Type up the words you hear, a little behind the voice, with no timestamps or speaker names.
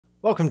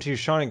Welcome to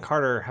Sean and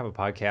Carter Have a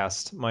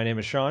Podcast. My name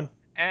is Sean.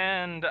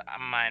 And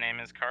my name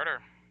is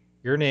Carter.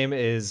 Your name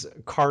is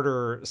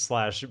Carter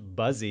slash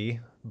Buzzy.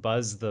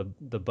 Buzz the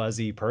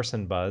buzzy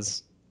person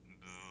Buzz.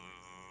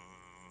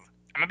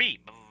 I'm a bee.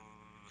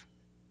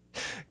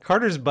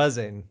 Carter's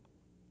buzzing,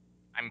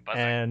 I'm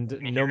buzzing. and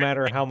Can you no hear it?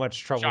 matter Hey, how much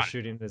Sean,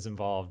 troubleshooting is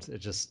involved, it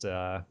just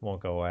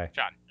won't go away.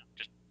 Sean,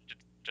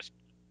 just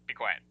be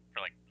quiet for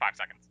like 5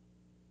 seconds.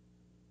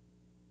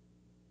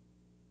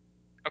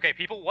 Okay,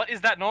 people, what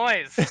is that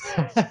noise?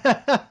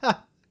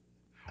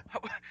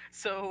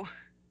 So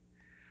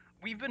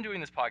we've been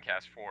doing this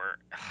podcast for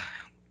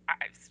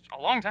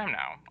a long time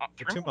now.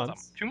 For 3 months, 2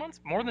 months, 2 months,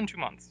 more than 2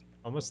 months,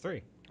 almost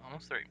three.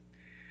 almost three.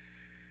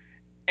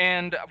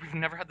 And we've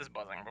never had this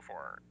buzzing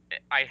before.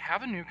 I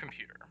have a new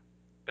computer,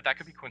 but that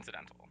could be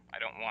coincidental. I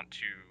don't want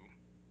to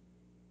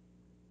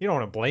You don't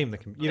want to blame you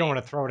don't blame. want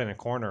to throw it in a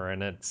corner,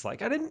 and it's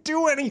like I didn't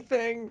do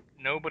anything.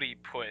 Nobody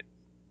put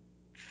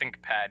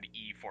ThinkPad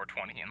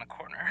E420 in the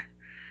corner.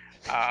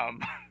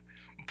 Um,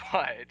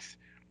 but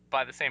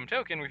by the same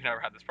token, we've never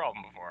had this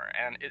problem before,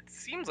 and it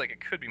seems like it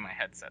could be my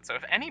headset. So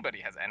if anybody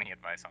has any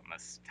advice on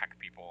this, tech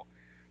people,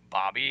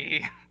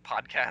 Bobby,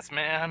 podcast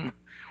man,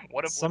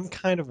 Some what's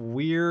kind of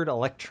weird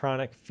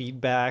electronic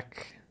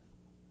feedback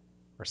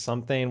or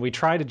something. We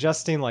tried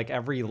adjusting like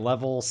every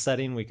level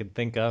setting we could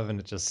think of, and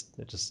it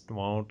just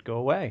won't go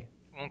away.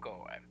 won't go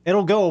away?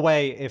 It'll go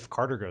away if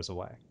Carter goes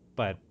away,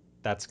 but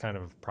that's kind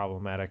of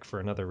problematic for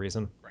another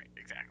reason. Right,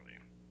 exactly,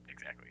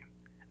 exactly.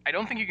 I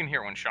don't think you can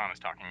hear when Sean is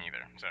talking either.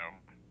 So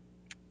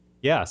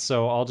Yeah,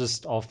 so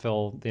I'll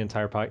fill the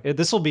entire podcast.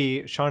 This will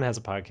be Sean has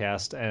a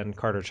podcast and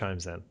Carter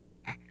chimes in.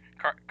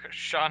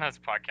 Sean has a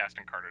podcast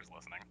and Carter's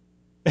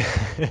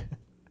listening.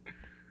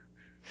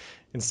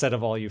 Instead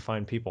of all you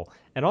fine people.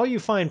 And all you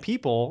fine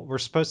people were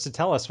supposed to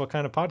tell us what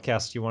kind of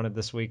podcast you wanted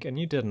this week, and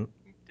you didn't.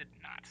 He did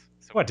not.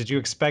 So What, did you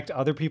expect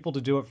other people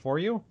to do it for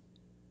you?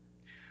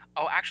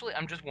 oh, actually,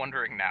 I'm just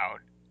wondering now.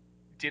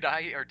 Did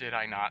I or did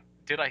I not?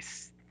 Did I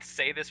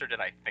say this or did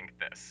I think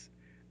this?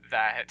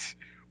 That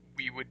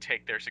we would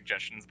take their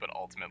suggestions, but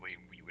ultimately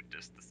we would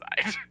just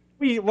decide.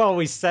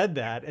 We said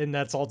that, and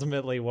that's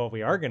ultimately what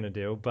we are going to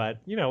do. But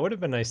it would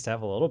have been nice to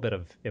have a little bit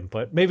of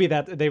input. Maybe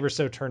that they were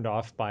so turned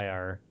off by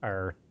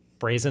our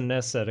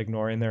brazenness at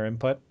ignoring their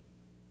input.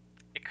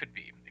 It could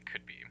be. It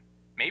could be.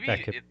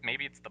 That could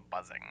Maybe it's the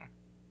buzzing.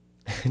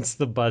 it's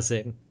the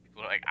buzzing.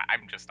 People are like,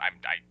 I'm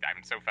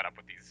so fed up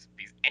with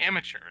these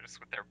amateurs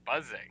with their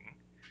buzzing.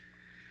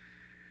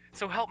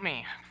 So help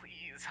me,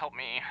 please help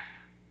me,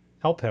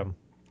 Help him.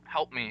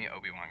 help me,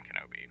 Obi-Wan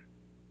Kenobi.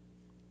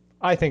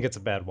 I think it's a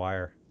bad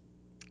wire.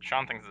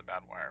 Sean thinks it's a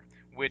bad wire,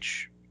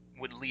 which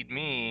would lead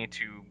me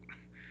to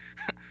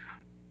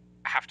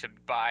have to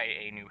buy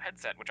a new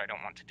headset, which I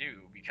don't want to do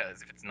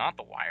because if it's not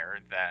the wire,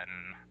 then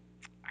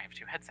I have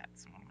two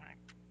headsets. Come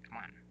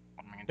on,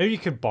 what am I gonna Maybe do? you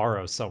could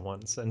borrow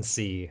someone's and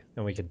see,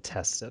 and we could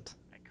test it.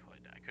 I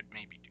could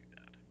maybe do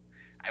that.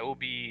 I will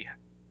be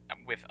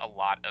with a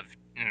lot of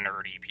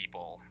nerdy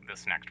people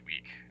this next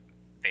week.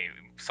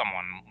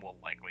 Someone will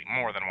likely,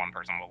 more than one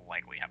person will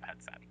likely have a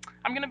headset.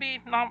 I'm gonna be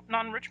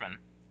non-Richmond,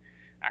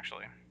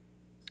 actually.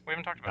 We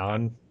haven't talked about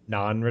that.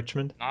 Non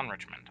Richmond.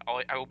 Non-Richmond.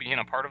 I will be in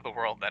a part of the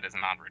world that is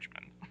not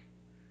Richmond.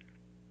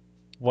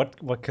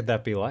 What could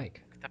that be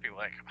like? Could that be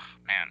like? Oh,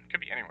 man, it could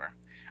be anywhere.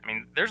 I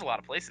mean, there's a lot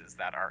of places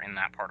that are in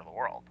that part of the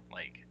world,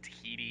 like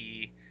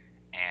Tahiti,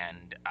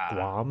 and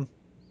Guam.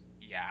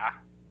 yeah,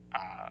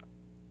 uh,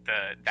 the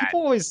that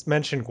People always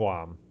mention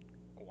Guam.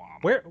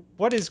 Guam.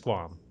 What is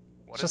Guam?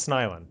 It's What is? just an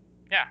island.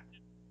 Yeah,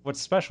 What's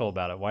special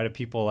about it? Why do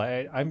people?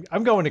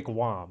 I'm going to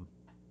Guam.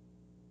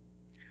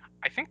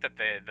 I think that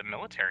the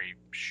military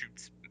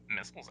shoots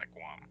missiles at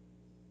Guam.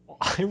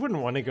 I wouldn't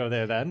want to go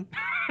there then.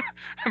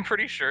 I'm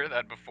pretty sure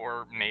that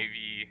before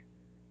Navy,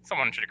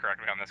 someone should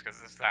correct me on this because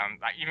this sounds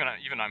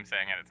even I'm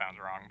saying it, it sounds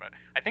wrong. But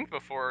I think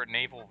before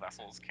naval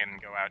vessels can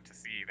go out to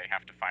sea, they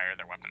have to fire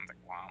their weapons at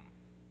Guam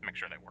to make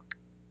sure they work.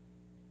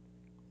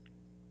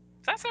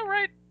 Does that sound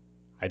right?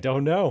 I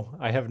don't know.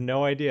 I have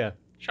no idea.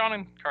 Sean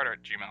and Carter at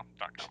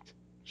gmail.com.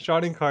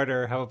 Sean and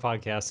Carter have a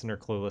podcast and are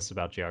clueless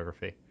about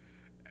geography.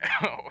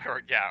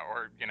 Or yeah,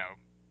 or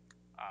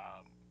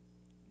uh,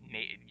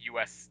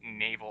 U.S.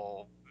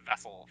 naval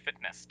vessel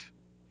fitness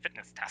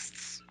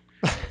tests.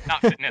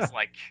 Not fitness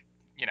like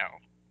you know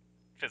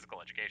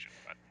physical education,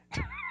 but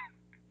not,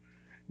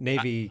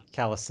 Navy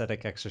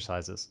calisthenic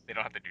exercises. they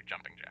don't have to do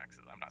jumping jacks.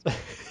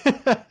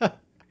 I'm not.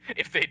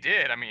 If they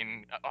did, I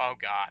mean, oh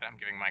god, I'm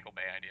giving Michael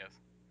Bay ideas.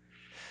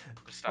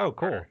 Just Oh, stop,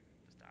 Carter.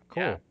 cool. Just stop.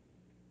 Yeah, Cool.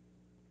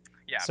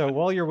 yeah, So but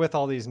while you're with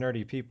all these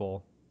nerdy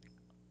people,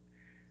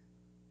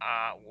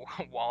 uh,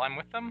 while I'm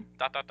with them,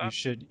 dot dot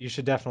you dot.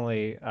 should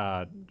definitely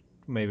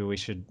maybe we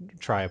should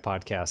try a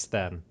podcast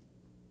then.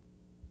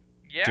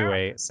 Do Yeah,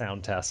 a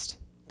sound test.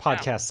 yeah,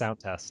 Podcast sound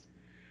test.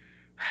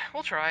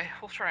 we'll try.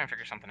 We'll try and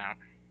figure something out.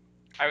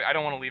 I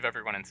don't want to leave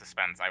everyone in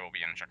suspense. I will be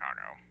in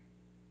Chicago,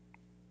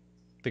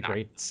 The not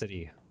great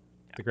city.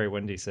 yeah, The great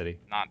windy city.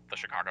 not the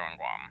Chicago and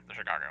Guam, the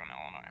Chicago and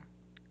Illinois.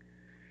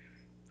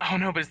 Oh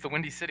no, but it's the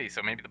Windy City,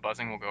 so maybe the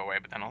buzzing will go away,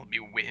 but then it'll be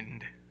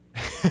wind.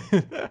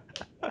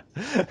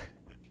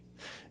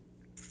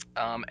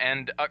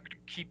 And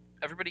keep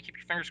your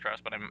fingers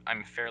crossed, but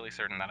I'm fairly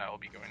certain that I will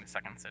be going to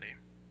Second City,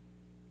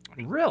 which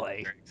is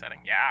Really? very exciting.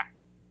 Yeah.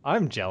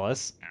 I'm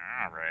jealous.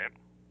 All right.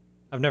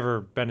 I've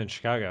never been in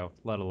Chicago,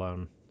 let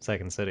alone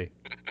Second City.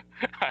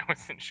 I was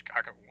in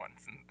Chicago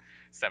once in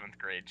seventh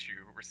grade to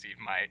receive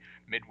my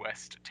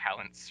Midwest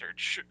Talent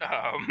Search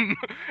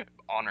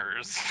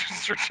honors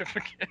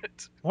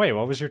certificate. Wait,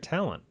 what was your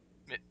talent?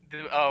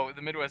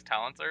 The Midwest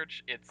Talent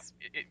Search.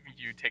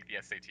 You take the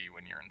SAT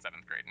when you're in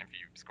seventh grade, and if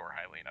you score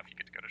highly enough, you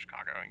get to go to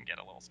Chicago and get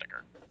a little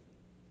sticker.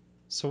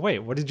 So wait,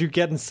 what did you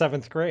get in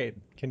seventh grade?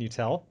 Can you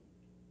tell?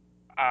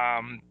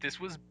 This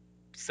was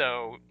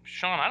so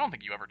Sean. I don't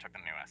think you ever took the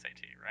new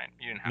SAT, right?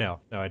 You didn't have. No,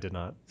 no, I did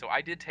not. So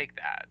I did take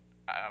that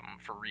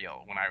for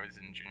real when I was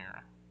in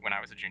junior. When I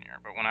was a junior,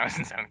 but when I was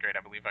in seventh grade,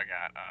 I believe I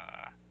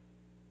got.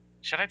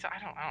 Should I? I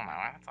don't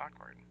know. That's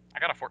awkward. I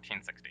got a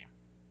 1460.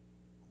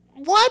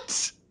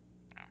 What?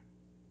 No,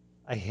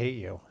 I hate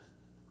you.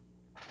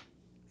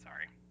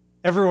 sorry.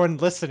 Everyone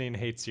listening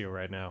hates you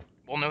right now.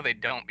 Well, no, they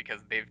don't because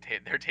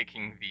they're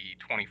taking the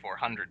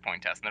 2400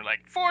 point test and they're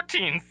like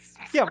 14,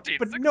 Yeah, 14,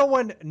 but 60.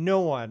 no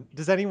one.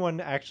 Does anyone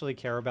actually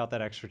care about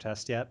that extra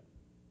test yet?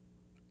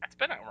 It's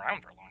been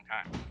around for a long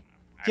time.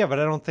 Yeah, but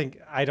I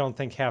don't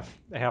think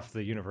half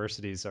the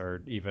universities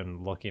are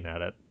even looking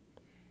at it.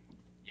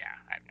 Yeah,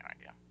 I have no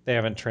idea. They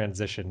haven't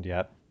transitioned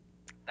yet.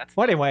 That's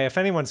Well, the anyway, if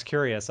anyone's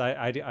curious,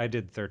 I did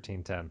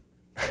 1310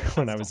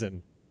 when that's I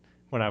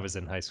still. was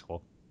in high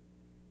school.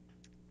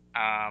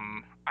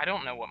 I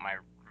don't know what my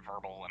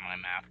verbal and my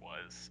math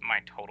was. My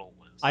total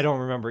I was. don't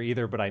remember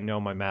either, but I know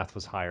my math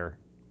was higher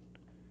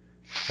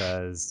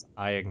because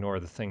I ignore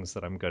the things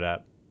that I'm good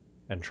at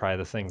and try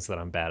the things that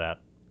I'm bad at.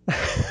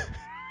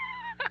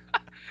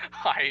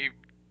 I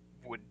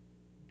would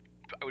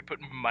I would put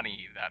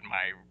money that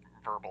my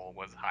verbal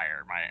was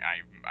higher.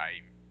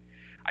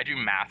 I do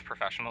math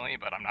professionally,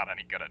 but I'm not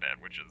any good at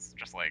it, which is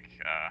just like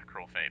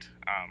cruel fate.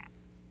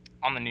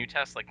 On the new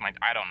test, like my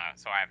I don't know,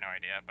 so I have no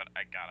idea, but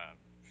I got a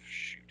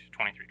shoot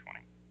 2320.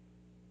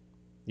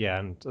 Yeah,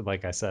 and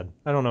like I said,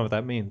 I don't know what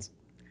that means.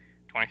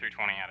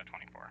 2320 out of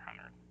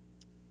 2400.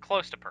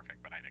 Close to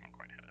perfect, but I didn't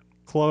quite hit it.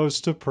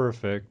 Close to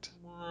perfect.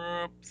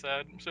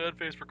 Sad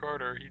face for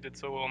Carter. He did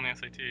so well in the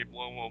SAT.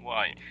 Blah blah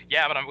blah.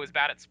 Yeah, but I was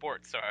bad at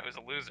sports, so I was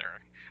a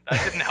loser.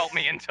 That didn't help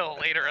me until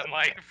later in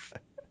life.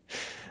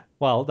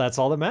 Well, that's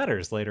all that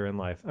matters later in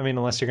life. I mean,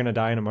 unless you're going to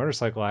die in a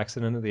motorcycle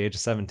accident at the age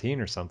of 17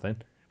 or something.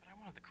 But I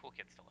wanted the cool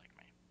kids to like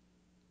me.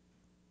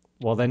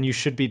 Well, then you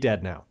should be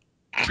dead now.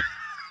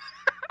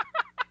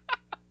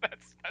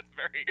 That's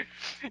very.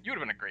 You would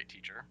have been a great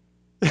teacher.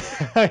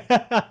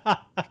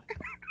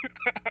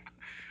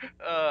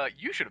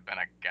 You should have been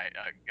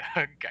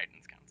a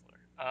guidance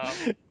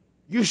counselor.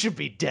 You should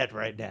be dead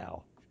right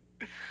now.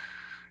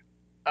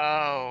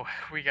 Oh,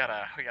 we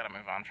gotta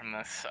move on from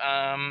this.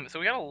 So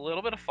we got a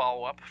little bit of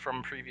follow up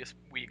from previous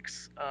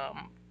weeks.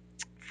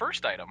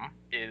 First item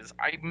is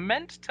I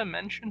meant to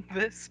mention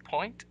this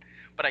point,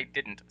 but I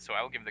didn't. So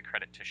I will give the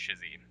credit to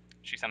Shizzy.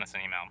 She sent us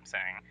an email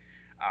saying,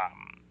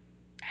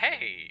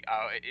 "Hey,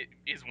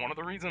 is one of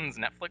the reasons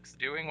Netflix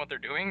doing what they're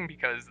doing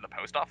because the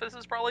post office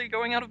is probably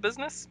going out of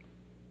business?"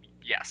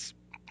 Yes,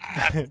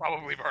 that's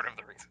probably part of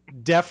the reason.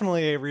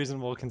 Definitely a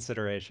reasonable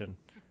consideration.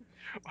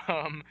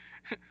 Um,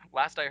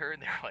 last I heard,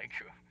 they're like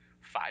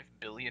 $5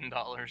 billion in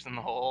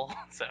the hole,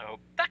 so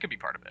that could be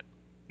part of it.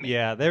 Maybe.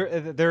 Yeah, they're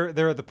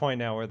at the point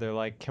now where they're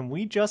like, "Can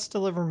we just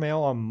deliver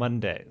mail on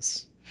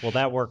Mondays? Will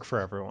that work for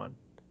everyone?"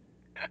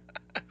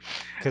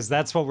 Because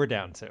that's what we're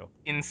down to.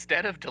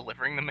 Instead of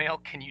delivering the mail,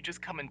 can you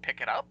just come and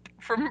pick it up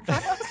from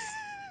us?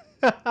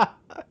 That'd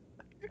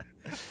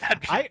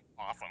be I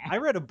awesome. I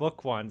read a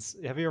book once.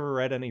 Have you ever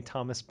read any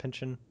Thomas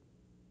Pynchon?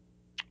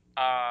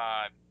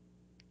 Uh,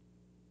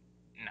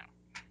 no,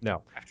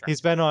 No. I've tried.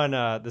 He's been on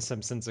The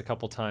Simpsons a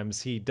couple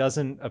times. He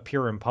doesn't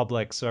appear in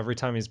public, so every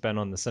time he's been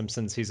on The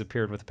Simpsons, he's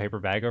appeared with a paper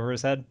bag over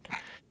his head.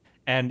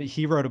 And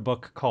he wrote a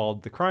book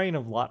called The Crying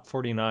of Lot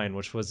 49,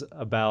 which was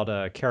about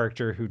a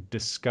character who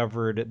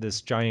discovered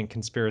this giant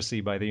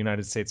conspiracy by the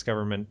United States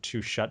government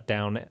to shut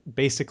down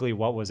basically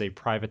what was a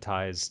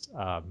privatized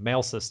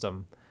mail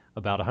system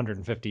about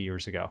 150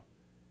 years ago.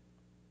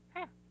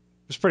 Hmm. It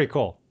was pretty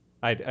cool.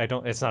 I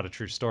don't. It's not a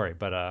true story,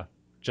 but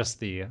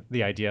just the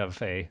idea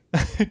of a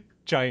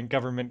giant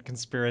government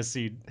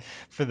conspiracy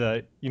for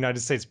the United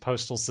States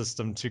postal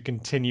system to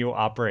continue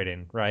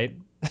operating. Right?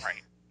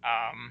 Right.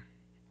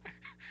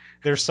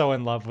 They're so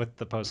in love with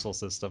the postal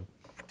system.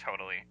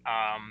 Totally.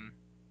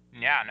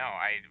 Yeah. No.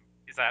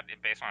 Is that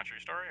based on a true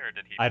story or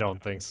did he I make don't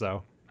that up? think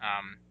so.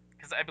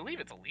 Because I believe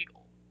it's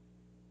illegal.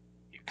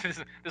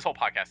 This whole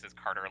podcast is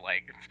Carter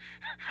like,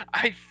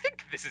 I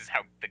think this is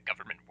how the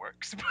government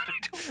works, but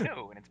I don't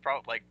know. And it's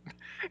probably like,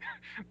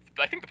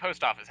 I think the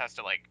post office has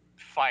to like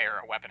fire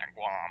a weapon at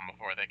Guam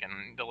before they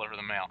can deliver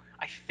the mail.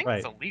 I think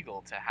it's Right.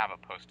 illegal to have a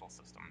postal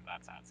system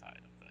that's outside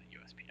of the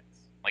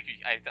USPS. Like,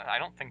 I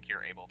don't think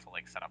you're able to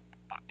like set up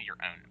your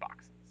own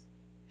boxes.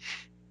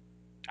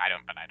 But I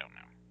don't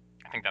know.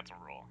 I think that's a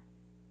rule.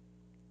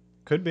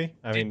 Could be.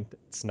 I Did mean,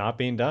 it's not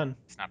being done.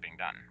 It's not being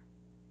done.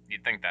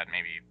 You'd think that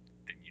maybe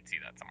you'd see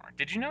that somewhere.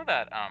 Did you know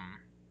that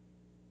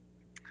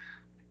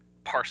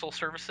parcel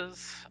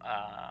services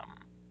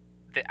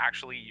they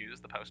actually use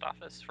the post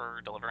office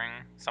for delivering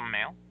some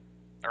mail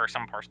or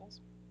some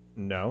parcels?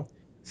 No.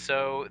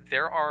 So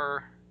there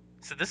are.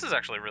 So this is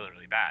actually really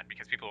really bad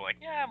because people are like,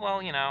 yeah, well,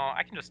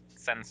 I can just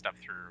send stuff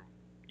through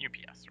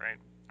UPS, right,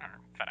 or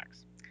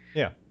FedEx.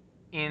 Yeah.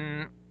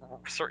 In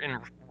certain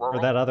Or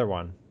rural that other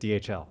one,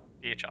 DHL.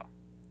 DHL.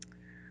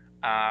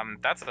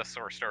 That's a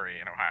sore story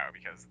in Ohio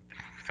because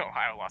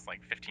Ohio lost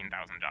like 15,000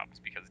 jobs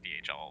because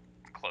DHL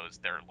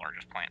closed their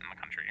largest plant in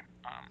the country.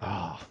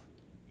 Oh.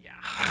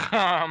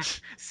 Yeah.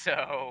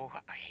 So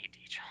I hate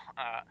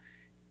DHL.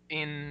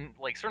 In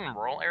like certain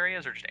rural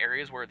areas or just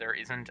areas where there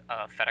isn't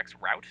a FedEx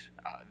route,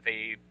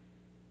 they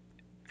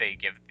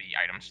give the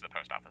items to the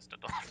post office to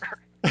deliver.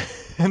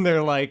 And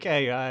they're like,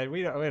 "Hey,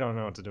 we don't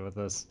know what to do with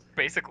this."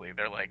 Basically,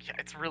 they're like, yeah,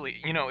 it's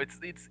really,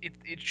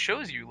 it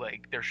shows you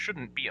like there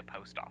shouldn't be a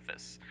post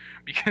office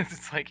because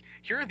it's like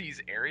here are these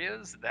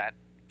areas that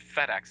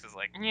FedEx is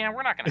like, yeah,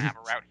 we're not gonna have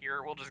a route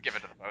here. We'll just give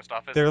it to the post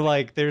office. They're It's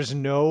like, "There's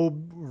no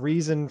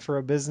reason for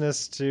a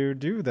business to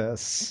do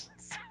this."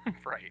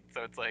 like, right.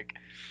 So it's like,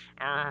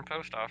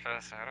 post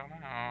office. I don't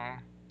know.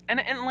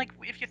 And like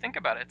if you think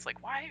about it, it's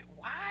like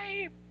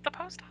why the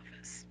post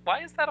office?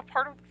 Why is that a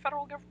part of the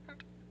federal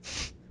government?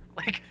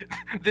 Like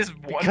this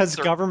one Because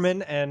service.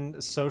 government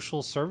and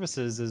social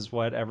services is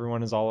what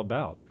everyone is all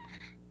about.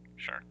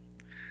 Sure,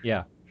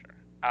 Yeah.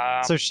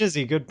 sure. So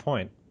Shizzy, good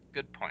point.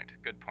 Good point.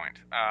 Good point.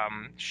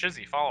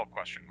 Shizzy, follow up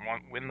question.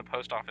 When the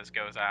post office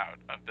goes out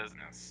of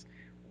business,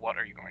 what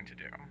are you going to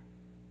do?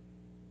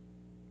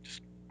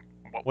 Just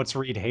what? What's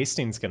Reed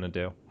Hastings gonna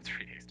do? What's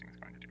Reed Hastings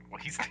going to do? Well,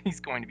 he's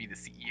going to be the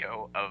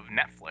CEO of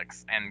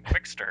Netflix, and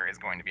Quickster is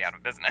going to be out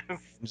of business.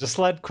 Just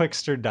let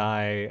Quickster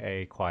die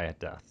a quiet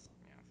death.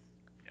 Yes.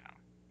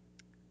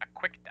 Yeah. A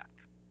quick death.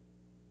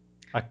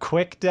 A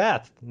quick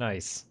death.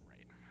 Nice.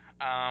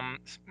 Right.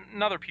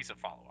 Another piece of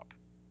follow up.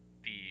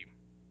 The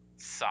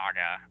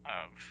saga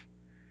of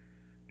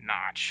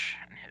Notch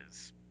and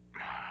his.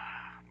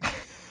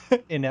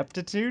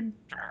 Ineptitude.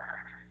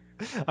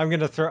 I'm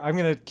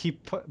gonna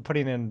keep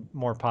putting in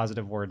more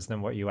positive words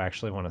than what you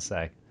actually want to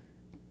say.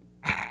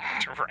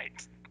 Right.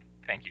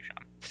 Thank you,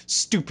 Sean.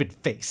 Stupid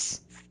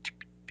face.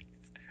 Stupid face.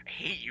 I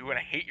hate you and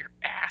I hate your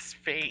ass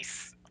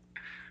face.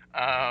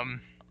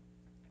 Um,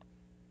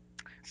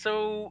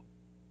 so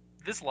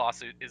this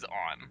lawsuit is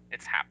on.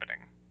 It's happening.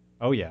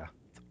 Oh yeah.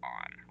 It's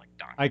on like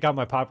I Donkey got Kong.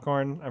 my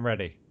popcorn. I'm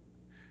ready.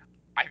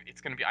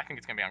 It's gonna be. I think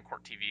it's gonna be on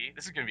Court TV.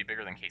 This is gonna be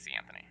bigger than Casey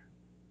Anthony.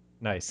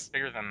 Nice.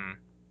 Bigger than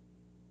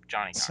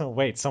Johnny So Knoxville.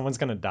 wait, someone's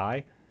gonna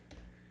die?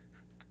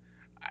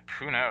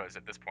 Who knows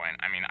at this point?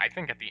 I mean, I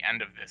think at the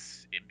end of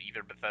this,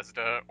 either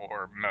Bethesda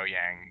or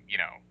Mojang,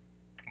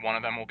 one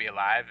of them will be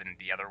alive and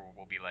the other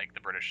will be like the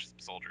British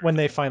soldiers. When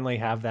they finally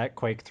have that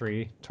Quake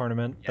 3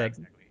 tournament, Yeah, that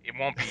exactly. It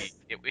won't be.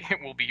 It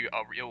will be.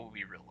 It will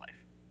be real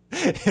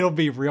life. it'll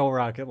be real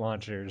rocket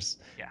launchers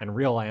Yeah. and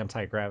real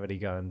anti-gravity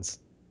guns.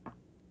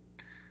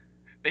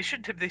 They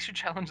should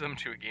challenge them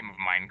to a game of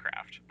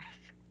Minecraft.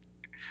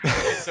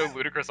 Which is so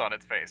ludicrous on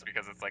its face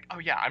because it's like, oh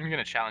yeah, I'm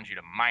gonna challenge you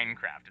to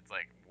Minecraft. It's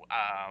like,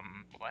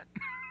 what?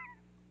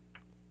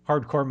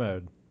 Hardcore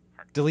mode.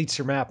 Deletes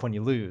your map when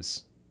you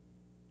lose.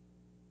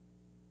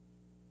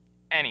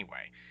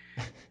 Anyway,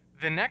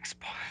 the next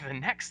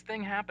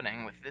thing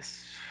happening with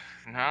this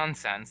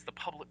nonsense, the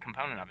public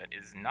component of it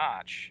is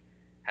Notch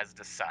has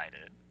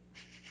decided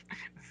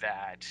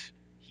that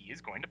he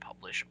is going to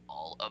publish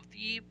all of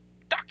the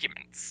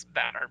documents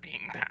that are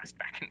being passed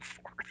back and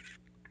forth.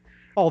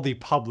 All the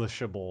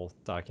publishable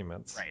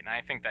documents. Right, and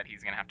I think that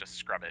he's gonna have to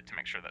scrub it to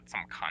make sure that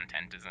some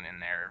content isn't in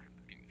there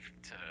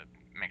to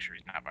make sure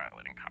he's not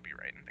violating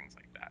copyright and things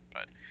like that.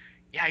 But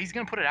yeah, he's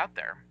gonna put it out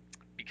there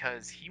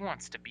because he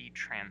wants to be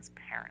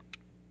transparent.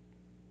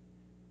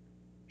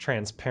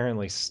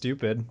 Transparently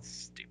stupid.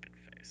 Stupid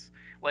face.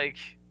 Like,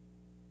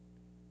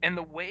 and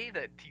the way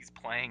that he's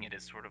playing it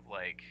is sort of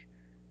like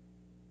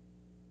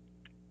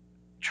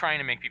trying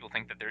to make people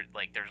think that there's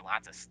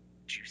lots of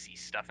juicy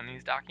stuff in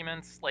these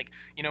documents. Like,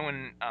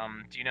 when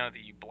do you know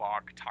the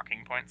blog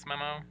Talking Points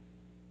memo?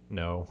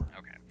 No.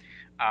 Okay.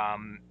 I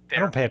There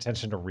don't pay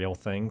attention to real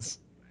things.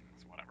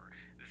 whatever.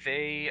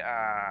 They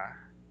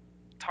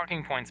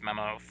Talking Points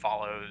memo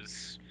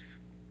follows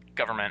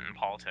government and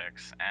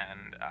politics,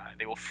 and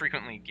they will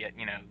frequently get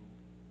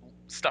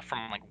stuff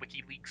from like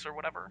WikiLeaks or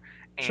whatever,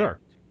 and Sure.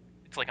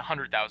 it's like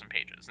 100,000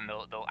 pages, and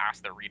they'll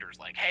ask their readers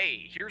like,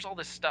 "Hey, here's all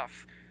this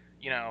stuff,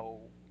 you know."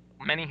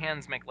 Many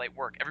hands make light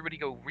work. Everybody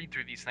go read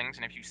through these things,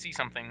 and if you see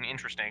something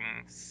interesting,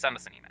 send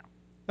us an email.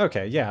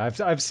 Okay, yeah,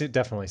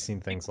 definitely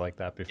seen things People, like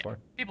that yeah, before.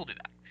 people do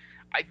that.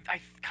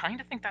 I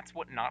kind of think that's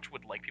what Notch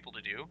would like people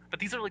to do, but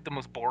these are like the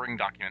most boring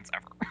documents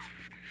ever.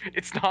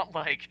 It's not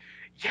like,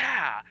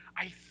 yeah,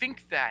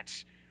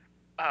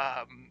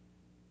 um,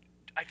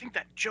 I think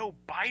that Joe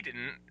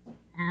Biden,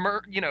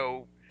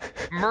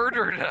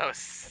 murdered a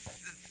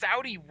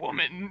Saudi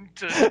woman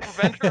to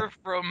prevent her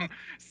from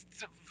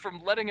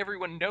from letting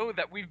everyone know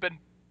that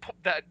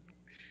that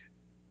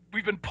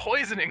we've been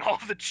poisoning all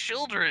the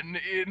children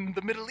in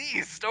the Middle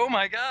East. Oh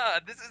my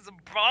God, this is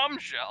a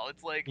bombshell.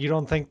 It's like, You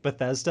don't think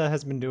Bethesda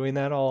has been doing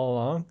that all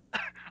along?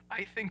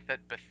 I think that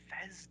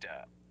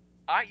Bethesda,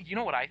 you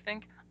know what I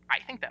think? I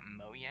think that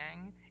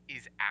Mojang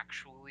is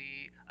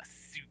actually a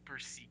super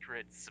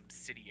secret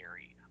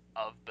subsidiary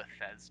of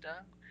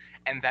Bethesda,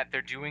 and that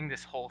they're doing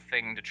this whole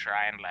thing to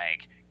try and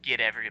like get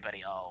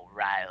everybody all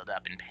riled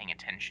up and paying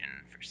attention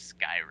for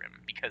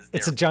Skyrim because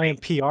It's they're a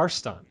giant PR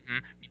stunt.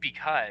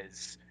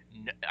 because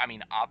I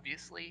mean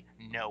obviously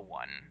no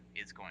one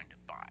is going to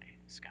buy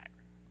Skyrim.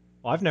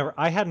 Well,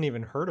 I hadn't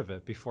even heard of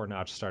it before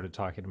Notch started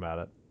talking about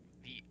it.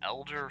 The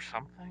Elder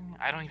something?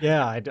 I don't even Yeah,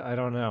 know. I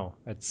don't know.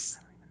 I It's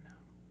don't even know.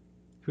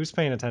 who's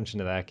paying attention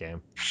to that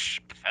game?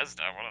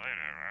 Bethesda. What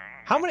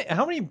are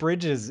How many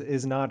bridges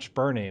is Notch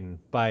burning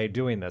by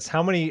doing this?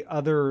 How many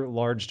other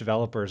large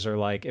developers are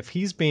like, if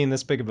he's being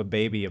this big of a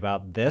baby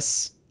about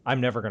this, I'm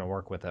never going to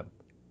work with him.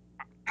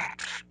 they?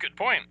 Good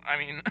point. I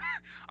mean,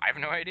 I have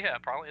no idea.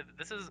 Probably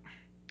this is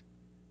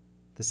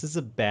This is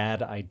a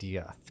bad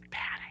idea.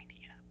 bad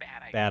idea.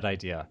 Bad idea. Bad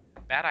idea.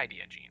 Bad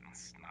idea,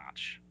 Genes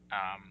Notch.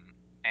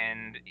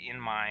 And in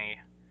my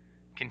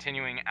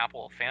continuing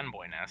Apple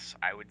fanboyness,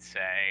 I would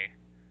say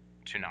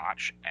to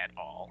Notch et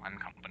al. And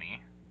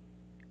company,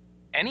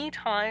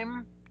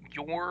 anytime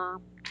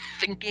you're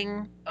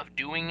thinking of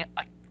doing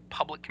a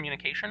public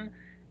communication,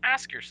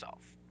 ask yourself,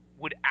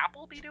 would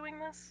Apple be doing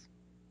this?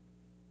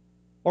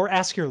 Or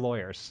ask your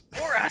lawyers,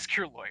 Or ask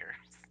your lawyers.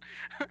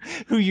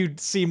 who you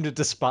seem to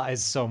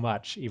despise so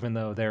much, even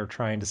though they're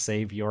trying to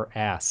save your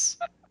ass.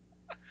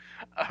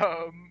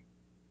 Um,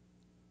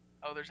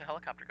 oh, there's a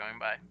helicopter going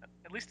by.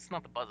 At least it's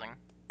not the buzzing.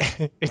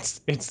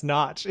 It's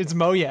Notch. It's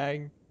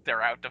Mojang.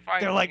 They're out to They're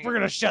find like, we're me.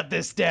 gonna shut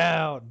this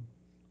down.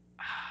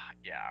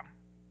 Yeah.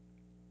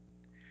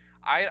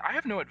 I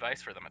have no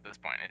advice for them at this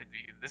point.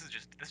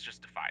 This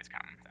just defies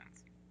common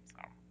sense. So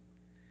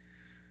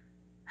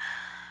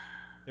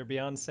They're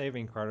beyond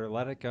saving, Carter.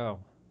 Let it go.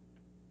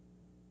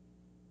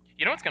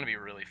 you know what's gonna be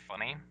really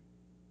funny?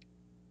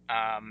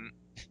 Um,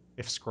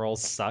 If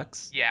Scrolls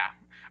sucks, yeah,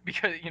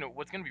 because you know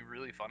what's gonna be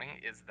really funny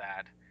is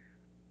that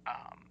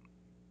um,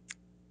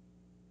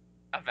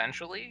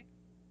 eventually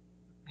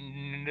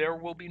there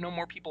will be no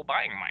more people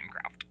buying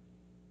Minecraft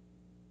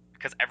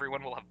because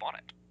everyone will have bought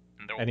it,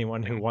 and there will be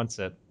anyone who nothing. wants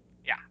it.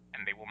 Yeah,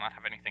 and they will not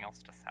have anything else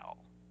to sell.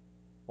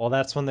 Well,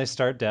 that's when they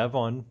start dev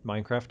on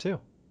Minecraft 2.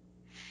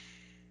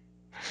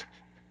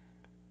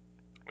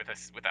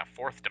 With a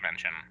fourth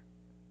dimension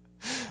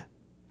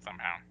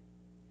somehow.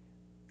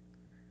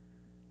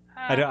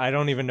 I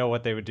don't even know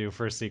what they would do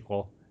for a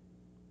sequel.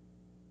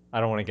 I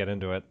don't want to get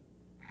into it.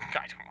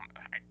 I don't want.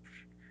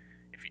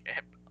 If you,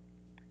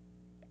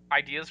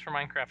 ideas for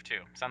Minecraft 2,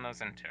 send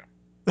those in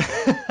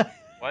too.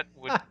 What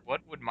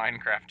would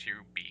Minecraft 2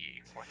 be?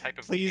 What type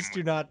of game Please do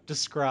would not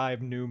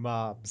describe new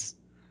mobs.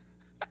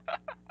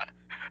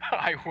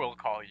 I will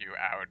call you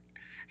out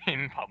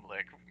in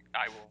public.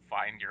 I will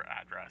find your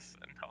address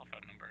and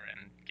telephone number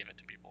and give it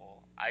to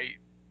people.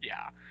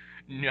 Yeah,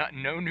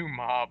 no new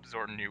mobs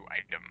or new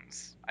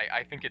items.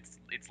 I think it's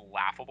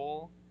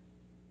laughable.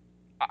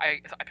 I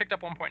picked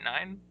up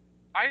 1.9.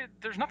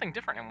 There's nothing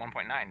different in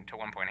 1.9 to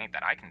 1.8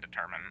 that I can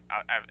determine,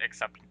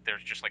 except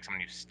there's just like some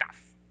new stuff.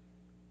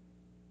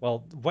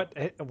 Well,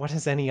 what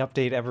has any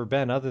update ever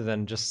been other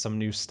than just some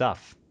new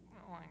stuff?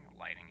 Like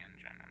lighting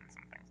engine and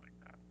some things like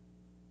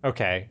that.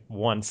 Okay,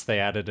 once they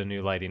added a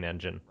new lighting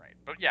engine. Right.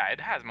 But yeah, it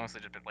has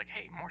mostly just been like,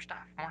 hey, more stuff,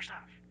 more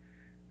stuff.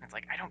 And it's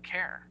like, I don't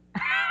care.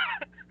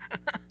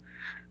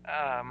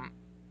 um,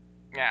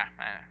 yeah,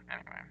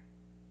 anyway.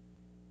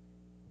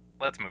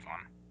 Let's move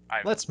on.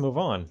 Let's move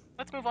on.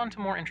 Let's move on to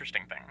more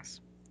interesting things.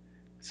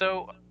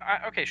 So,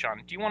 okay,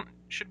 Sean,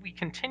 should we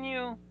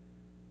continue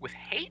with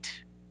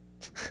hate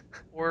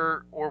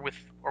or with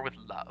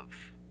love?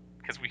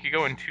 Because we could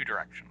go in two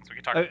directions. We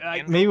could talk about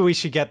Android. Maybe we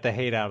should get the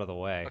hate out of the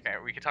way. Okay,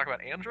 we could talk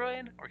about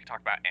Android or we could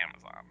talk about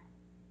Amazon.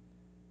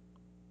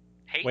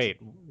 Hate? Wait,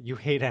 you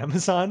hate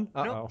Amazon?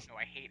 No, Uh-oh. no,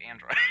 I hate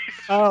Android.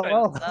 Oh, I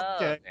well,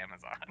 love okay.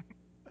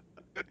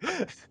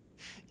 Amazon.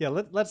 Yeah,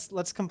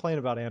 let's complain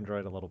about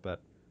Android a little bit.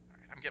 All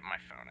right, I'm getting my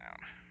phone out.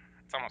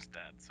 It's almost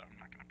dead, so I'm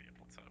not going to be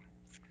able to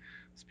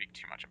speak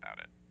too much about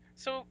it.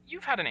 So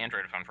you've had an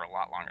Android phone for a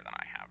lot longer than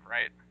I have,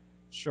 right?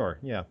 Sure,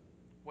 yeah.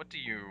 What do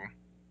you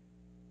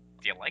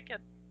like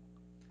it?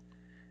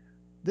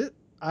 Th-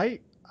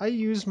 I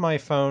use my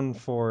phone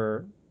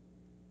for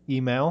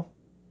email,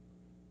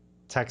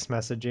 text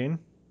messaging,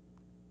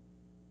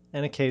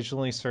 and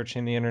occasionally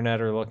searching the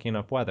internet or looking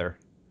up weather.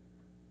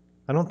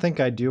 I don't think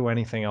I do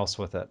anything else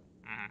with it,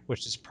 Mm-hmm.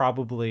 which is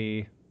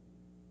probably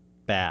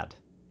bad.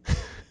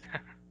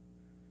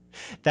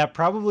 That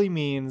probably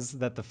means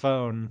that the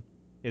phone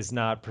is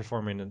not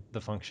performing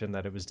the function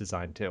that it was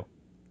designed to.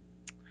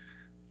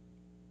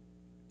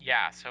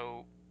 Yeah,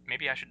 so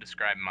maybe I should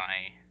describe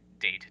my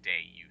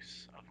day-to-day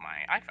use of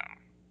my iPhone,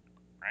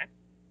 right?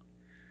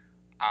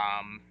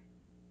 Um,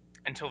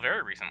 until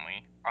very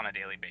recently, on a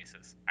daily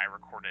basis, I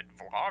recorded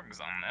vlogs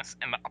on this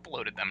and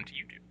uploaded them to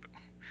YouTube.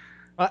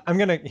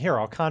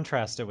 I'll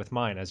contrast it with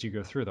mine as you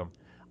go through them.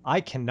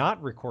 I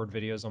cannot record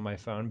videos on my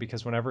phone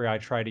because whenever I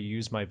try to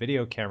use my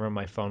video camera,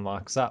 my phone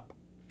locks up.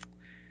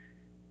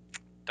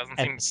 Doesn't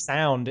And seem the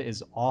sound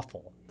is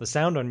awful. The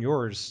sound on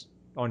yours,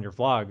 on your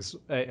vlogs,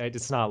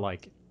 it's not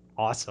like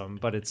awesome,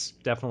 but it's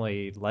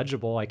definitely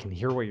legible. I can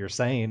hear what you're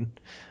saying.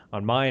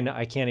 On mine,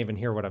 I can't even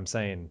hear what I'm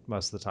saying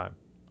most of the time.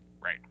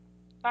 right.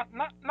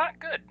 Not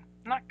good.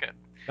 Not good.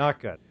 Not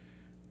good.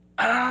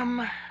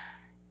 Um,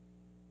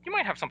 you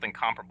might have something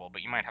comparable,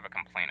 but you might have a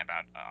complaint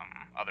about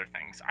other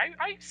things.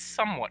 I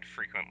somewhat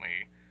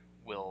frequently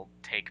will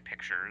take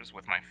pictures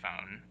with my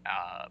phone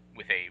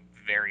with a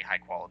very high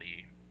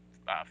quality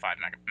 5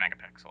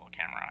 megapixel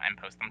camera and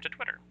post them to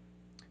Twitter.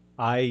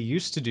 I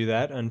used to do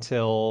that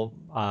until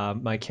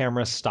my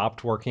camera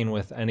stopped working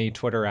with any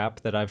Twitter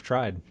app that I've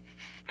tried.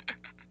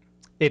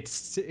 It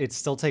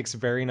still takes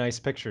very nice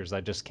pictures.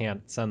 I just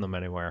can't send them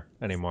anywhere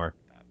anymore.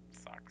 That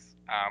sucks.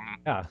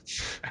 Yeah.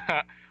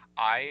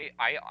 I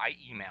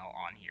email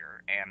on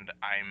here, and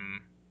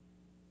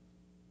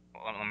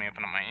let me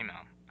open up my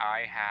email.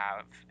 I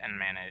have and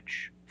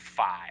manage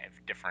 5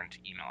 different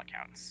email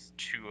accounts,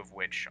 2 of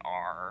which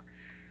are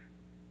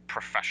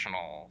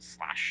professional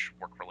slash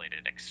work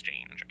related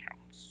exchange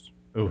accounts.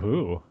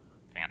 Ooh.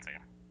 Fancy.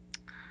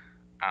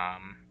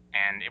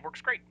 And it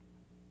works great.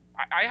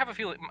 I have a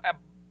feeling.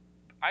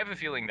 I have a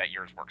feeling that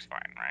yours works fine,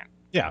 right?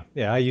 Yeah,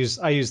 yeah. I use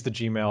the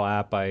Gmail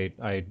app.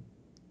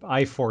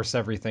 I force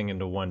everything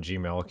into one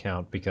Gmail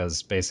account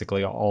because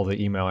basically all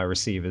the email I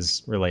receive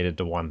is related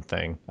to one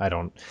thing. I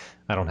don't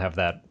have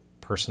that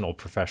personal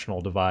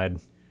professional divide.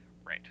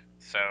 Right.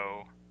 So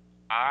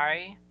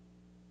I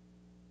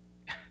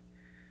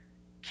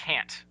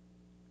can't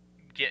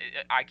get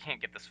I can't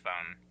get this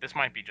phone. This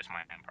might be just my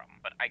own problem,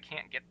 but I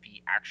can't get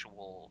the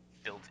actual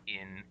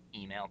built-in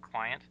email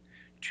client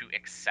to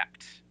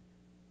accept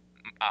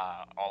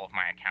all of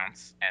my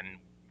accounts and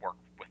work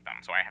with them.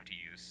 So I have to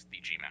use the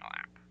Gmail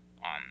app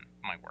on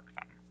my work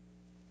phone.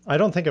 I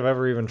don't think I've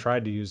ever even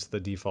tried to use the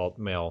default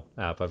mail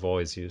app. I've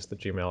always used the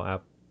Gmail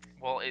app.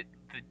 Well,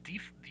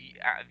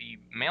 the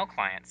mail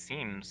client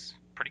seems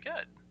pretty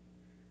good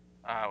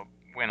uh,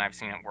 when I've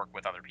seen it work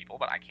with other people,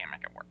 but I can't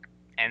make it work,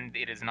 and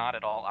it is not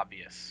at all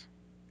obvious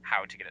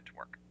how to get it to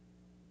work,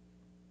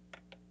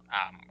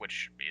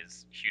 which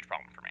is a huge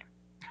problem for me.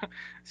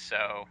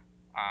 So,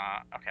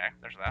 okay,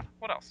 there's that.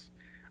 What else?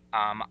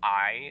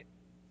 I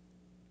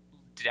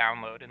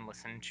download and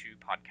listen to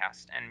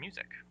podcasts and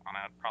music on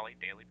a probably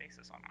daily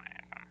basis on my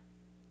iPhone.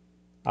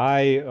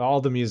 I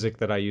all the music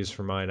that I use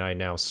for mine I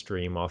now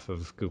stream off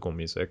of Google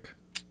Music.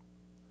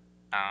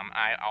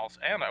 I also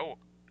and oh,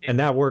 it, And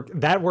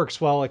that works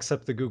well,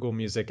 except the Google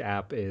Music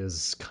app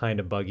is kind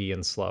of buggy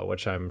and slow,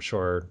 which I'm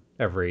sure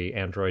every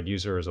Android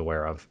user is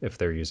aware of if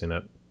they're using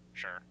it.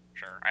 sure,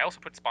 sure. I also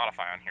put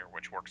Spotify on here,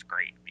 which works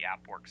great. The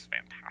app works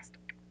fantastic.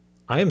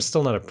 I am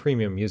still not a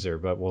premium user,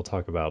 but we'll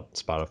talk about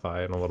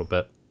Spotify in a little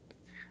bit.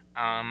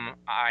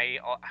 I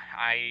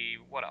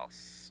what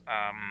else?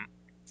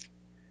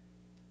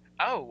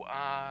 Oh,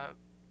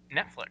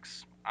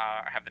 Netflix.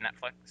 I have the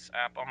Netflix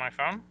app on my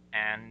phone,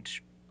 and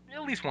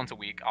at least once a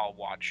week I'll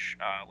watch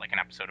like an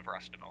episode of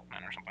Arrested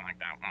Development or something like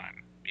that when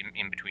I'm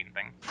in between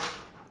things.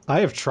 I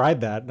have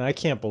tried that, and I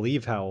can't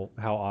believe how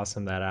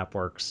awesome that app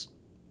works.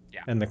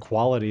 Yeah, And the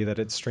quality that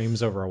it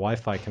streams over a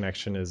Wi-Fi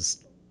connection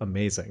is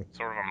amazing.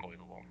 sort of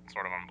unbelievable.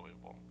 Sort of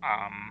unbelievable.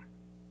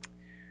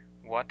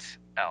 What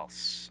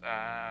else?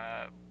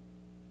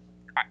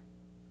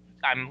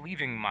 I'm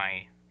leaving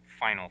my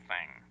final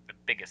thing, the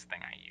biggest thing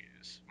I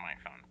use my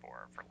phone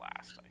for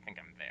last. I think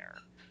I'm there.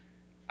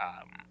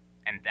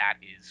 And that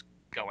is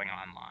going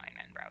online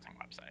and browsing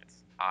websites.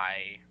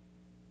 I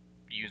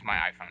use my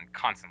iPhone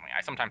constantly.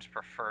 I sometimes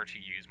prefer to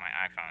use my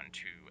iPhone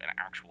to an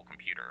actual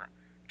computer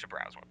to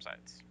browse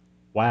websites.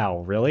 Wow,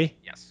 really?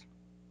 Yes.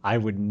 I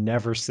would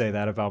never say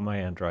that about my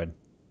Android.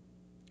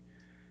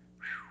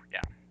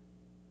 Yeah.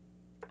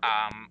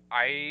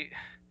 I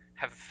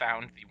have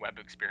found the web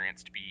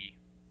experience to be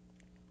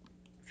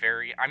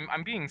very.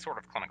 I'm being sort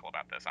of clinical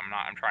about this. I'm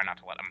not. I'm trying not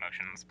to let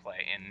emotions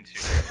play into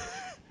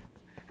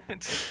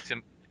to,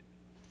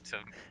 to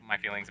my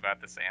feelings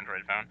about this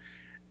Android phone.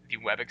 The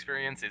web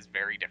experience is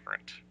very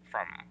different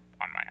from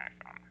on my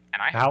iPhone,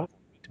 and I have How?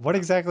 to What put up.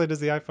 exactly does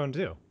the iPhone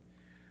do?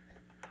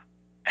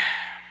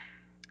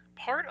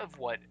 Part of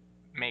what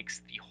makes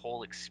the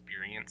whole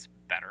experience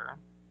better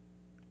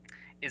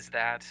is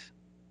that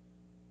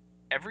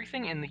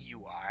everything in the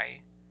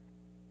UI,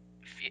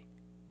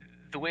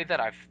 the way that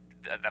I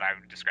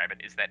would describe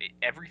it is that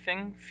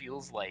everything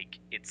feels like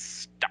it's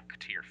stuck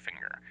to your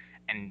finger,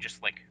 and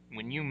just like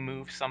when you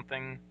move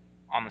something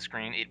on the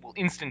screen, it will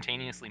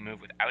instantaneously move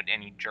without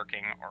any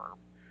jerking or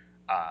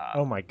uh,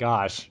 Oh my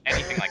gosh.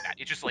 anything like that.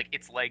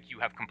 It's like you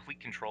have complete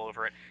control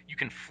over it. You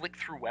can flick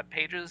through web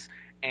pages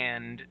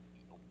and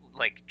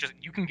like just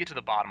you can get to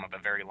the bottom of a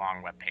very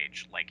long web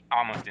page like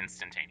almost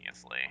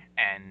instantaneously,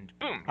 and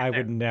boom, you're I there.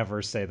 would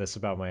never say this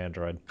about my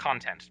Android.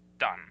 Content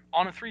done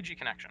on a 3G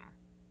connection,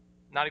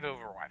 not even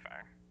over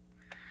Wi-Fi.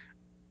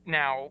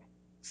 Now,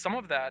 some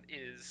of that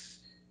is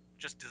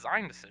just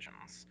design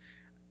decisions.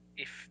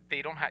 If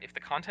the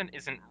content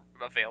isn't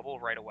available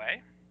right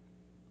away,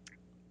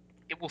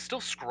 it will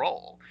still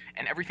scroll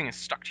and everything is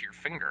stuck to your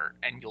finger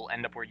and you'll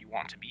end up where you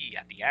want to be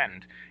at the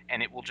end,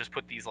 and it will just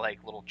put these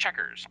like little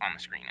checkers on the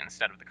screen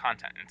instead of the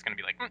content, and it's going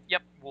to be like,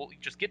 yep, we'll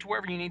just get to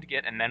wherever you need to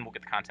get and then we'll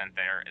get the content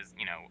there as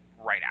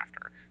right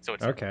after. So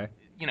it's Okay.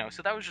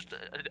 so that was just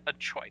a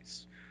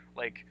choice.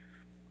 Like,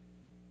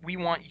 we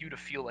want you to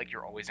feel like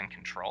you're always in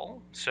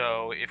control.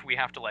 So if we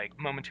have to like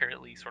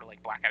momentarily sort of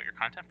like black out your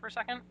content for a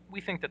second,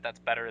 we think that that's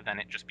better than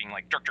it just being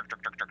like jerk jerk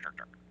jerk jerk jerk jerk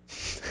jerk.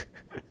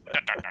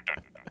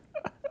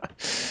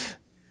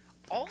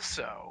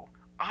 Also,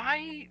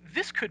 I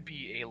this could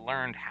be a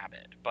learned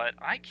habit, but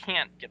I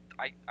can't get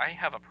I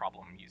have a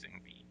problem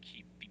using the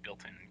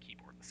built-in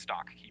keyboard, the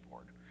stock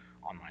keyboard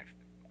on my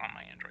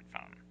Android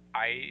phone.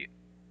 I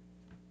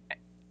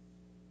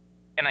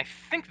and I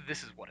think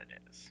this is what it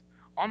is.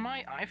 On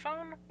my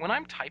iPhone, when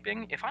I'm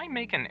typing, if I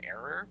make an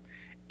error,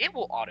 it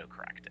will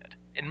autocorrect it.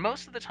 And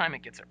most of the time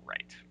it gets it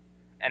right.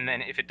 And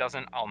then if it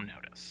doesn't, I'll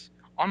notice.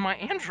 On my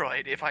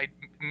Android, if I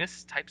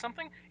mistype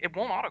something, it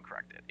won't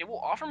autocorrect it. It will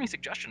offer me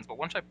suggestions, but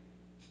once I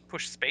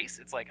push space,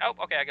 it's like, oh,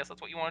 okay, I guess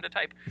that's what you wanted to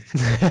type.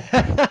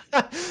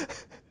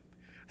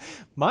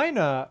 Mine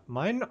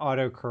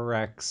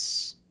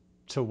autocorrects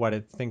to what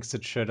it thinks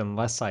it should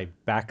unless I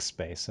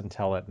backspace and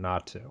tell it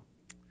not to.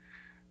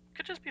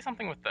 Could just be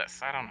something with this.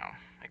 I don't know.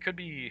 It could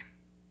be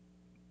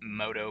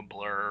Moto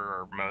Blur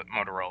or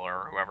Motorola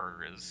or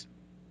whoever is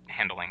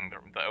handling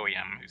the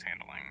OEM who's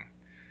handling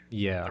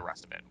Yeah. the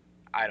rest of it.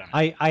 I don't know.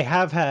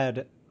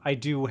 I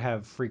do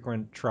have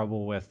frequent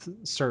trouble with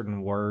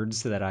certain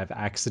words that I've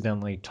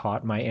accidentally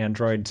taught my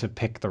Android to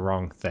pick the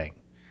wrong thing.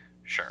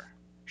 Sure,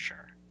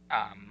 sure.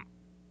 Um,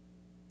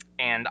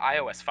 and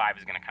iOS 5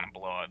 is going to kind of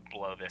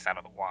blow this out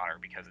of the water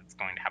because it's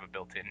going to have a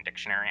built-in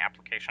dictionary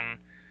application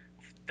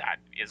that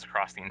is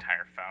across the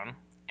entire phone.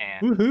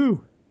 And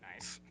Woohoo!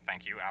 nice,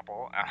 thank you,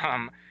 Apple.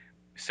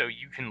 So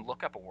you can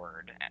look up a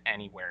word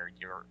anywhere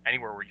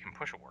where you can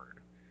push a word,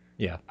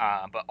 Yeah,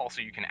 but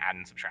also you can add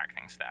and subtract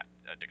things to that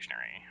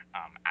dictionary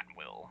at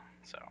will.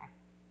 So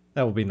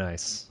that will be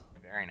nice.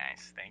 very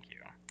nice, thank you.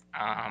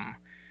 Um,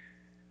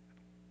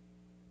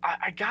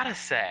 I gotta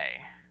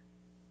say,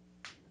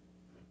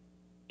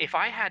 if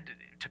I had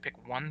to pick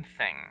one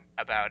thing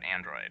about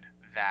Android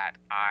that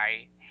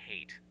I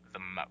hate the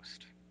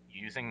most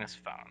using this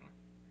phone,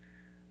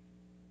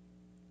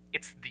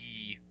 it's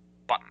the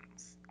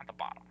buttons at the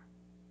bottom.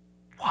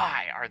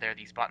 Why are there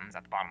these buttons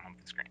at the bottom of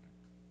the screen?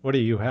 What do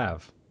you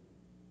have?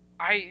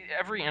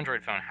 Every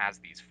Android phone has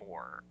these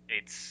four.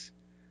 It's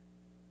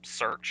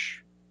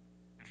search,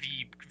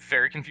 the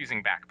very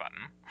confusing back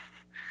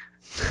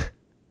button,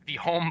 the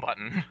home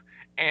button,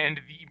 and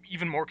the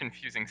even more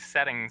confusing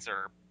settings,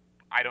 or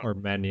I don't Or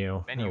menu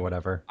or menu.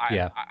 whatever. I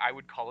Yeah. I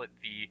would call it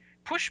the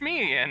push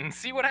me and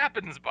see what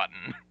happens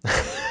button.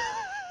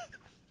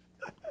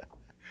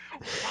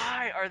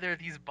 Why are there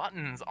these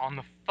buttons on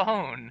the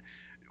phone?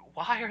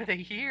 Why are they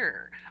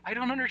here? I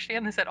don't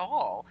understand this at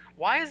all.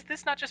 Why is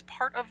this not just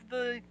part of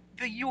the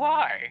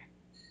UI?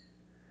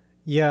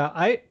 Yeah,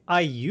 I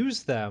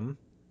use them,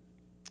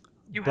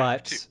 You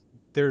have to. but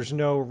there's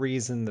no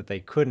reason that they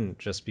couldn't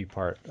just be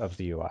part of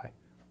the UI.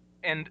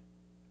 And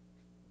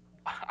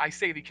I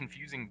say the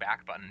confusing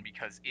back button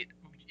because it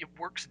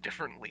works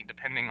differently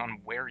depending on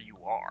where you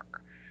are.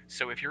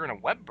 So if you're in a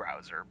web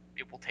browser,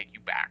 it will take you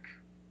back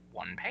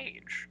one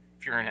page.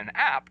 If you're in an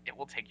app, it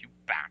will take you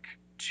back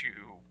to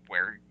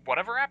where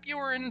whatever app you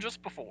were in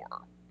just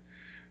before.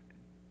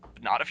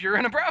 Not if you're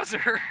in a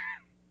browser.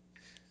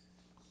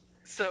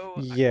 So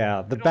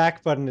Yeah, the I don't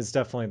back button is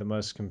definitely the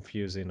most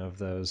confusing of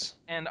those.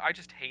 and I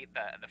just hate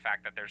the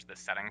fact that there's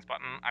this settings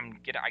button.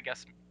 I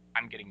guess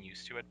I'm getting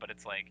used to it, but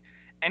it's like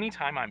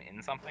anytime I'm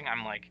in something,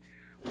 I'm like,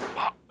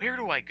 where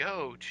do I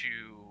go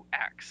to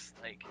X?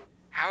 Like,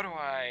 how do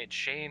I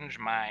change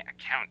my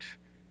account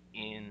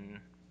in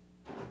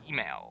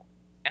email?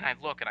 And I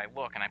look and I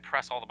look and I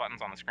press all the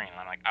buttons on the screen, and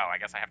I'm like, oh, I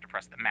guess I have to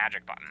press the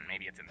magic button.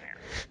 Maybe it's in there.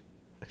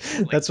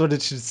 Like, That's what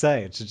it should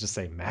say. It should just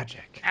say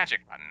magic.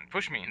 magic button,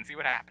 push me and see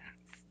what happens.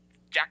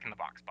 Jack in the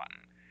box button.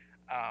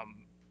 Um,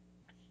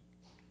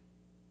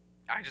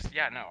 I just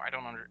yeah no I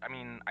don't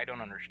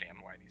understand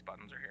why these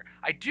buttons are here.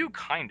 I do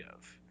kind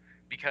of,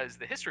 because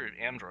the history of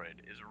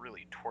Android is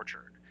really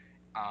tortured.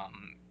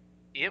 Um,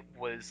 it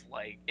was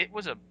a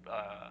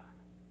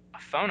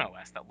phone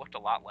OS that looked a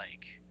lot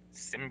like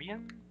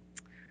Symbian,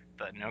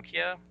 the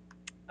Nokia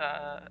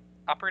uh,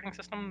 operating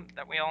system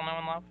that we all know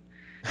and love.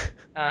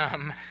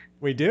 Um,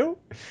 We do?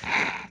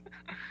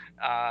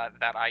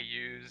 that I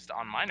used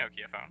on my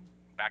Nokia phone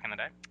back in the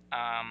day.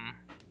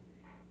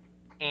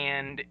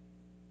 And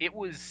it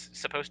was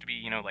supposed to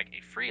be, like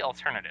a free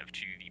alternative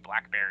to the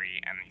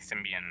BlackBerry and the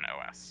Symbian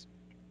OS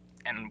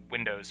and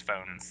Windows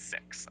Phone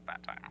 6 at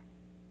that time.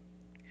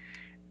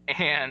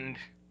 And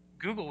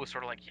Google was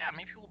sort of like, yeah,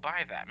 maybe we'll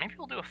buy that. Maybe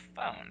we'll do a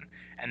phone.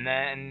 And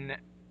then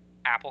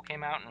Apple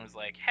came out and was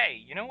like, hey,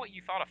 you know what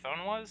you thought a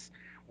phone was?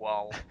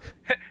 Well,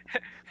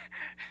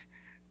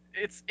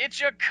 It's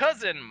your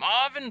cousin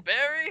Marvin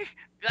Berry.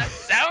 That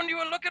sound you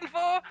were looking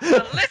for?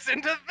 Well,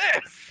 listen to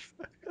this.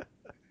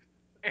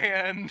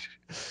 And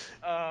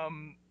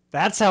um,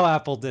 That's how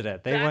Apple did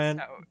it. They that's went.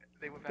 how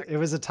they went back. It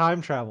was a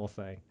time travel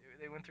thing.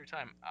 They went through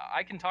time.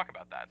 I can talk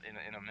about that in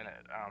a minute.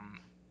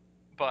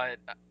 But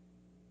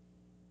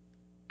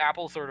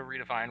Apple sort of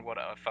redefined what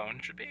a phone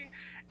should be,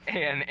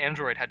 and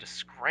Android had to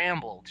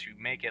scramble to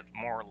make it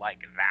more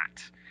like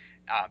that.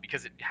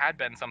 Because it had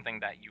been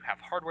something that you have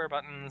hardware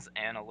buttons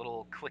and a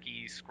little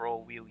clicky,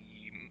 scroll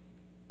wheelie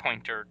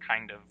pointer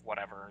kind of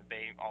whatever.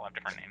 They all have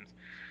different names.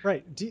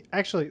 Right.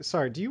 Actually,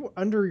 sorry. Do you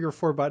under your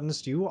four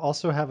buttons? Do you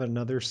also have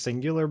another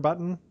singular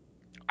button?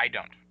 I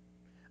don't.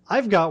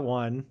 I've got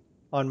one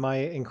on my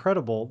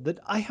Incredible that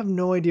I have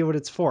no idea what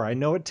it's for. I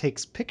know it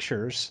takes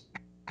pictures,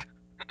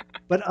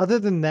 but other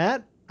than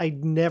that, I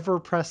never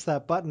press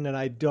that button and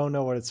I don't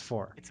know what it's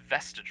for. It's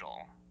vestigial.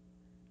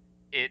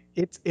 It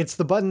It's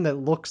the button that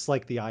looks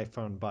like the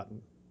iPhone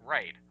button.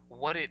 Right.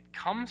 What it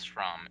comes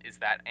from is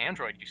that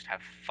Android used to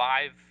have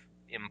 5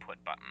 input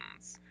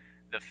buttons.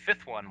 The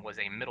fifth one was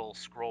a middle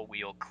scroll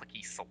wheel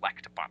clicky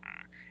select button,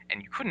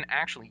 and you couldn't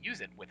actually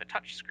use it with a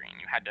touch screen.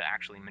 You had to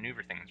actually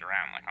maneuver things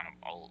around like on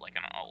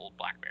an old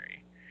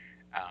BlackBerry.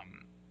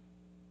 Um,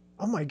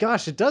 Oh my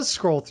gosh, it does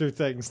scroll through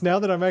things. Now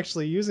that I'm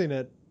actually using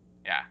it,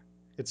 yeah,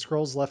 it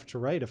scrolls left to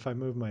right if I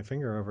move my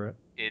finger over it,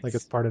 like it's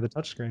it's part of the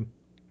touchscreen.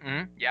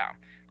 yeah,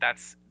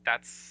 that's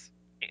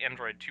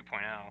Android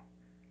 2.0.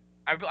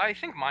 I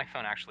think my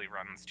phone actually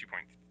runs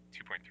 2.3,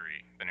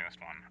 the newest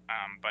one.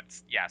 But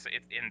yeah, so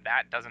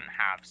that doesn't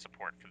have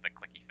support for the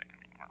clicky thing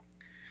anymore.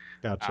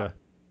 Um, Gotcha.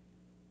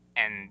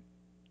 and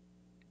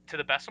to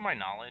the best of my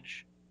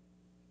knowledge,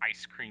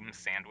 ice cream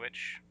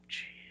sandwich.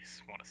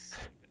 Jeez, what a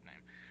stupid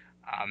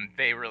name.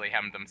 They really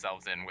hemmed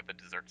themselves in with the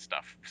dessert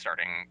stuff,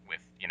 starting with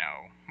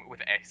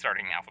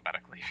starting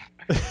alphabetically.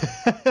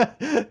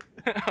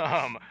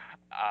 um,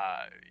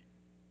 uh,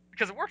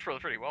 because it worked really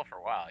pretty well for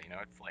a while.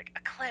 It's like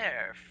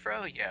eclair,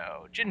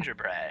 froyo,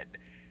 gingerbread,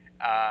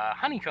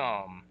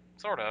 honeycomb,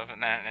 sort of,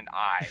 and then an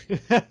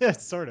I,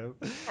 Sort of.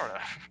 sort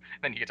of.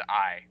 Then you get to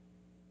I,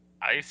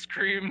 ice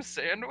cream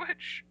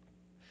sandwich.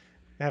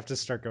 I have to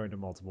start going to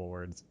multiple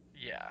words.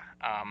 Yeah.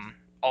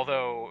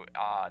 Although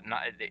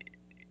not,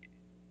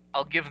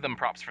 I'll give them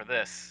props for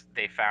this.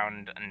 They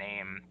found a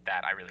name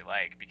that I really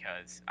like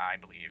because I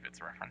believe it's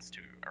a reference to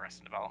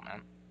Arrested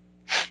Development.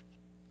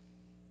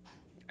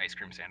 Ice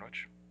cream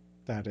sandwich.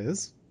 That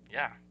is.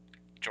 Yeah.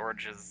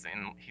 George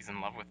he's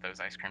in love with those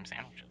ice cream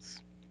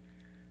sandwiches.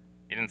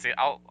 You didn't see it?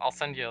 I'll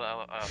send you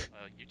a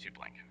YouTube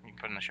link. You can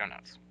put in the show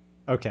notes.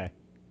 Okay.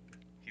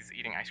 He's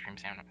eating ice cream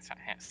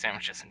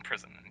sandwiches in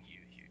prison, and he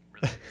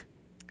really.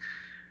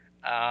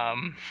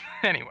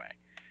 Anyway,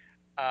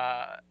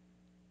 uh,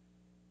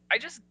 I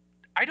just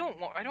I don't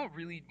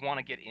really want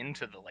to get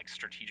into the like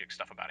strategic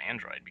stuff about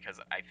Android because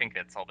I think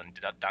it's all been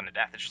done to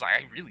death. It's just like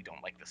I really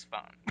don't like this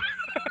phone.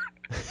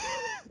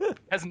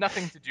 Has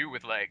nothing to do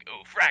with like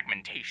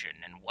fragmentation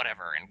and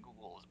whatever and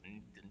Google's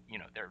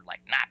they're like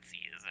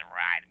Nazis or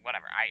right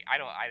whatever. I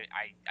don't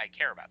I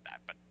care about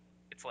that, but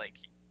it's like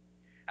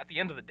at the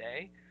end of the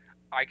day,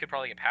 I could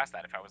probably get past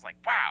that if I was like,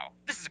 wow,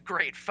 this is a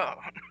great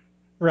phone.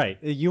 Right.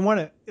 You want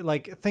to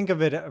like think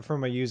of it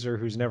from a user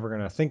who's never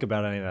going to think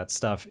about any of that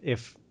stuff.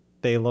 If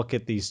they look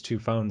at these two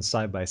phones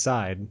side by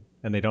side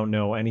and they don't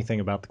know anything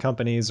about the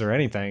companies or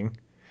anything,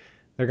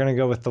 they're going to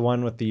go with the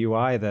one with the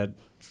UI that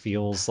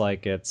feels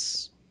like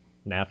it's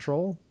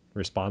natural,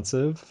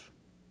 responsive,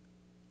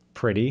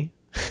 pretty.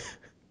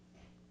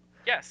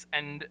 Yes,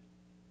 and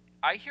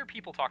I hear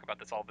people talk about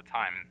this all the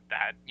time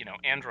that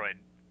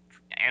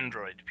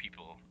Android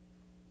people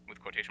with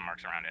quotation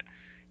marks around it.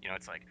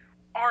 It's like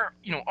our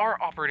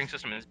operating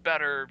system is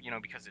better,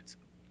 because it's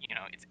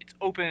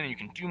open and you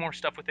can do more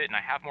stuff with it, and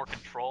I have more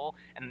control.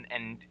 And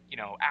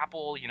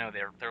Apple,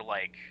 they're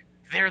like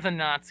they're the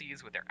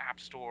Nazis with their app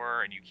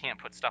store, and you can't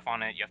put stuff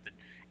on it. You have to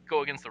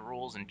go against the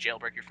rules and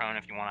jailbreak your phone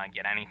if you want to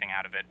get anything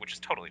out of it, which is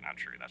totally not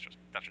true. That's just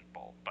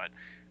bull. But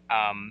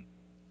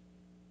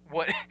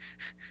what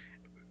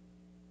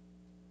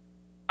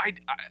I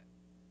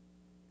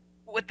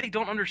what they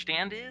don't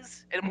understand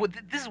is, and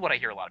this is what I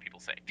hear a lot of people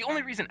say, the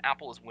only reason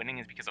Apple is winning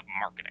is because of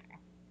marketing,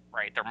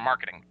 right? They're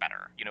marketing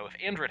better. If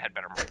Android had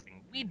better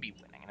marketing, we'd be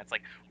winning. And it's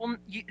like, well,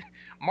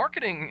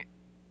 marketing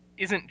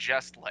isn't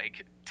just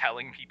like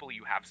telling people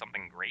you have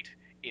something great.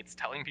 It's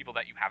telling people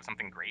that you have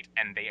something great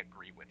and they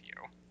agree with you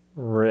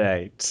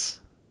Right.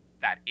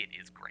 that it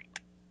is great.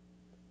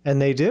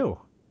 And they do.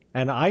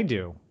 And I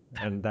do.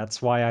 And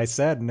that's why I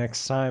said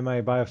next time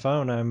I buy a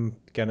phone, I'm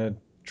going to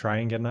try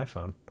and get an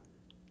iPhone.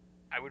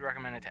 I would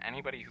recommend it to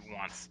anybody who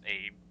wants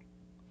a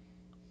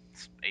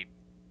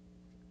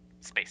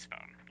space phone,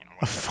 A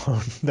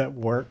whatever. phone that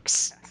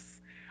works. Yes.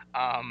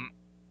 Um,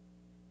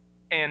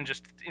 And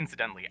just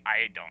incidentally,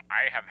 I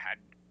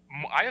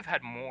have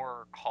had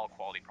more call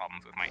quality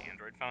problems with my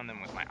Android phone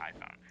than with my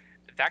iPhone.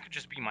 That could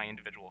just be my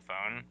individual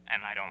phone,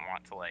 and I don't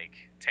want to like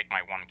take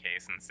my one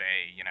case and say,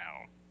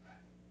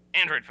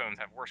 Android phones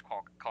have worse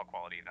call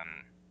quality than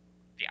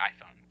the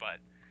iPhone. But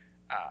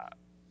uh,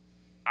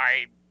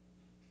 I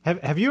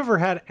Have you ever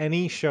had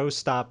any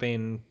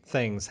show-stopping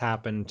things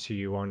happen to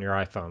you on your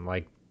iPhone,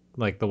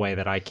 like the way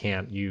that I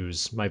can't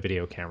use my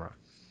video camera?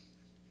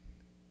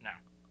 no,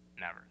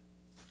 never,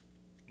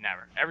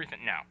 never. Everything.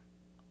 No,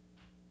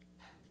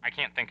 I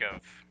can't think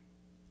of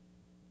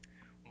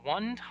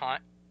one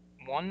time.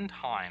 One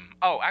time.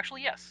 Oh,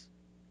 actually, yes.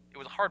 It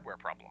was a hardware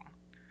problem.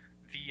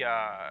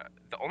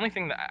 The only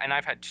thing that, and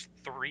I've had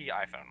three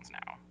iPhones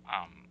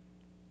now.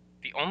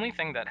 The only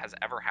thing that has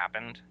ever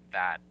happened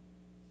that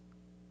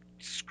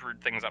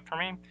screwed things up for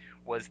me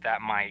was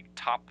that my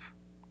top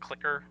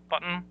clicker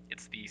button,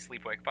 it's the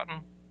sleep wake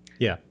button,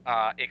 Yeah.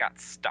 it got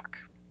stuck.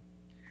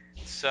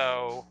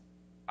 So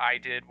I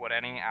did what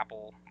any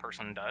Apple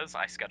person does.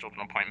 I scheduled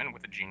an appointment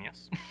with a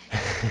genius.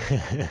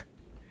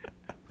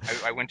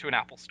 I went to an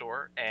Apple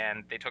store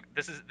and they took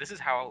this is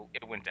how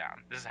it went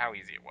down. This is how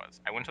easy it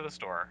was. I went to the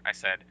store. I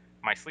said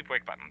my sleep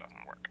wake button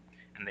doesn't work,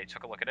 and they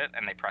took a look at it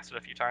and they pressed it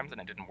a few times and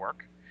it didn't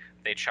work.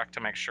 They checked to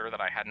make sure that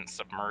I hadn't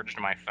submerged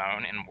my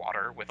phone in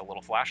water with a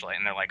little flashlight,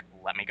 and they're like,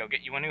 "Let me go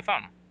get you a new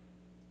phone."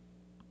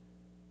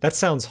 That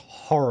sounds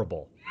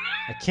horrible.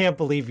 I can't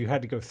believe you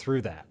had to go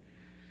through that.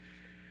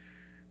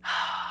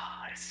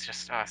 It's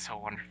just so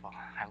wonderful.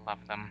 I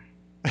love them.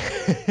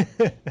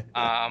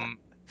 Um,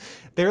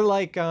 They're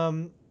like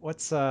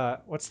what's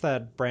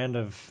that brand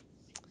of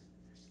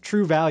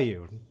True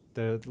Value?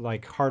 The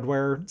like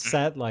hardware mhm,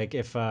 set, like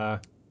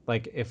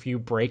if you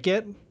break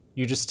it,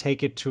 you just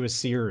take it to a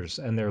Sears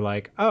and they're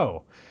like,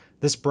 "Oh,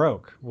 this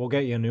broke. We'll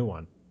get you a new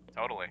one."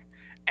 totally.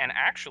 And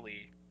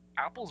actually,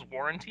 Apple's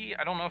warranty,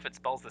 I don't know if it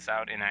spells this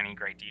out in any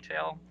great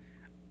detail,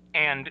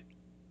 and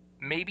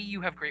maybe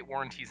you have great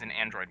warranties in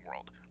Android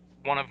world.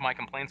 One of my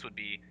complaints would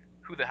be,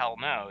 who the hell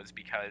knows?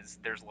 Because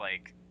there's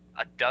like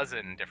a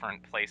dozen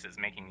different places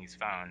making these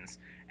phones,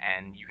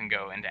 and you can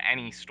go into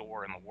any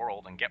store in the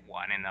world and get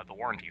one, and the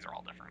warranties are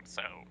all different.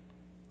 So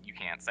you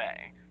can't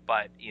say.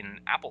 But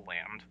in Apple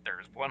land,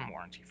 there's one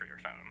warranty for your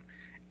phone,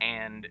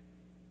 and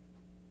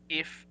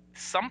if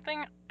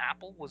something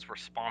Apple was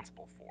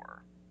responsible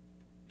for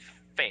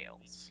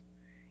fails,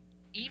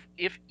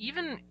 if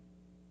even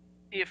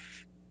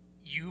if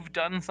you've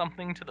done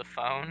something to the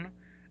phone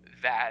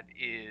that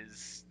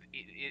is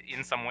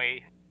in some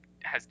way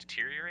has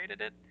deteriorated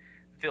it,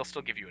 they'll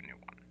still give you a new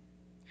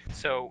one.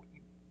 So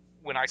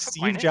when I took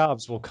Steve mine in,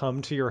 Jobs will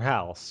come to your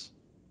house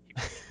he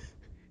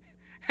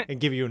will. and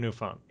give you a new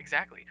phone.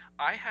 Exactly.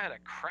 I had a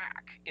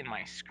crack in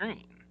my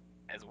screen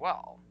as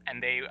well.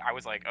 And I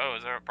was like, "Oh,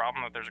 is there a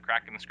problem that there's a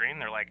crack in the screen?"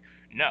 They're like,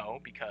 "No,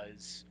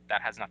 because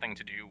that has nothing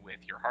to do with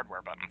your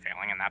hardware button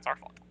failing, and that's our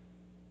fault.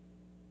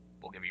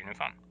 We'll give you a new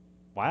phone."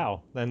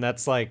 Wow. Then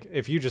that's like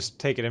if you just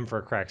take it in for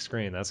a cracked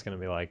screen, that's going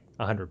to be like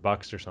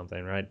 $100 or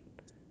something, right?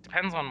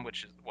 Depends on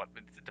which is what.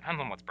 It depends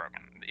on what's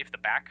broken. If the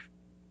back,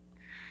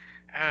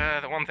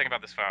 the one thing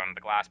about this phone,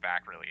 the glass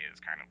back really is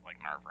kind of like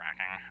nerve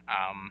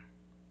wracking.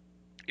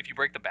 If you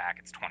break the back,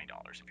 it's $20.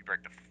 If you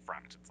break the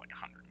front, it's like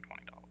 $120.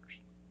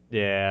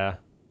 Yeah.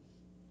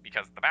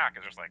 Because the back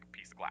is just like a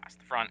piece of glass.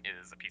 The front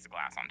is a piece of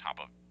glass on top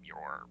of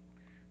your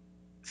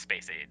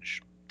space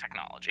age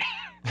technology,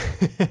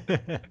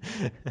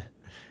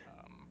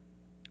 um,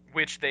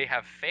 which they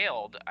have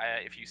failed.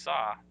 If you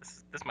saw,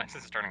 this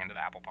is turning into the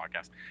Apple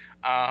podcast,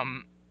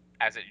 um,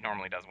 as it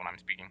normally does when I'm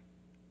speaking.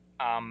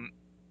 Um,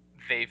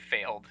 they've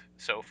failed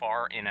so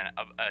far in a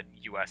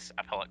U.S.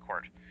 appellate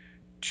court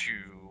to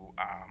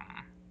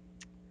um,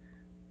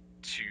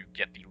 to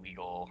get the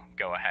legal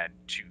go ahead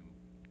to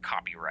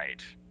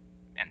copyright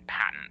and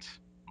patent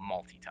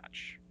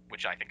multi-touch,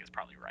 which I think is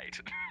probably right.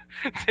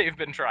 They've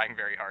been trying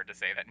very hard to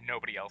say that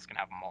nobody else can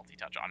have a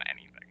multi-touch on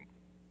anything.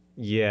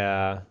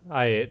 Yeah,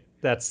 I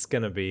that's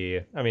going to be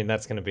I mean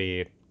that's going to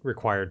be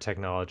required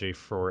technology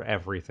for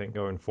everything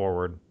going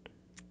forward.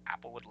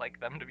 Apple would like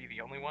them to be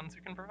the only ones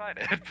who can provide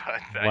it,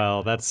 but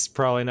Well, that's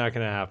probably not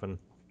going to happen.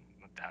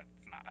 that's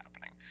not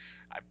happening.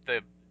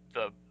 The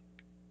the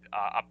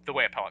the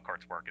way appellate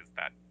courts work is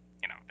that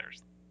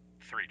there's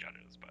three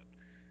judges, but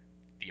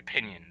the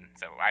opinion.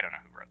 So I don't know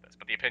who wrote this,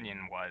 but the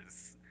opinion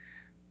was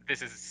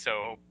this is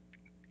so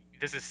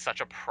this is such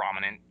a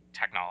prominent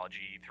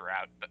technology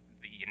throughout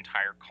the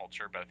entire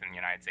culture, both in the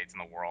United States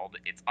and the world.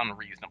 It's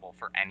unreasonable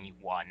for any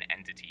one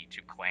entity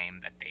to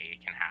claim that they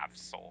can have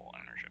sole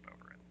ownership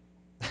over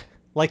it.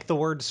 Like the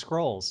word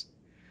scrolls.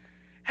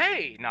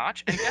 Hey,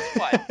 Notch, and guess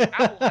what?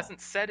 Apple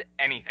hasn't said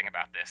anything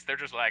about this. They're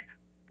just like,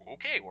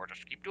 okay, we'll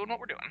just keep doing what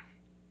we're doing.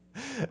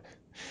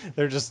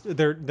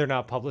 They're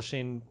not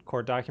publishing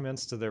court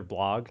documents to their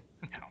blog.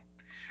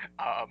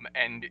 No.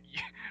 And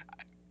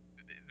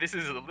this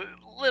is a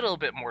little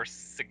bit more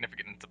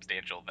significant and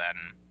substantial than,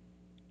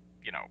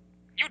 you know,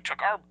 you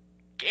took our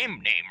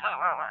game name.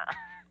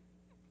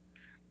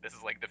 This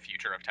is like the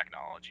future of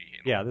technology in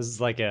the Yeah, world. this is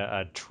like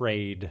a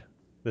trade.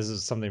 This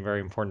is something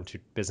very important to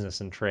business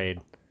and trade.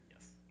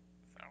 Yes.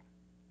 So,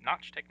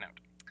 Notch, take note.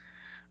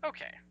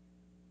 Okay.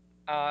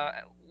 Uh,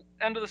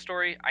 End of the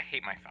story. I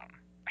hate my phone.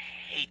 I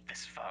hate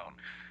this phone.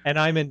 And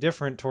I'm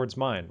indifferent towards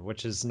mine,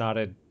 which is not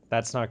a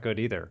that's not good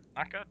either.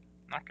 Not good.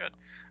 Not good.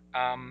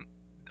 Um,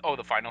 Oh,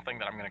 the final thing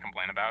that I'm going to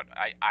complain about,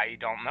 I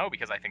don't know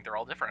because I think they're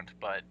all different.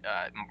 But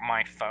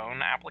my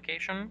phone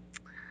application,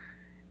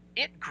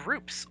 it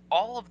groups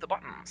all of the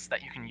buttons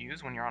that you can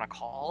use when you're on a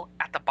call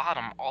at the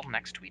bottom, all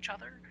next to each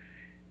other.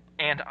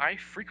 And I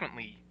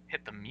frequently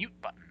hit the mute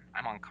button.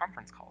 I'm on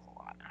conference calls a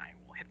lot, and I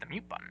will hit the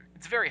mute button.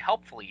 It's very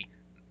helpfully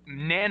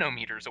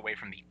nanometers away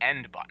from the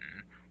end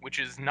button, which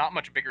is not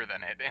much bigger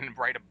than it, and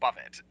right above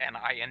it. And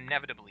I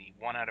inevitably,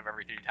 1 out of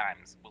every 3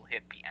 times, will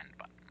hit the end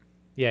button.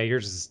 Yeah,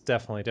 yours is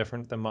definitely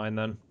different than mine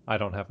then. I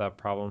don't have that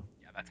problem.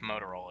 Yeah, that's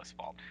Motorola's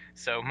fault.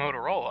 So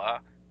Motorola,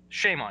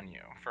 shame on you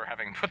for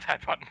having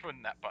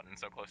putting that button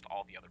so close to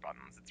all the other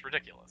buttons. It's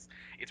ridiculous.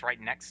 It's right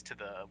next to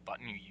the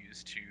button you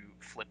use to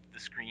flip the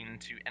screen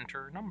to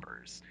enter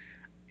numbers.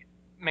 It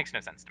makes no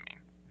sense to me.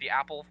 The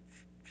Apple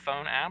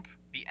phone app,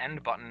 the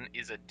end button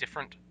is a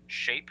different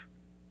shape,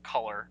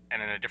 color,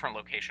 and in a different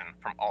location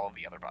from all of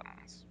the other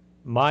buttons.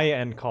 My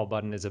end call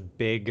button is a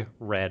big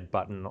red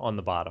button on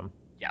the bottom.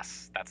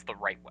 Yes, that's the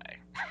right way.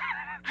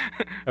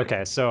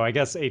 Okay, so I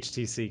guess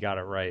HTC got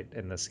it right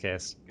in this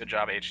case. Good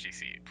job,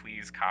 HTC.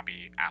 Please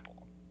copy Apple.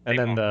 And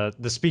They then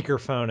won't. the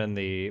speakerphone and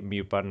the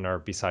mute button are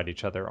beside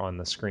each other on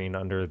the screen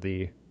under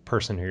the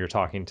person who you're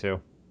talking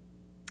to.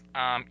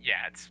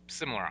 Yeah, it's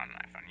similar on an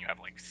iPhone. You have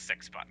like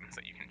 6 buttons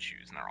that you can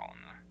choose, and they're all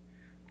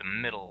in the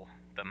middle,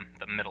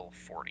 the middle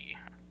 40.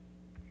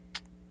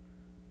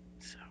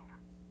 So,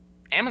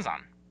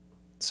 Amazon.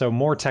 So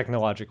more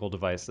technological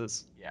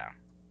devices. Yeah.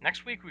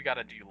 Next week we got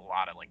to do a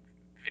lot of like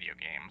video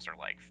games or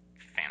like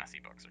fantasy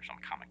books or some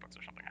comic books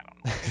or something. I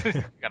don't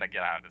know. We got to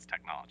get out of this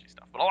technology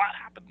stuff. But a lot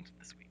happened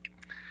this week.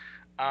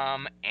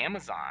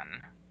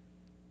 Amazon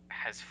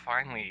has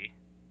finally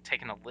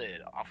taken a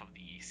lid off of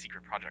the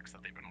secret projects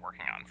that they've been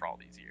working on for all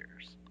these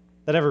years.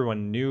 That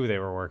everyone knew they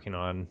were working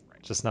on,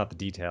 Right. just not the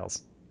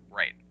details.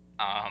 Right.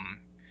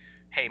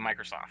 Hey,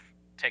 Microsoft,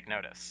 take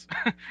notice.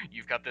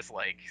 You've got this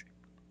like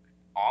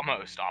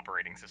almost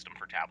operating system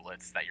for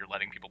tablets that you're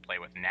letting people play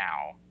with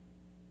now.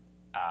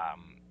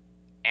 Um,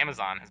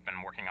 Amazon has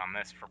been working on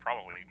this for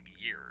probably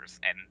years,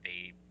 and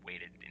they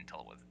waited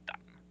until it was done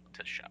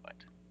to show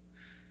it.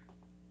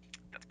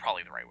 That's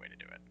probably the right way to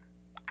do it.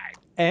 I,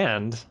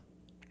 And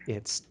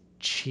it's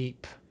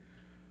cheap.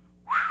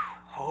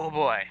 oh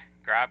boy,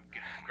 grab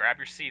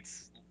your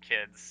seats,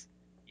 kids.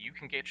 You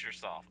can get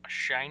yourself a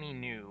shiny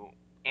new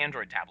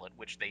Android tablet,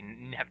 which they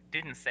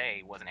didn't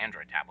say was an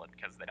Android tablet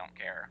because they don't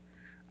care.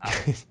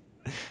 Um,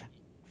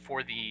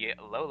 for the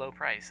low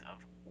price of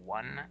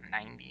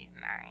 $199.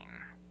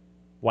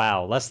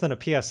 Wow, less than a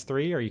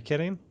PS3? Are you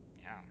kidding?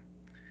 Yeah,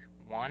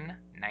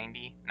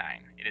 $199.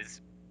 It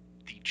is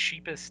the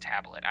cheapest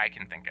tablet I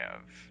can think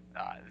of.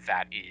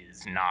 That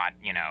is not,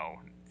 the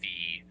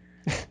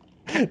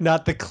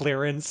Not the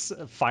clearance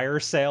fire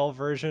sale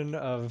version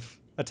of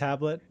a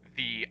tablet.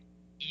 the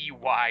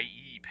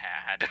EYE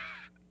pad.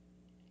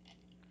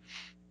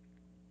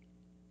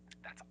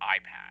 That's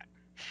iPad.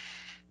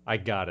 I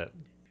got it.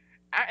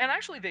 And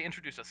actually, they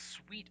introduced a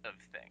suite of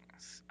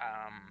things.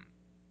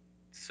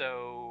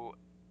 So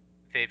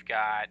they've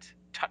got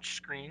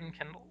touchscreen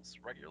Kindles,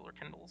 regular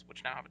Kindles,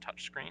 which now have a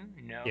touchscreen,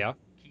 no Yeah,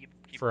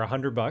 for keyboard.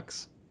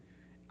 $100.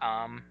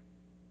 Um,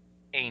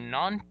 a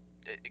non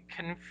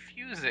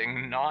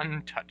confusing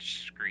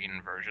non-touch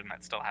screen version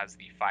that still has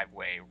the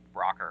 5-way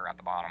rocker at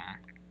the bottom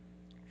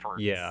for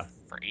Yeah,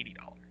 $80.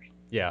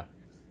 yeah.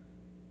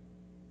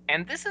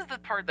 And this is the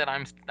part that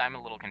I'm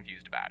a little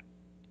confused about.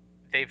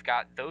 They've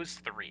got those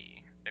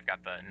three. They've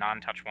got the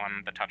non-touch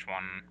one, the touch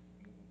one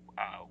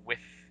with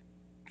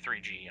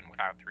 3G and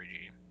without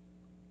 3G.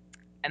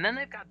 And then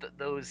they've got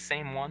those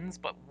same ones,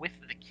 but with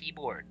the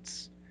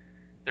keyboards.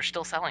 They're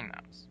still selling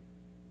those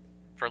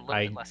for a little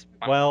bit I less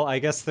money. well, I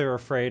guess they're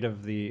afraid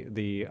of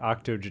the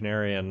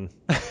octogenarian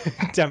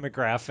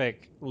demographic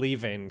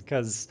leaving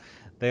because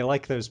they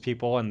like those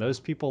people and those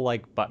people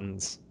like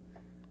buttons.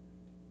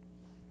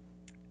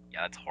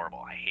 Yeah, that's horrible.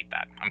 I hate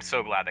that. I'm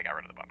so glad they got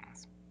rid of the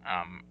buttons.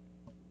 Um,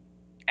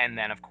 and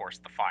then of course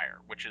the Fire,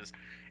 which is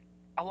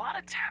a lot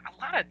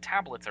of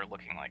tablets are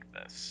looking like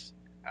this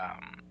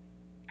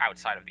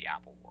outside of the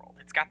Apple world.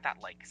 It's got that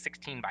like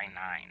 16:9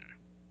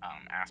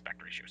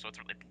 aspect ratio, so it's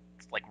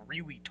like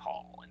really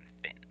tall and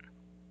thin.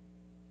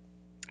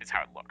 Is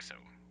how it looks. So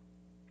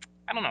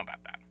I don't know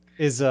about that.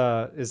 Is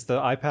the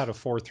iPad a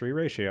 4:3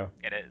 ratio?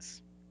 It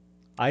is.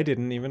 I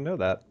didn't even know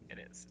that. It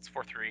is. It's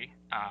 4:3.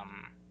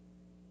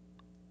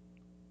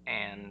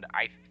 And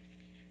I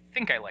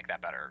think I like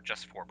that better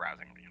just for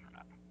browsing the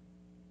internet.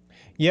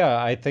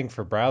 Yeah, I think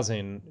for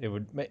browsing, it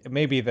would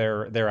maybe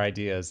their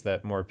idea is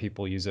that more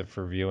people use it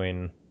for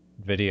viewing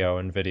video,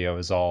 and video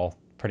is all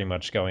pretty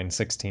much going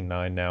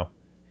 16:9 now.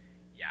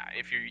 Yeah,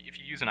 if you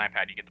use an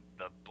iPad, you get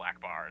the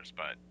black bars,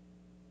 but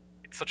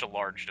it's such a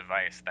large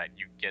device that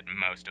you get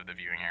most of the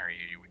viewing area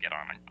you would get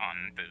on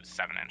those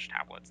 7-inch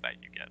tablets that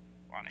you get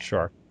on Android.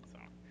 Sure. So,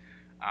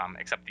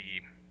 except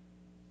the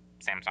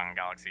Samsung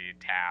Galaxy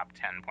Tab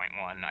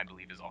 10.1, I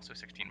believe, is also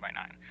 16:9.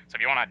 So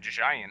if you want a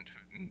giant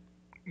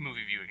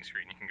movie viewing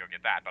screen, you can go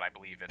get that. But I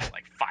believe it's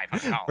like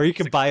 $500. Or you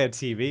could buy a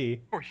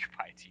TV. Or you can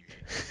buy a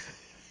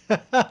TV.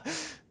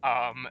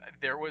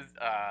 There was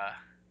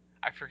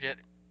I forget.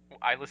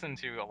 I listened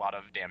to a lot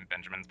of Dan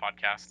Benjamin's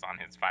podcasts on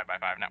his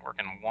 5x5 network,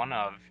 and one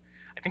of,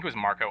 I think it was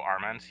Marco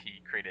Arment.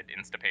 He created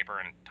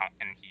Instapaper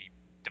and he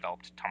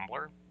developed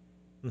Tumblr.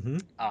 Hmm.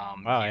 Wow,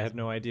 He I is, had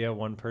no idea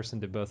one person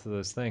did both of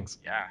those things.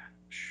 yeah.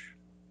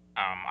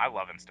 I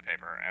love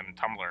Instapaper and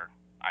Tumblr.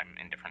 I'm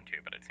indifferent to,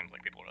 but it seems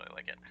like people really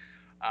like it.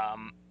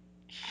 Um,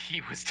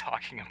 he was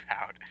talking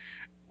about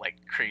like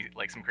crazy,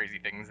 like some crazy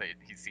things that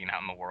he's seen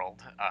out in the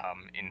world,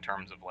 in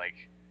terms of like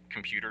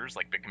computers,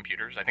 like big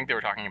computers. I think they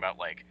were talking about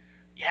like,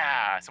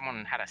 yeah,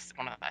 someone had a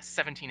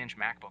 17-inch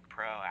MacBook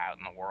Pro out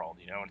in the world.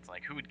 It's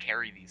like, who would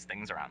carry these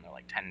things around? They're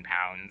like 10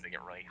 pounds. They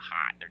get really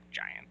hot. They're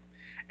giant.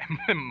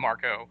 And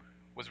Marco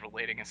was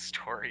relating a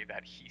story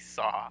that he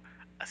saw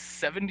a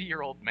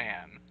 70-year-old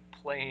man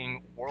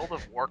playing World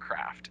of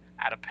Warcraft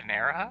at a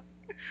Panera,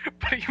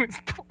 but he was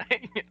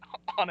playing it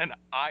on an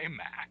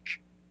iMac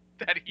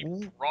that he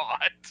W-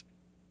 brought,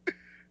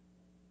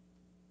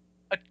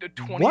 a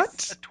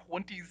What?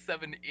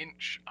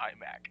 27-inch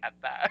iMac at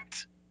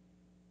that.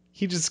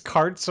 He just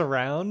carts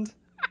around?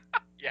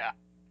 Yeah.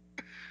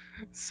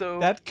 So,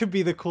 That could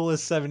be the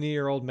coolest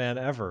 70-year-old man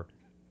ever.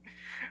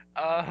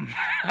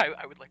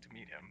 I would like to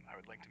meet him. I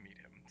would like to meet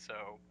him. So,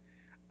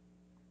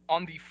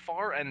 on the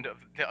far end of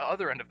the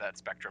other end of that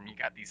spectrum, you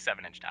got these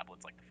 7-inch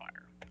tablets like the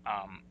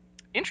Fire.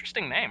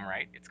 Interesting name,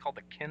 right? It's called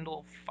the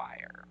Kindle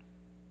Fire.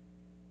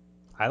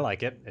 I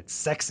like it. It's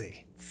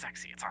sexy. It's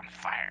sexy. It's on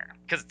fire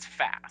because it's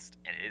fast.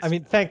 It I is.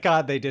 mean, thank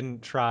God they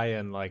didn't try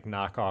and like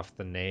knock off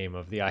the name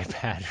of the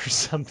iPad or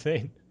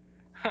something.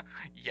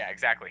 Yeah,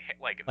 exactly.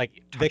 Like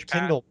Like the the touchpad.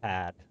 Kindle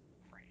Pad.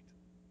 Right.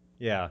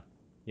 Yeah.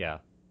 Yeah.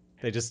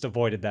 They just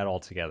avoided that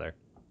altogether.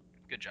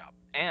 Good job.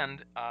 And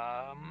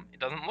it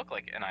doesn't look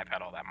like an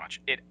iPad all that much.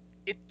 It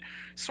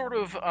sort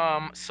of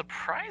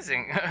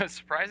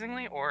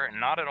surprisingly, or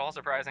not at all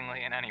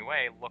surprisingly in any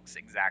way, looks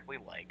exactly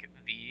like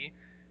the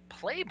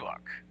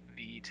Playbook,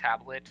 the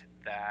tablet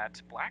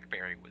that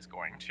BlackBerry was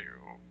going to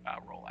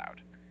roll out.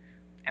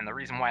 And the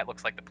reason why it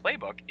looks like the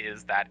Playbook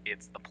is that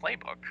it's the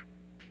Playbook.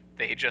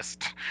 They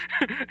just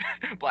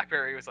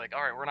BlackBerry was like,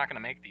 all right, we're not going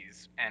to make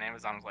these, and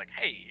Amazon was like,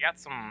 hey, you got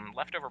some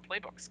leftover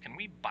Playbooks? Can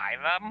we buy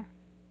them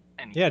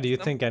and Yeah, do use you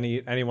them?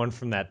 think anyone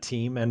from that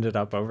team ended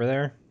up over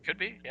there Could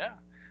be, yeah.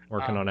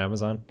 working on Um,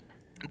 Amazon?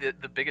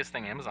 the biggest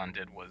thing Amazon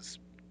did was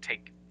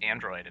take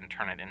Android and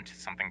turn it into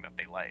something that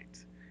they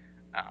liked.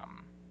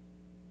 Um,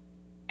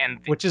 and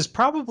the, Which is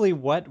probably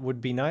what would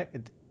be nice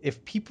if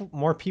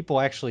more people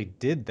actually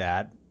did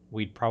that,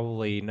 we'd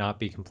probably not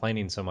be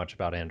complaining so much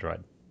about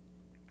Android.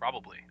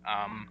 Probably.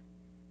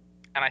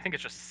 And I think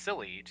it's just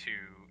silly to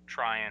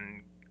try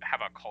and have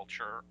a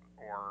culture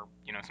or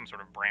some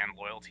sort of brand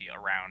loyalty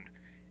around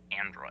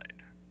Android,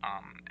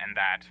 and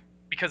that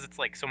because it's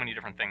like so many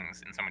different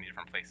things in so many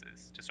different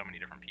places to so many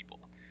different people.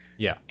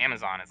 Yeah.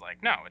 Amazon is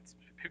like, no, it's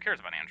who cares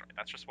about Android?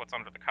 That's just what's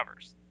under the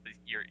covers.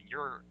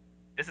 You're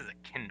this is a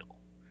Kindle.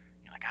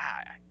 You're like,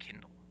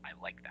 Kindle. I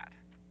like that.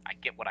 I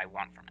get what I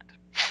want from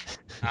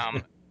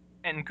it.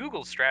 And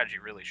Google's strategy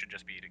really should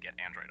just be to get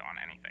Android on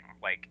anything.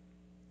 Like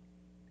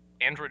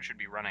Android should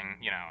be running,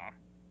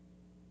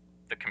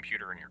 the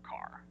computer in your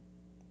car,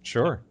 stuff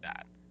Sure. like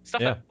that,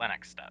 stuff that Yeah.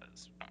 Linux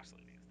does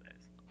mostly these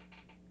days.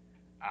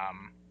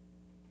 Um,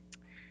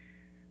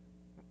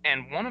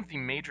 and one of the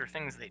major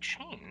things they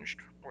changed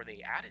or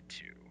they added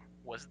to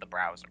was the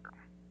browser.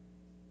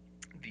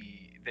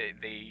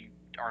 They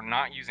are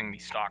not using the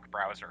stock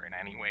browser in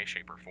any way,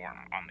 shape, or form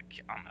on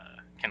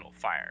the Kindle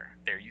Fire.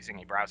 They're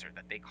using a browser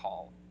that they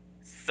call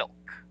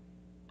Silk.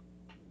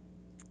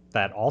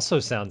 That also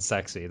sounds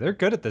sexy. They're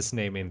good at this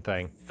naming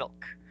thing.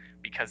 Silk,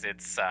 because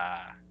it's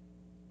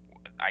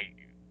I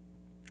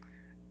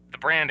the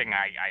branding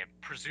I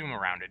presume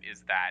around it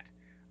is that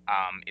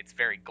it's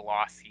very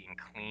glossy and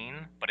clean,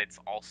 but it's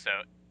also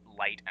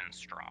light and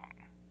strong.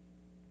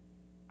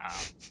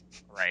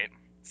 Right?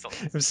 So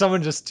If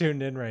someone just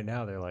tuned in right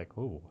now, they're like,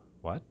 "Ooh,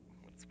 what?"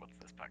 what's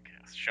this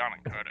podcast? Sean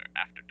and Carter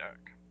After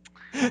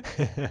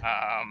Dark.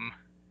 Um,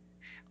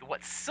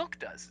 what Silk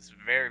does is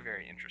very,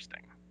 very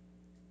interesting.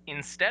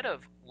 Instead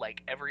of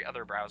like every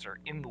other browser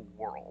in the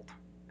world,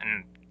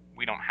 and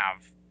we don't have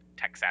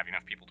tech savvy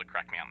enough people to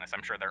correct me on this.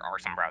 I'm sure there are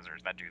some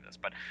browsers that do this,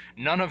 but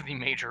none of the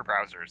major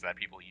browsers that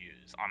people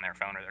use on their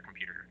phone or their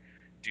computer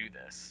do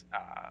this.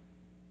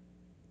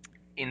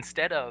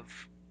 Instead of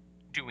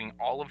doing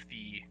all of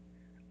the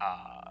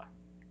uh,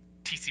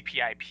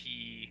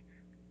 TCP/IP,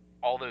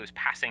 all those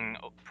passing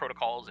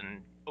protocols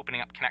and opening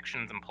up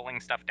connections and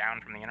pulling stuff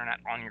down from the internet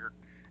on your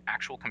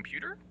actual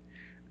computer,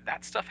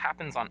 that stuff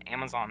happens on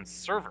Amazon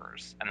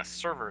servers, and the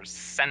servers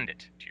send it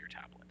to your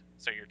tablet.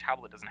 So your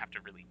tablet doesn't have to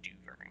really do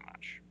very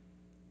much.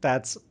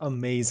 That's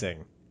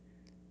amazing.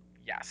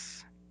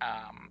 Yes.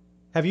 Um,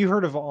 Have you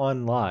heard of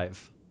On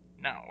Live?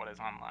 no, what is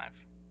on live?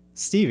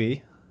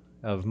 Stevie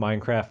of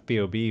Minecraft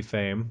BOB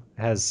fame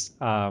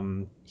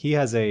he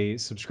has a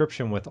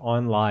subscription with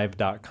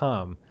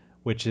OnLive.com,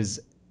 which is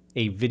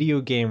a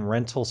video game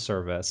rental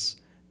service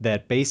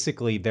that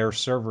basically their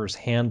servers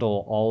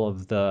handle all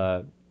of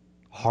the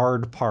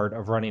hard part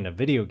of running a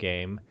video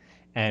game,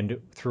 and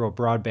through a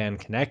broadband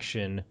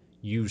connection,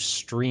 you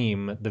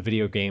stream the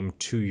video game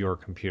to your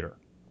computer.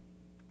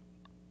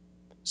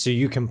 So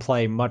you can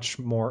play much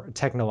more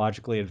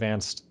technologically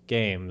advanced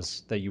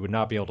games that you would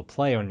not be able to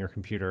play on your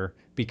computer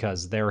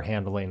because they're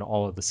handling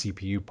all of the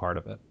CPU part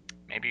of it.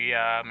 Maybe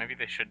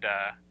they should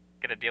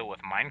get a deal with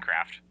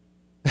Minecraft.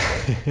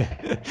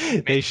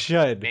 They Maybe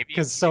should, maybe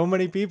because so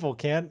many people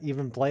can't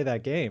even play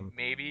that game.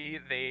 maybe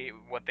they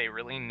what they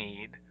really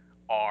need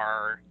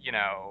are,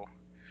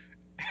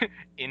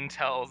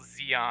 Intel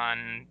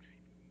Xeon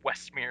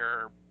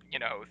Westmere,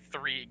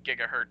 3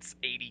 gigahertz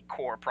 80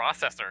 core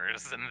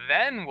processors, and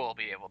then we'll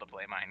be able to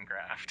play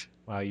Minecraft.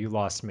 Wow, you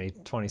lost me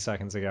 20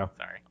 seconds ago.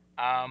 Sorry.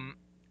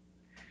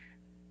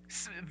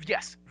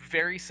 Yes,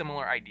 very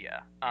similar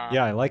idea.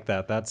 Yeah, I like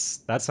that. That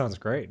sounds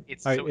great.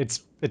 It's I, so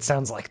it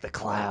sounds like the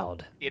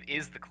cloud. it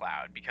is the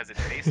cloud because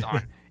it's based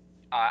on.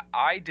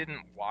 I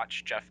didn't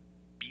watch Jeff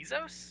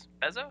Bezos.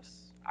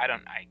 I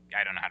don't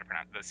know how to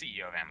pronounce the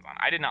CEO of Amazon.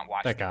 I did not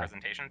watch That the guy.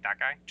 presentation. That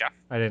guy, Jeff.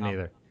 I didn't Um,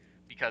 either.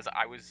 because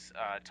I was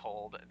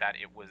told that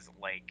it was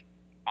like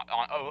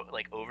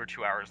over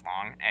 2 hours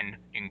long and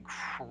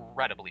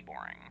incredibly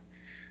boring.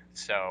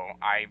 So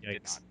I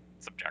did not Yikes.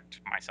 subject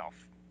myself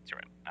to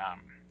it.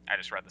 I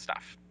just read the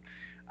stuff.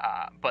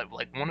 But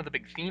like one of the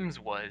big themes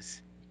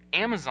was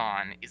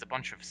Amazon is a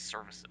bunch of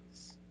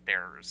services.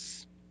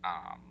 There's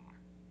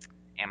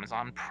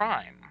Amazon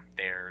Prime.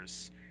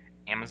 There's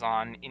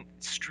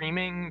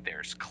streaming.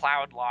 There's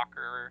Cloud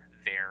Locker.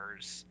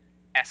 There's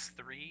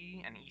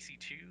S3 and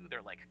EC2.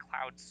 They're like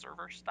cloud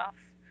server stuff.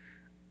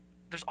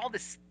 There's all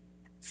this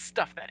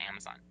stuff that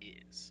Amazon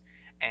is.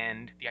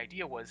 And the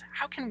idea was,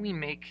 how can we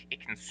make a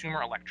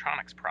consumer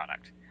electronics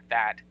product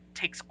that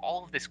takes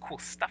all of this cool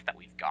stuff that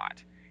we've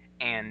got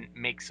and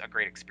makes a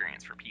great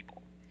experience for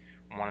people?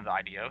 One of the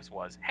ideas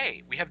was,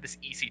 hey, we have this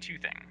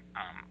EC2 thing,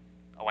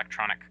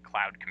 electronic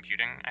cloud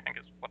computing, I think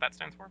is what that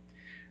stands for.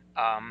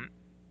 Um,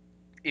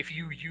 if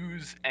you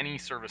use any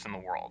service in the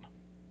world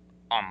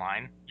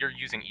online, you're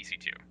using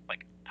EC2.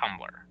 Like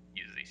Tumblr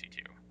uses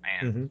EC2,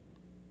 and Hmm.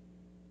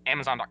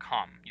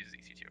 Amazon.com uses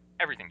EC2.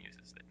 Everything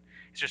uses it.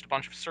 It's just a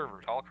bunch of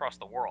servers all across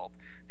the world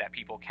that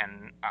people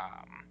can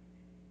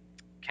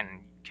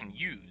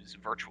use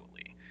virtually.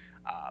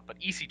 But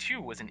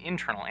EC2 was an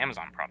internal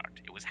Amazon product.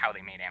 It was how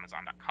they made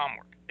Amazon.com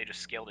work. They just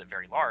scaled it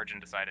very large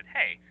and decided,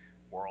 hey,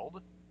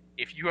 world,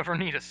 if you ever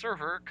need a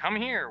server, come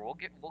here. We'll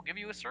give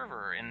you a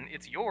server and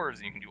it's yours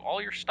and you can do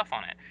all your stuff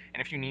on it.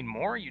 And if you need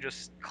more, you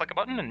just click a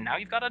button and now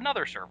you've got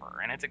another server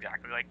and it's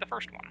exactly like the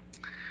first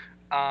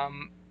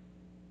one.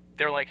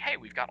 They're like, hey,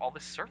 we've got all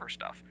this server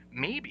stuff.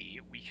 Maybe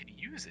we could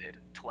use it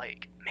to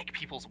like make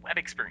people's web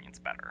experience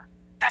better.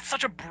 That's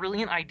such a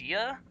brilliant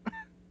idea.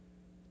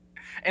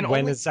 And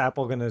When only is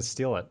Apple going to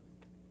steal it?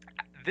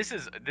 this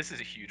is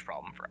a huge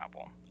problem for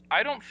Apple.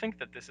 I don't think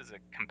that this is a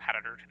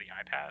competitor to the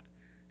iPad.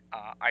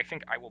 I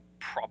think I will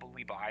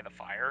probably buy the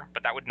Fire,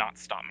 but that would not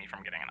stop me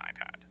from getting an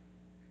iPad.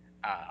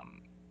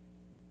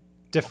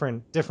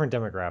 Different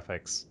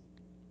demographics.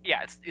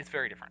 Yeah, it's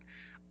very different.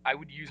 I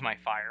would use my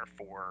Fire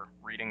for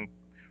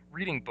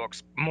reading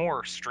books,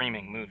 more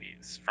streaming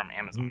movies from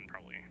Amazon Mhm.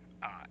 probably,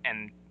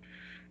 and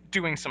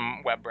doing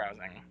some web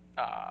browsing.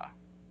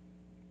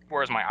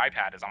 Whereas my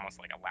iPad is almost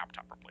like a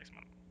laptop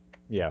replacement.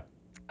 Yeah.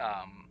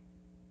 Um,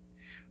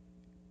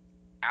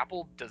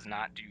 Apple does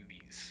not do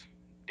these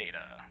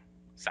data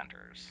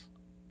centers.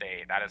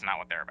 That is not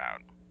what they're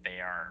about.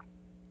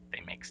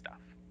 They make stuff,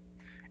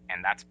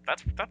 and that's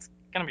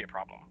gonna be a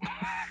problem.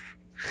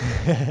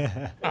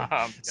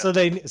 So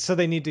Because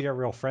they need to get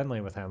real friendly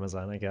with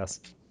Amazon, I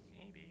guess.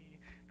 maybe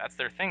that's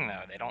their thing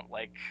though. They don't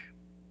like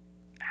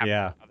having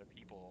Yeah. other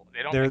people.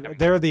 They don't They're like having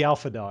they're the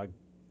alpha dog,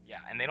 yeah,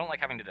 and they don't like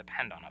having to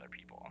depend on other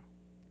people.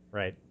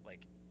 right?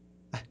 Like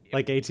if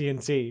Like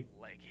AT&T.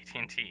 like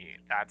AT&T,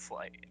 that's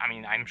like I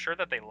mean I'm sure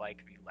that they like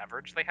the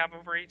leverage they have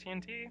over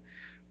AT&T,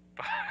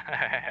 but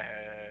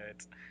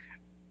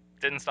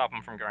didn't stop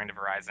them from going to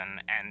Verizon.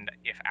 And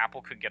if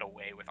Apple could get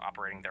away with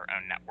operating their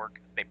own network,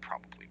 they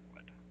probably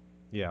would.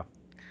 Yeah.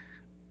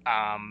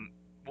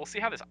 We'll see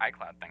how this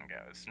iCloud thing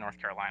goes. North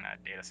Carolina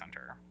data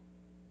center.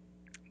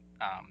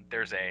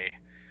 There's a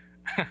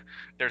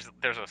there's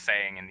a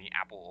saying in the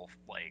Apple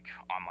like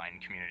online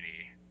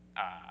community.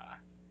 Uh,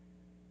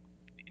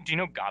 do you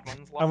know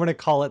Godwin's I'm law? going to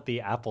call it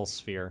the Apple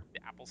sphere.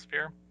 The Apple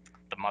sphere,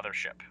 the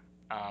mothership.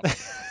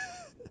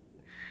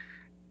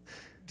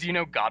 Do you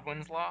know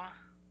Godwin's law?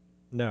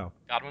 No.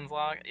 Godwin's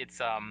law. It's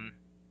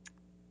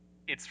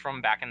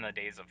from back in the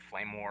days of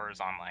flame wars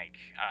on like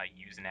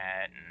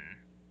Usenet and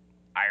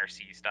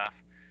IRC stuff.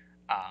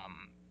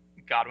 Um,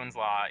 Godwin's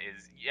law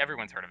is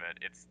everyone's heard of it.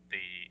 It's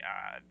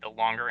the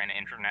longer an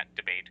internet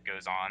debate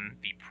goes on,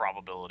 the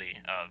probability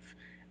of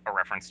a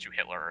reference to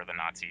Hitler or the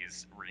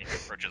Nazis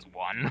approaches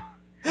one.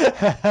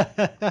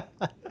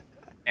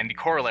 And the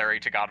corollary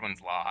to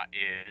Godwin's law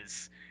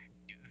is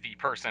the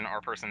person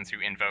or persons who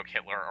invoke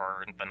Hitler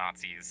or the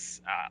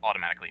Nazis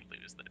automatically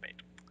lose the debate.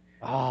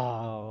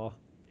 Oh.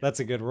 That's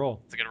a good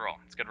rule. It's a good rule.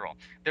 It's a good rule.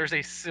 There's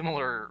a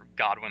similar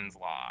Godwin's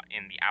law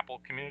in the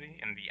Apple community,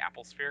 in the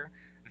Apple sphere,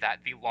 that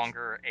the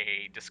longer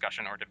a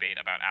discussion or debate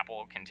about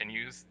Apple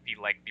continues, the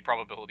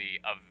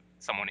probability of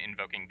someone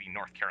invoking the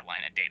North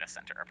Carolina data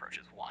center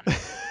approaches one.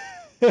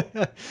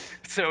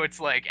 So it's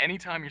like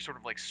anytime you're sort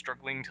of like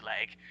struggling to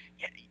like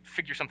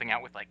figure something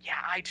out with like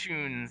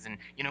iTunes and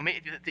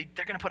maybe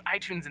they're gonna put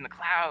iTunes in the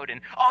cloud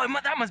and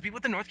that must be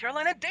what the North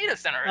Carolina data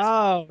center is.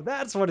 Oh,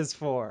 that's what it's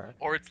for.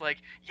 Or it's like,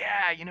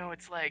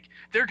 it's like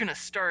they're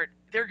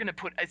gonna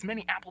put as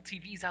many Apple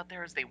TVs out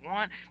there as they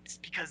want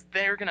because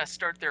they're gonna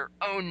start their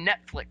own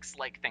Netflix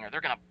like thing, or they're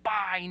gonna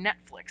buy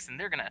Netflix and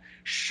they're gonna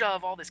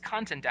shove all this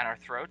content down our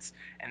throats,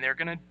 and they're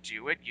gonna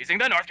do it using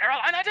the North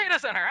Carolina data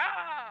center.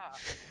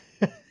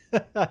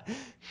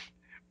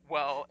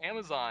 Well,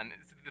 Amazon.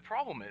 The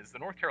problem is the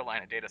North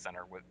Carolina data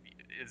center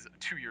is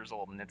 2 years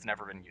old and it's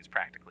never been used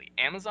practically.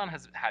 Amazon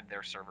has had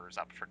their servers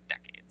up for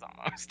decades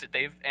almost.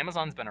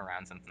 Amazon's been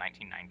around since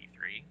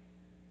 1993,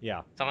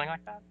 Yeah. something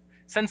like that,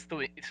 since the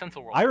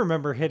World I War.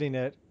 remember hitting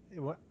it.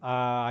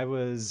 I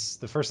was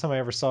the first time I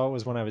ever saw it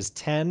was when I was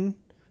 10,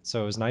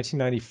 so it was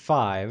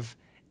 1995,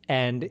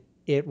 and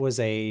it was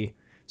a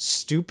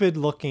stupid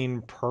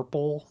looking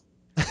purple.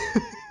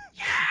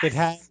 It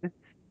had Yes,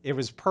 it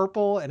was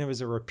purple and it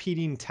was a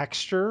repeating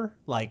texture.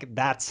 Like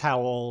that's how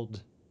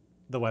old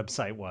the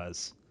website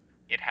was.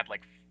 it had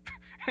like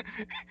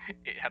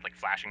it had like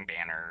flashing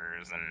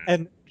banners and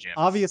And gifs.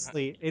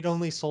 obviously, it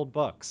only sold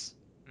books.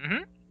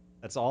 hmm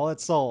That's all it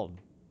sold.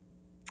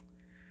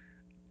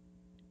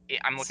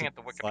 I'm looking Seems at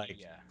the like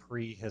Wikipedia.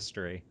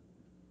 prehistory.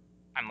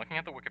 I'm looking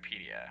at the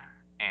Wikipedia,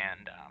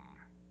 and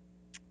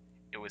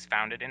it was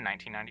founded in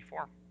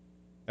 1994,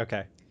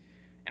 Okay.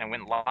 and it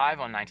went live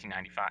on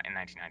 1995 in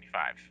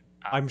 1995.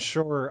 I'm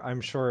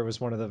sure it was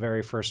one of the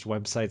very first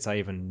websites I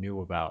even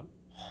knew about.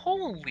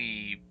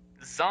 Holy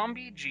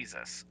zombie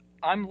Jesus!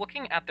 I'm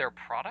looking at their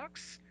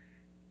products.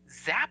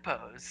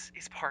 Zappos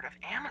is part of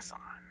Amazon.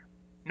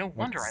 No What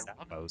wonder I is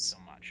love them Zappos? so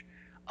much.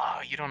 Oh,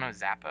 you don't know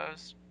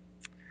Zappos?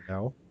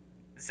 No.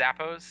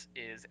 Zappos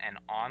is an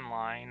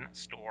online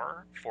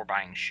store for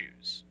buying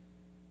shoes.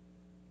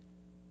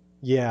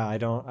 Yeah, I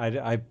don't.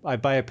 I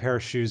buy a pair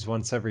of shoes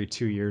once every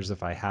 2 years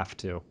if I have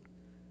to.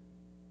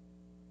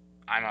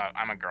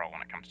 I'm a girl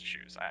when it comes to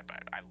shoes.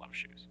 I love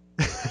shoes.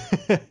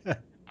 Oh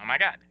Oh my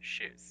god,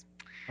 shoes.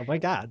 my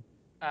God.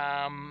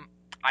 Um,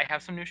 I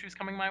have some new shoes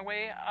coming my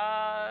way.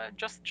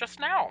 Just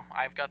now,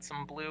 I've got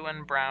some blue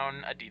and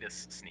brown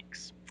Adidas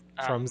sneaks.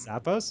 From Um,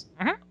 Zappos?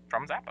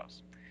 from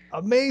Zappos.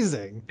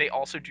 Amazing. They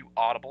also do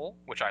Audible,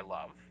 which I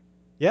love,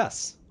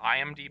 Yes.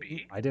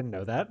 IMDb, I didn't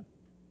know that.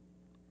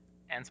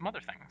 and some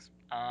other things.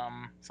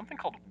 Something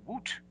called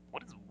Woot.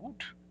 What is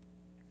Woot?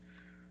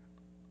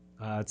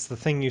 It's the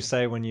thing you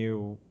say when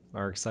you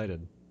are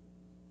excited.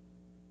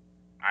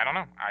 I don't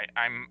know.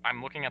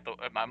 I'm looking at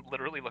I'm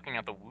literally looking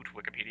at the Woot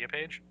Wikipedia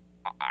page.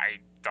 I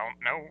don't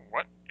know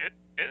what it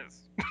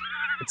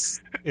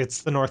is.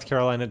 It's the North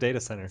Carolina data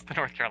center. It's the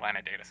North Carolina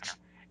data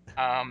center.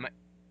 Um,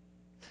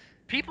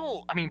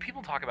 people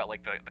talk about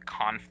like the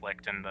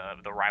conflict and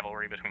the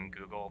rivalry between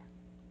Google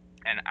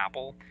and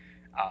Apple,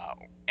 uh,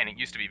 and it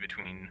used to be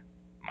between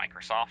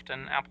Microsoft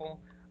and Apple.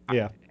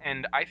 Yeah.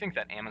 And I think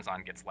that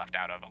Amazon gets left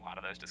out of a lot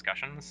of those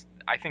discussions.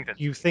 I think that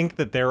You think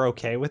that they're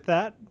okay with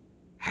that?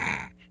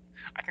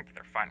 I think that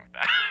they're fine with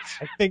that.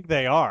 I think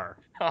they are.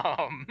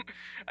 I think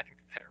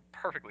that they're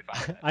perfectly fine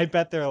with it. I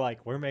bet they're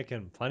like, we're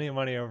making plenty of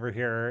money over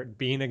here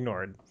being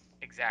ignored.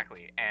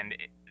 Exactly, and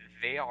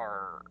they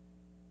are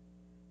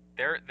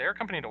they're a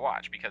company to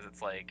watch because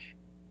it's like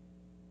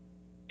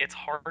it's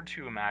hard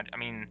to imagine. I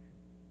mean,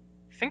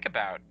 think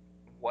about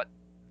what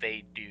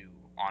they do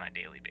on a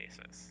daily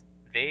basis.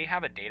 They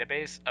have a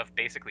database of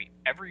basically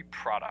every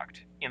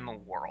product in the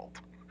world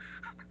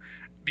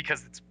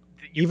because it's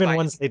you Even buy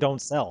ones they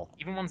don't sell.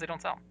 even ones they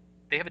don't sell.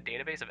 They have a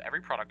database of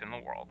every product in the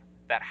world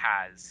that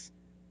has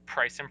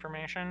price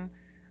information,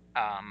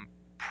 um,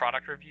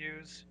 product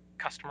reviews,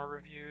 customer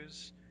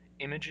reviews,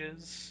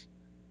 images,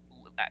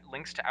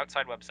 links to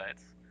outside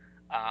websites,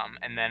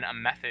 and then a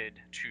method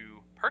to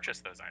purchase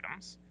those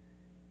items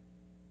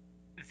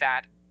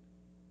that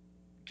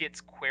gets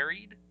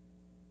queried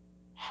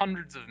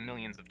hundreds of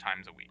millions of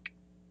times a week,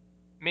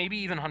 maybe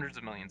even hundreds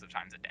of millions of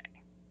times a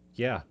day.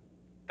 Yeah.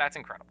 That's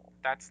incredible.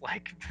 That's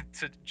like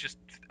to just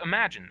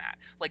imagine that.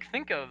 Like,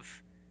 think of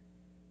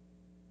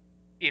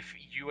if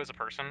you as a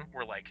person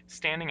were like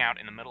standing out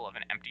in the middle of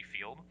an empty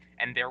field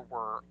and there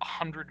were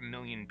 100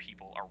 million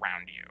people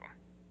around you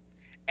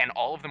and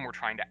all of them were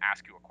trying to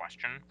ask you a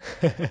question.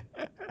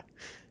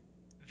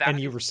 And That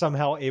you is were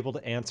somehow able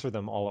to answer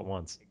them all at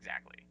once.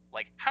 exactly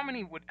like how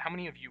many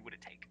of you would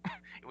it take?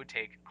 It would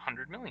take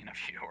 100 million of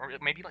you, or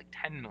maybe like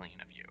 10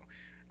 million of you,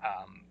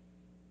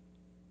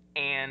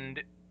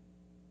 and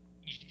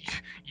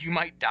you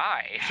might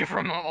die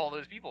from all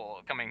those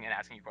people coming and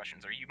asking you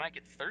questions, or you might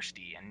get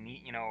thirsty and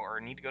need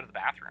to go to the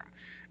bathroom.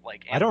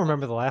 Like I don't Amazon,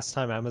 remember the last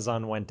time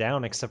Amazon went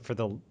down except for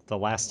the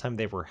last time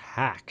they were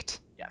hacked.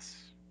 yes,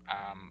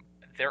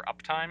 their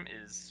uptime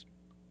is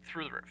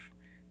through the roof.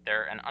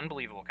 They're an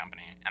unbelievable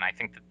company, and I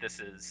think that this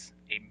is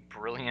a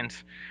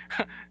brilliant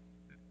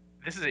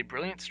this is a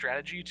brilliant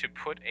strategy to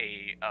put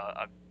a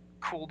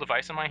cool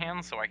device in my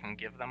hands so I can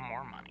give them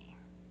more money.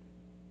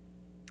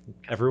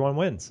 Because Everyone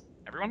wins.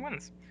 everyone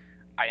wins.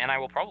 And I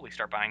will probably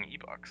start buying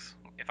ebooks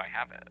if I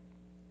have it.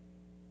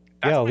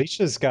 Yeah, That's my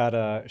Alicia's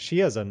got she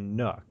has a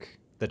Nook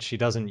that she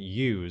doesn't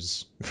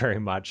use very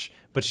much,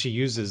 but she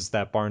uses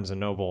that Barnes and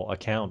Noble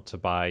account to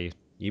buy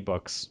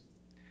ebooks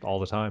all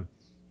the time.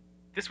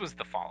 This was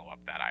the follow up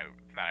that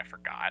I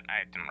forgot.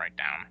 I didn't write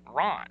down.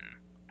 Ron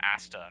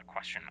asked a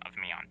question of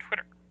me on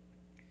Twitter.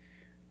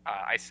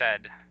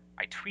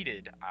 I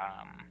tweeted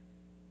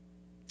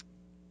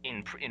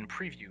in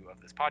preview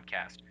of this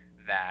podcast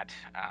that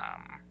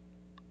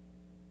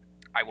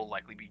I will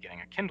likely be getting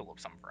a Kindle of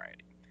some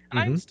variety, and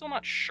I'm Hmm. still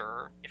not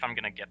sure if I'm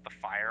gonna get the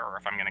Fire or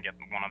if I'm gonna get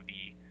one of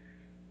the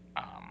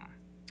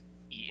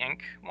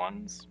e-ink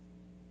ones.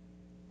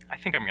 I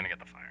think I'm gonna get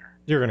the Fire.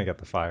 You're gonna get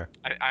the Fire.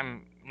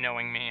 I'm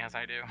knowing me as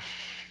I do.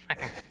 I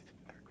think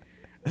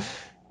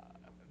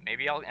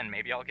maybe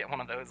I'll get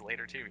one of those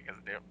later too because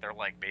they're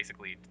like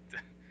basically.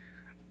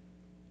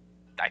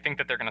 I think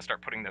that they're gonna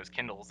start putting those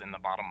Kindles in the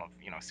bottom of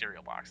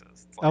cereal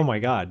boxes. It's Oh like my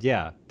God,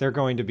 yeah, they're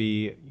going to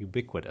be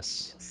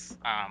ubiquitous. yes.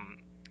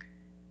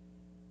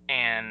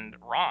 And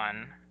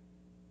Ron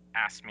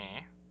asked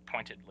me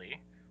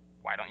pointedly,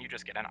 why don't you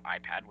just get an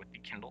iPad with the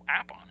Kindle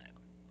app on it?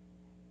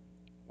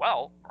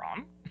 Well,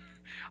 Ron,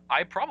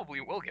 I probably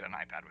will get an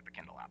iPad with the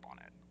Kindle app on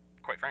it.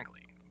 Quite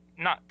frankly,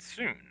 not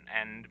soon.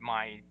 And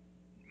my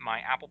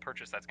Apple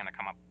purchase that's going to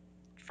come up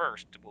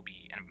first will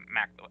be an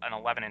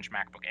 11-inch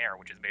MacBook Air,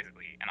 which is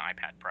basically an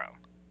iPad Pro.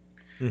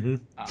 Hmm.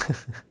 Um,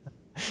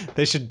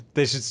 They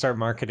should start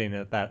marketing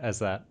it that as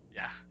that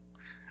yeah,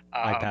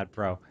 iPad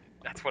Pro.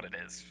 that's what it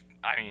is.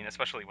 I mean,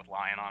 especially with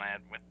Lion on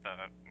it, with the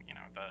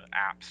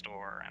App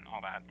Store and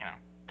all that.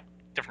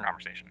 Different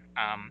conversation.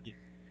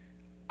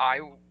 I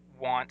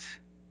want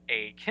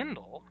a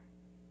Kindle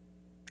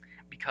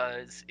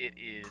because it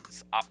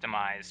is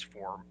optimized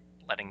for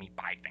letting me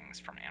buy things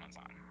from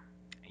Amazon.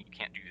 And you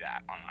can't do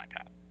that on an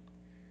iPad.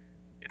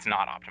 It's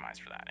not optimized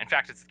for that. In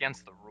fact, it's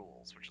against the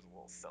rules, which is a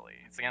little silly.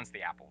 It's against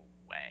the Apple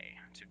way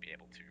to be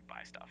able to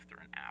buy stuff through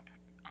an app,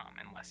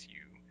 unless you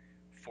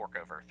fork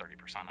over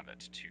 30% of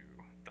it to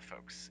the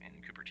folks in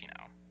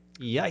Cupertino.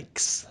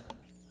 Yikes!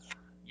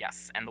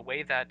 Yes, and the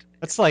way that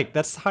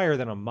That's higher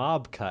than a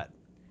mob cut.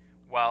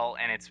 well,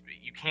 and it's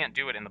you can't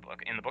do it in the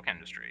book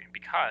industry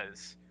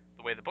because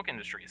the way the book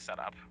industry is set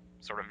up,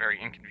 sort of very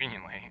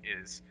inconveniently,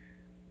 is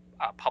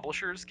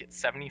publishers get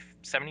 70%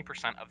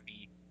 of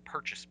the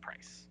purchase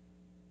price.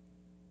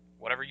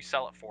 Whatever you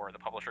sell it for, the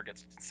publisher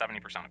gets 70%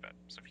 of it.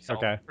 So if you sell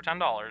Okay. it for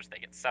 $10, they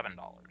get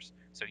 $7.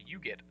 So you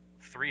get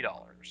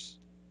 $3.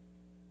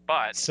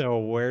 But So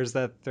where's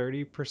that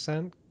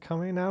 30%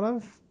 coming out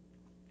of?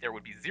 there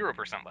would be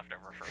 0% left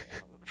over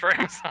for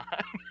Amazon.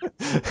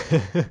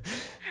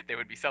 They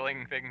would be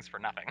selling things for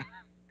nothing.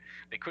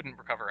 They couldn't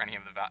recover any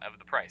of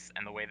the price.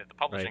 And the way that the Right.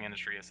 publishing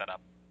industry is set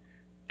up,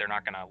 they're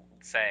not going to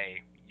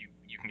say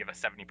you can give us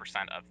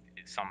 70% of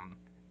some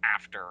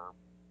after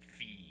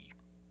fee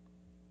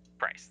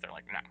price. They're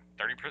like, no,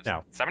 30%,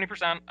 No.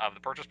 70% of the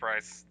purchase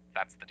price.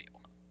 That's the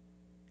deal.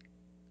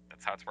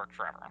 That's how it's worked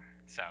forever.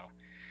 So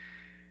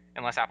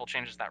unless Apple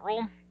changes that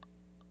rule,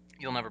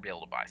 you'll never be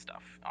able to buy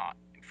stuff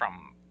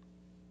from.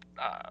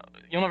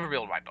 You'll never be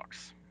able to buy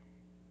books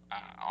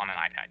on an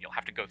iPad. You'll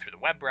have to go through the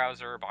web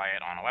browser, buy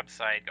it on a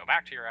website, go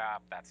back to your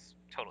app. That's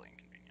totally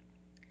inconvenient.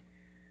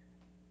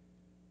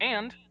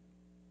 And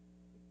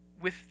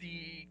with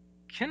the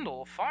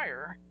Kindle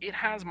Fire, it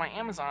has my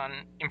Amazon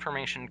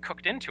information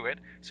cooked into it.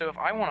 So if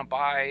I want to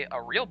buy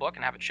a real book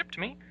and have it shipped to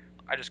me,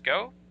 I just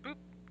go, boop,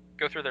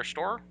 go through their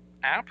store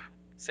app,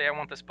 say I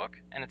want this book,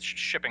 and it's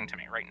shipping to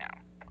me right now.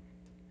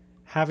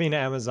 Having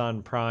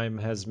Amazon Prime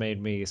has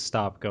made me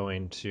stop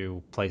going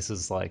to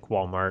places like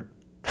Walmart.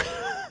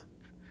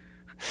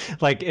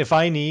 Like if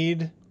I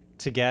need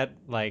to get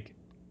like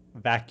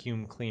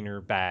vacuum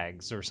cleaner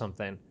bags or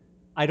something,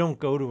 I don't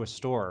go to a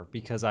store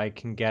because I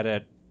can get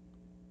it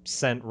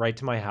sent right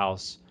to my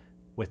house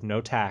with no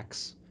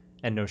tax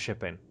and no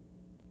shipping.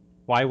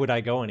 Why would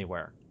I go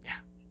anywhere? Yeah,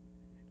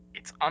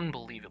 it's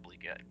unbelievably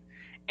good.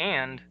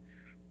 And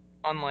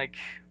unlike,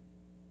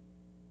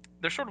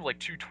 there's sort of like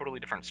two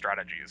totally different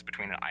strategies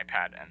between an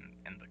iPad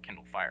and the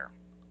Kindle Fire.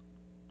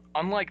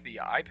 Unlike the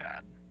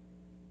iPad,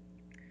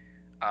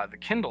 the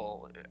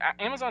Kindle,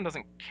 Amazon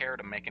doesn't care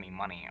to make any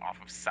money off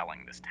of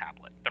selling this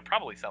tablet. They're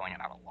probably selling it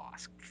at a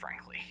loss,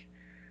 frankly.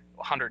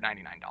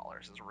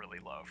 $199 is really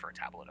low for a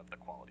tablet of the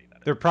quality that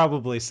it They're is.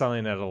 probably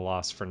selling at a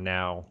loss for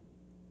now.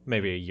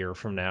 Maybe a year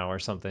from now or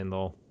something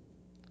they'll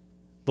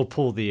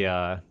pull the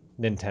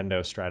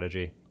Nintendo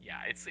strategy. Yeah,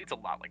 it's a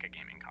lot like a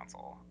gaming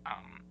console.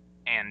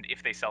 And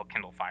if they sell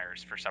Kindle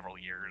Fires for several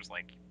years,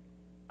 like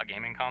a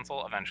gaming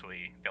console,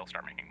 eventually they'll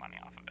start making money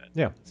off of it.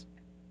 Yeah.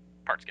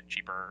 Parts get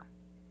cheaper,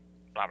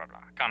 blah blah blah,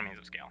 economies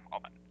of scale,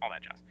 all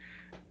that jazz.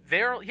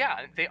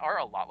 They are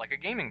a lot like a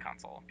gaming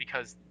console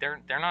because they're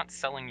not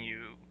selling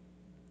you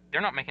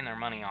they're not making their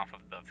money off of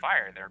the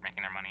Fire. They're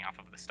making their money off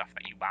of the stuff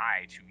that you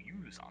buy to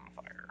use on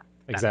the Fire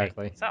that they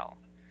Exactly. sell.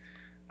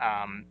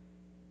 Um,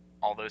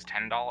 all those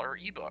 $10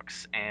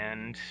 ebooks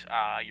and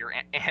your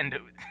and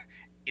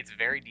it's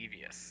very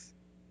devious.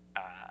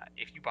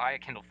 If you buy a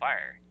Kindle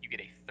Fire, you get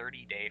a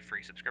 30-day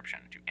free subscription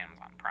to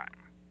Amazon Prime.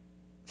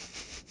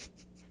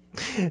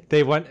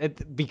 They want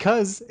it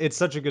because it's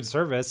such a good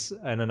service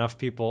and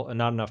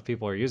not enough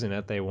people are using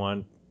it. They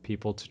want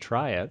people to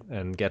try it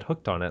and get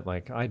hooked on it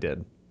like I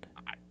did.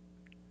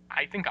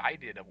 I think I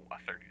did a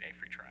 30-day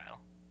free trial,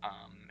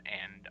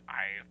 and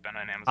I've been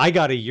on Amazon. I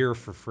got a year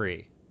for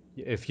free.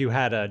 If you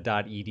had a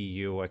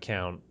 .edu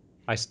account,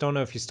 I still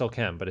know if you still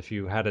can, but if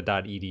you had a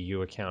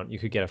 .edu account, you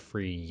could get a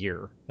free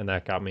year, and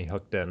that got me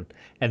hooked in.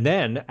 And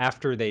then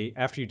after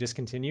you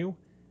discontinue,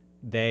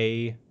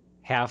 they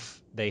have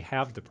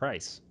the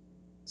price.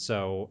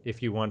 So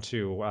if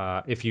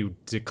you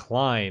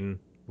decline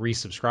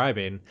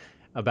resubscribing,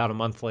 about a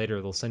month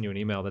later they'll send you an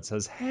email that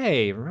says,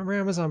 "Hey, remember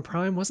Amazon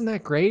Prime? Wasn't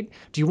that great?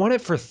 Do you want it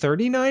for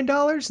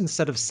 $39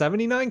 instead of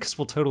 79? Because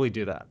we'll totally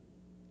do that."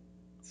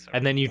 So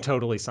And then you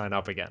totally sign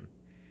up again.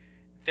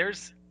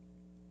 there's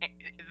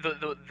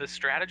the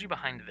strategy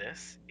behind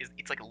this is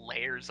it's like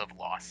layers of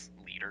loss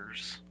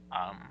leaders.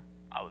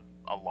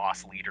 A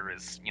loss leader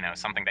is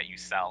something that you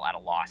sell at a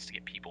loss to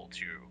get people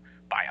to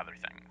buy other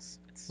things.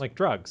 It's Like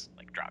drugs.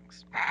 like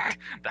drugs.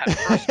 That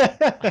first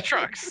one, like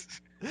drugs,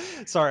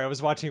 Sorry, I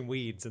was watching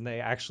Weeds and they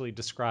actually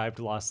described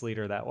loss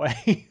leader that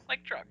way.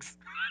 like drugs.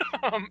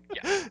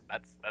 Yes,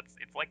 that's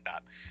it's like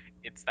that.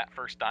 It's that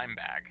first dime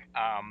bag.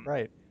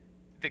 Right.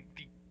 The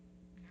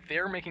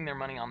they're making their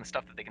money on the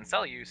stuff that they can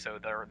sell you, so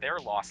their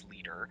loss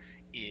leader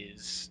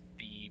is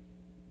the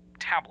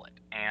tablet,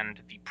 and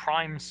the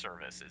Prime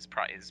service is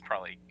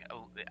probably,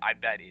 I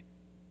bet it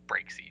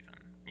breaks even.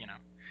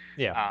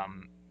 Yeah.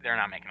 They're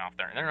not making off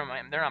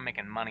they're not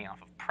making money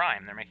off of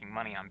Prime. They're making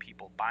money on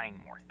people buying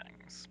more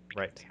things because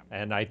they Right. have.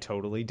 And I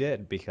totally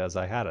did because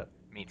I had it.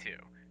 Me too.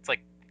 It's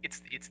like it's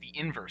the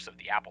inverse of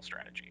the Apple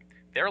strategy.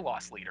 Their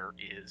loss leader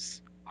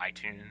is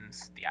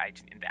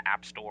the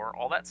App Store,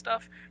 all that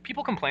stuff.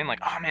 People complain like,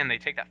 "Oh man, they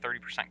take that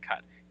 30%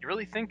 cut." You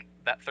really think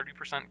that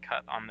 30%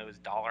 cut on those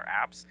dollar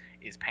apps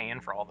is paying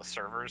for all the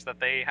servers that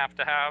they have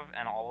to have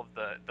and all of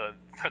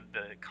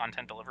the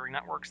content delivery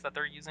networks that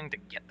they're using to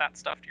get that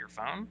stuff to your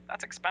phone?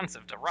 That's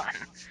expensive to run.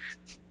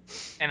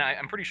 And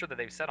I'm pretty sure that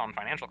they've said on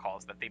financial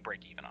calls that they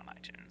break even on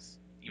iTunes,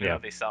 even Yeah. though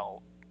they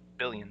sell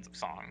billions of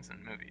songs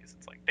and movies.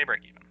 It's like they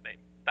break even.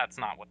 That's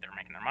not what they're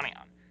making their money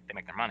on. They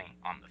make their money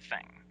on the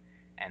thing,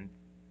 and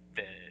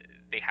the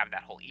they have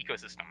that whole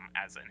ecosystem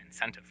as an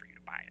incentive for you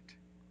to buy it.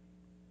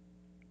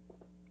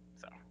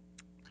 So,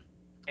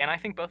 and I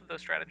think both of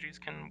those strategies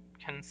can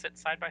sit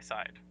side by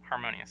side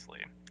harmoniously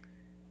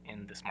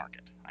in this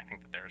market. I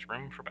think that there's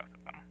room for both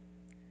of them,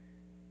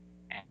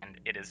 and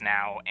it is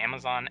now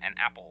Amazon and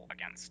Apple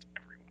against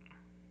everyone.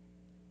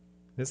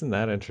 Isn't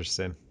that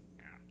interesting?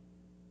 Yeah.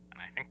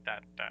 And I think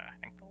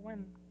they'll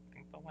win. I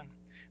think they'll win.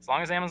 As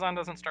long as Amazon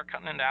doesn't start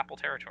cutting into Apple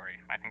territory,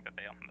 I think that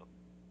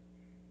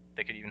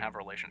they could even have a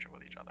relationship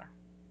with each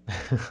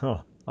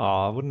other.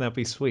 Oh, wouldn't that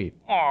be sweet?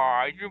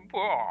 Aw,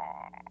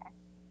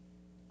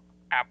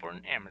 Apple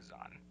and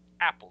Amazon.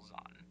 Apple's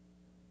on.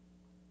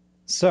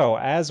 So,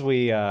 as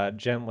we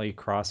gently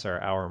cross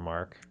our hour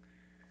mark,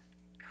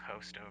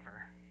 Coast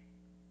over.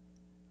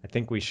 I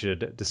think we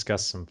should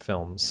discuss some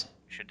films.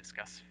 We should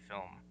discuss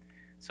film.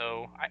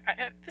 So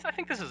I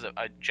think this is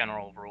a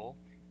general rule.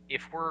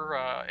 If we're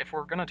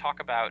gonna talk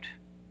about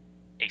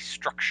a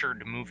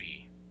structured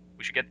movie,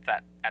 we should get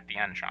that at the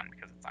end, Sean,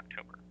 because it's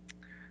October.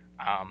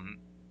 Um,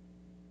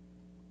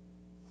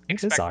 It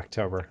is expect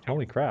October. October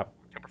Holy crap.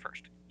 October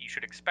 1st. You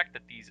should expect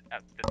that these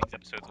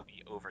episodes will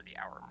be over the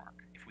hour mark.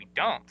 If we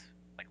don't,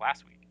 like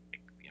last week,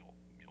 it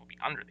will be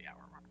under the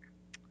hour mark.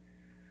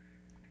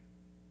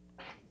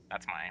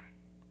 That's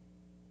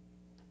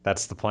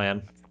That's the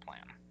plan. the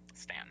plan,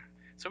 Stan.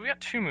 So we got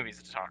two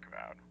movies to talk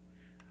about.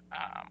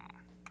 Um,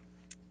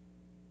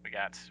 we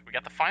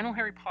got the final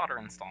Harry Potter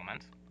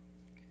installment.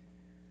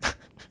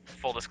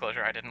 Full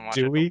disclosure, I didn't watch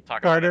Do it, but we'll we,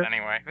 talk about it Carter?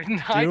 anyway.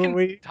 I Do can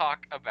we?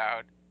 talk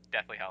about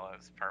Deathly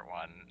Hallows Part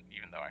One,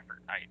 even though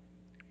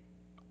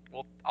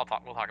we'll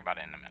talk about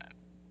it in a minute.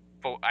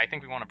 But I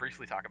think we want to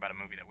briefly talk about a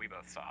movie that we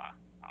both saw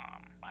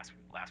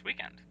last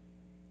weekend,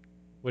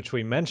 Which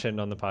we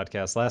mentioned on the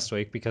podcast last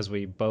week because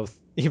we both,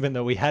 even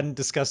though we hadn't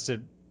discussed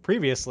it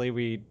previously,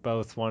 we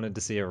both wanted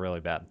to see it really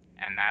bad.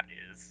 and that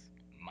is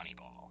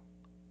Moneyball.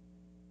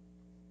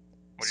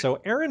 So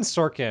Aaron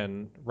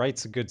Sorkin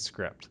writes a good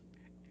script.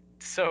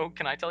 So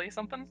can I tell you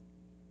something?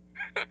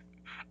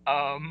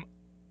 um,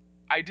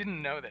 I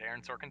didn't know that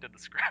Aaron Sorkin did the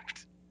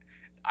script.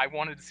 I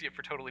wanted to see it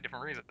for totally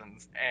different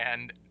reasons,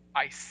 and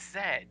I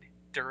said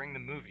during the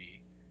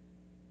movie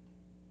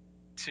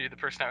to the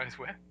person I was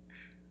with,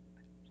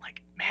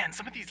 like, man,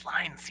 some of these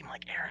lines seem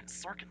like Aaron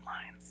Sorkin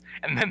lines.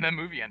 And then the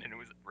movie ended, and it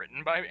was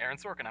written by Aaron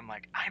Sorkin. I'm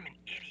like, I'm an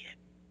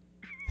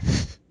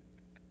idiot.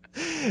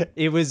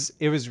 It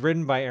was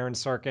written by Aaron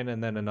Sorkin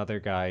and then another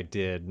guy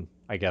did,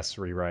 I guess,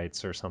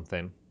 rewrites or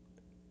something.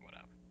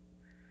 Whatever.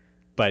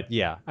 But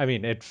yeah, I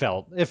mean, it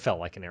felt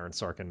like an Aaron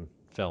Sorkin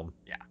film.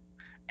 Yeah,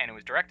 and it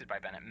was directed by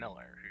Bennett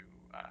Miller,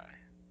 who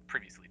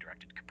previously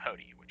directed Capote,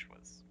 which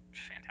was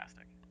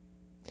fantastic.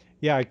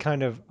 Yeah,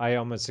 I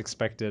almost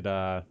expected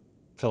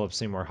Philip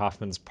Seymour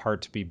Hoffman's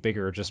part to be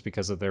bigger just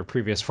because of their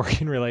previous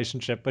working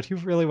relationship, but he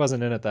really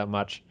wasn't in it that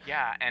much.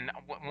 Yeah, and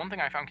one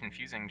thing I found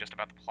confusing just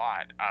about the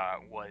plot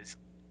was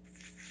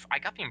I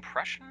got the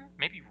impression,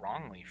 maybe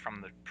wrongly,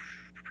 from the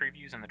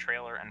previews and the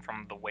trailer and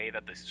from the way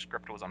that the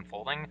script was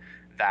unfolding,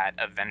 that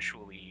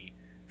eventually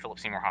Philip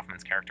Seymour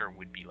Hoffman's character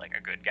would be like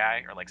a good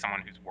guy or like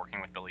someone who's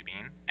working with Billy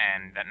Bean,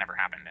 and that never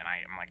happened. And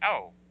I'm like,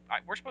 oh,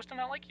 we're supposed to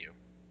not like you.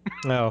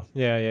 Oh,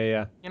 yeah, yeah,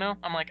 yeah. You know,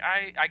 I'm like,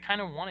 I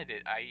kind of wanted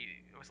it. I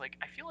was like,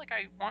 I feel like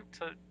I want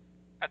to,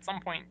 at some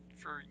point,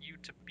 for you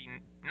to be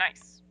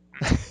nice.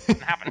 And that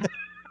didn't happen.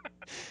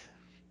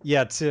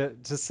 Yeah, to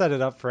set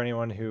it up for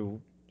anyone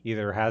who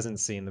either hasn't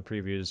seen the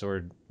previews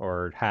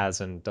or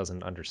has and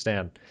doesn't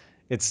understand,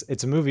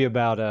 it's a movie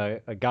about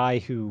a guy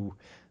who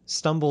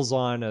stumbles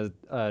on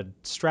a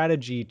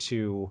strategy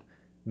to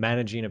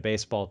managing a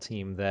baseball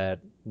team that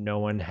no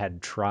one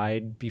had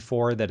tried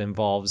before that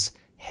involves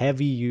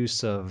heavy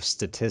use of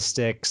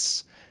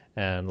statistics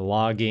and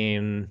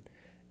logging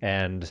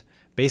and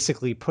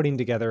basically putting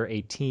together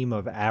a team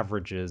of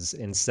averages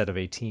instead of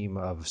a team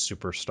of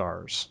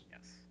superstars.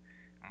 Yes.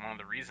 And one of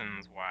the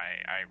reasons why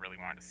I really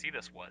wanted to see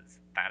this was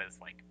that is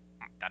like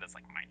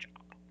my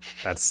job.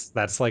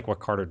 That's like what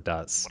Carter It's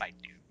does. what I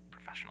do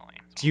professionally.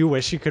 So Do you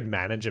wish you could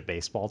manage a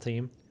baseball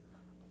team?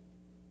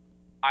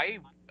 I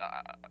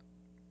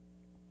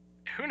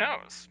who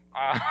knows?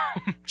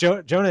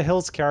 Jonah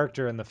Hill's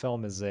character in the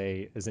film is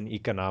an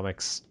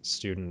economics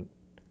student,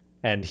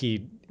 and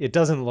he it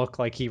doesn't look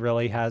like he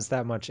really has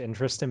that much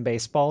interest in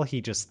baseball.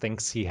 He just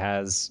thinks he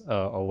has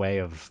a way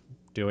of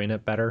doing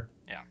it better,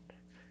 Yeah,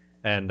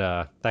 and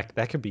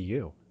that could be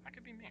you. that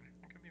could be me.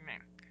 That could be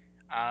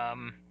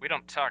me. We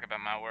don't talk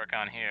about my work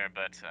on here,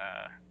 but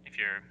if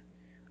you're,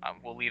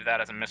 we'll leave that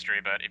as a mystery.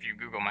 But if you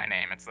Google my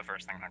name, it's the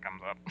first thing that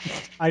comes up.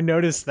 I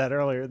noticed that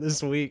earlier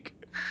this week.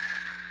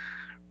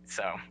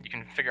 So you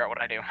can figure out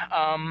what I do.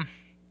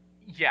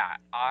 Yeah,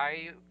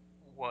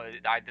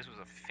 This was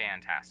a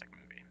fantastic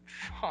movie.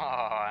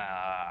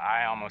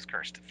 I almost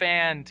cursed.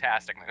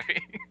 Fantastic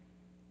movie.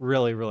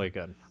 Really, really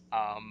good.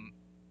 um,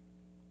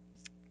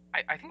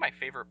 I think my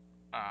favorite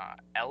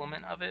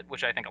element of it,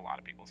 which I think a lot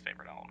of people's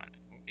favorite element,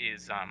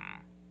 is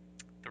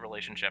the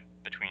relationship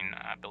between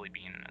Billy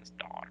Bean and his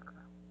daughter.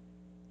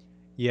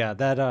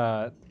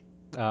 Yeah,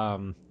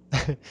 um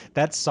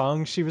that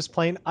song she was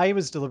playing, I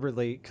was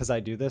deliberately, because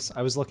I do this,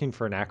 I was looking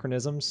for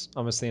anachronisms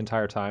almost the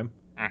entire time.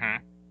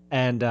 Mm-hmm.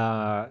 And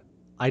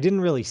I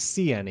didn't really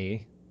see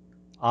any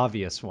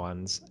obvious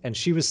ones. And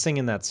she was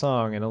singing that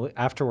song, and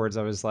afterwards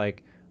I was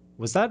like,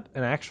 was that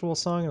an actual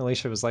song? And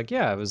Alicia was like,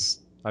 yeah, it was,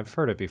 I've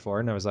heard it before.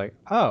 And I was like,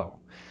 oh.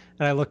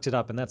 And I looked it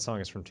up, and that song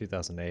is from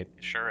 2008. It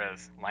sure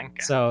is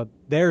Lenka. So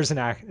there's an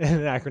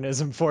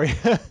anachronism for you.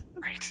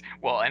 Right.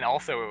 Well, and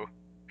also,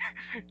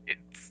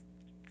 it's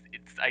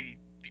it's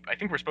I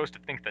think we're supposed to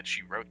think that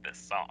she wrote this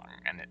song,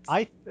 and it's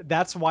I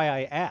That's why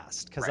I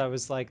asked, because right. I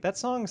was like, that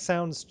song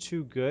sounds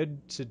too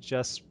good to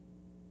just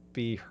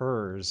be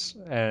hers.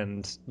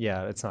 And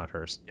yeah, it's not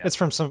hers. Yes.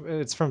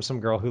 It's from some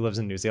girl who lives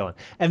in New Zealand.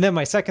 And then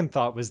my second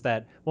thought was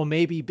that, well,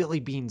 maybe Billy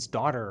Bean's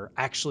daughter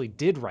actually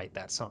did write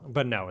that song,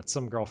 but no, it's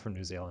some girl from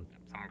New Zealand.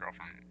 Some girl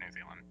from New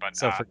Zealand, but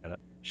So forget it.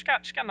 she's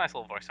got a nice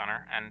little voice on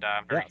her, and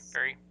Yes.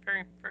 very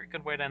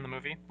good way to end the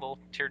movie. A little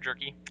tear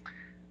jerky,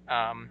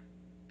 um,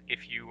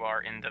 if you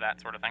are into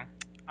that sort of thing.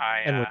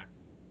 I And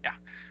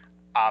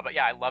Yeah, but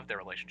yeah, I loved their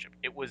relationship.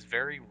 It was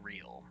very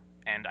real,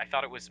 and I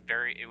thought it was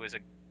a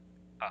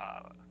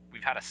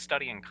we've had a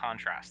study in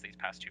contrast these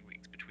past 2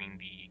 weeks between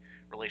the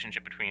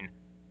relationship between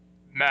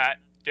Matt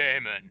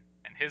Damon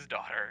and his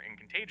daughter in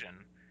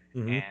Contagion,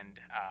 mhm. and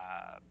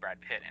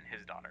Brad Pitt and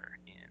his daughter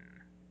in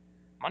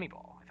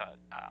Moneyball. I thought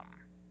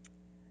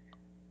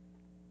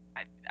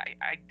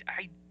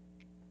I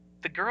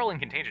the girl in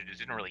Contagion just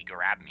didn't really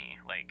grab me.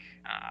 Like,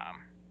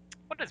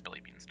 what is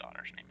Billy Bean's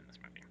daughter's name in this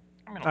movie?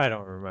 I'm gonna I look it.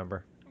 don't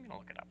remember. I'm gonna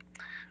look it up.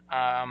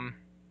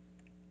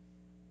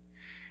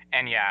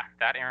 And yeah,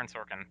 that Aaron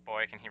Sorkin,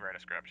 boy, can he write a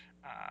script.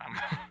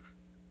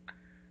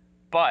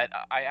 But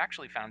I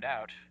actually found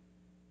out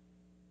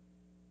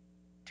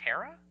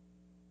Tara,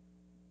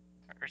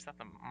 or is that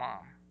the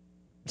mom?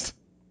 It's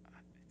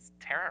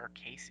Tara or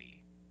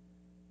Casey.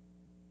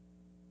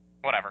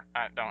 Whatever.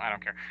 I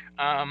don't care.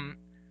 Um,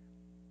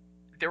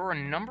 there were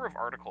a number of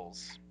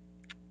articles.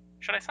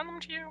 Should I send them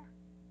to you?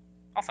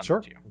 I'll send them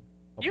Sure. to you.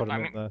 I'll put I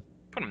him in mean, the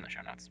put them in the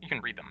show notes. You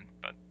can read them,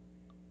 but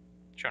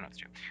show notes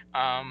too.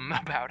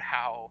 About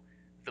how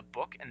the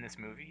book and this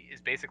movie is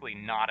basically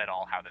not at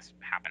all how this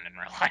happened in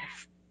real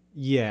life.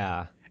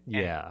 Yeah. And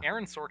Yeah.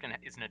 Aaron Sorkin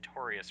is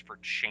notorious for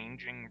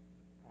changing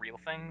real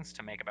things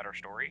to make a better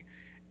story.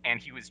 And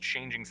he was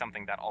changing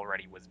something that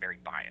already was very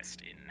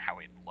biased in how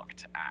it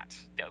looked at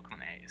Dale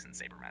Clonets and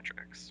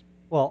sabermetrics.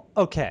 Well,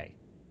 okay.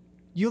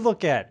 You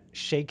look at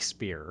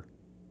Shakespeare,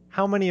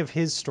 how many of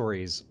his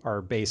stories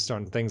are based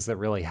on things that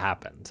really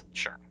happened?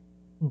 Sure.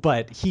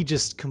 but he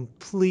just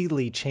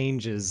completely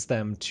changes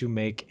them to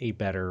make a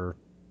better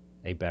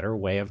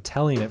way of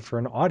telling it for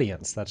an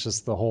audience. That's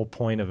just the whole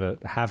point of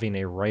it, having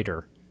a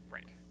writer.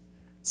 Right.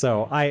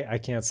 So I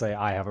can't say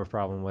I have a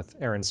problem with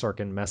Aaron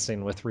Sorkin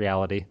messing with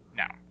reality.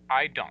 No,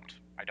 I don't.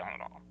 I don't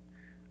at all.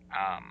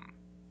 Um,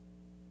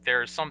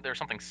 there's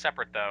something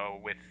separate though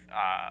with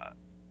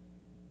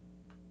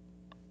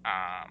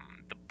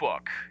the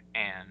book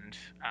and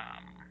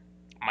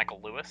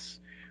Michael Lewis,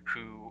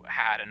 who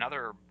had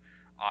another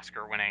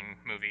Oscar-winning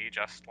movie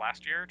just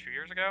last year, 2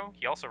 years ago.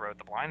 He also wrote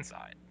The Blind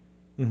Side,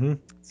 Mm-hmm.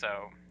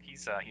 so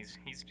he's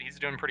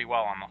doing pretty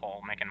well on the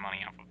whole making money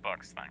off of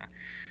books thing.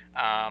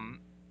 Um,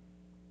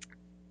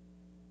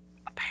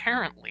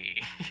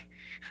 Apparently,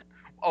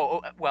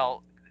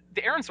 well,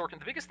 the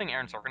biggest thing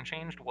Aaron Sorkin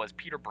changed was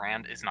Peter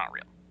Brand is not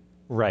real.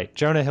 Right.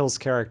 Jonah Hill's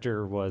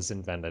character was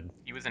invented.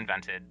 He was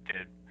invented,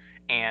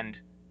 and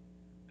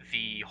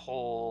the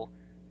whole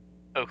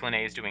Oakland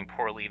A's doing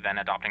poorly, then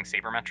adopting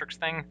sabermetrics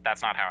thing,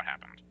 that's not how it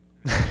happened.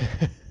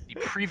 The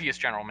previous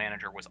general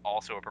manager was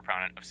also a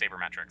proponent of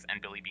sabermetrics,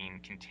 and Billy Beane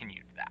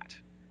continued that.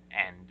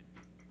 And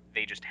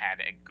they just had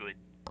a good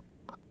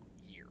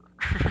year.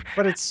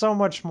 But it's so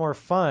much more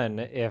fun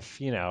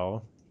if,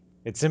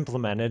 it's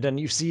implemented and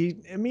you see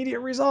immediate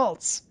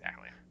results.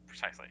 Exactly,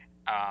 precisely.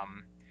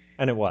 Um,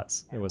 And it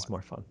was. It and it was was.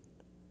 more fun.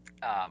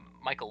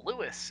 Michael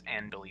Lewis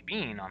and Billy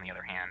Beane, on the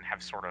other hand,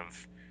 have sort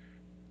of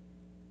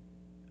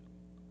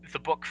the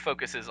book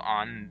focuses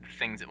on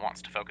things it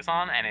wants to focus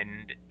on,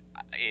 and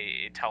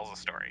it tells a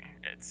story.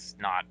 It's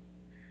not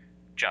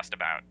just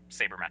about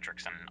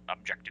sabermetrics and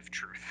objective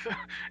truth.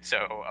 So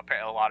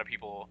a lot of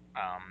people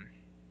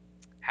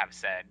have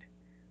said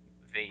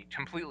they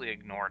completely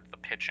ignored the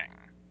pitching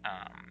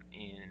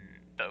in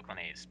the Oakland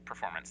A's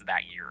performance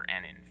that year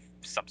and in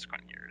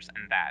subsequent years,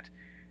 and that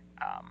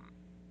um,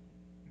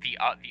 the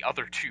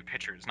other two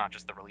pitchers, not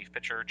just the relief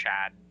pitcher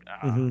Chad,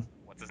 Mm-hmm.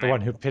 what's his The name,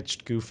 one who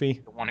pitched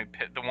Goofy. the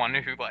one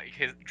who like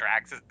his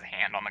drags his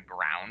hand on the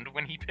ground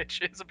when he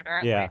pitches.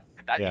 Apparently, Yeah.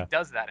 that he Yeah.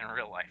 does that in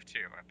real life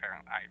too.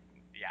 Apparently,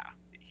 yeah,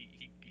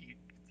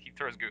 he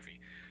throws Goofy.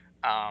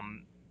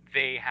 Um,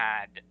 they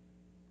had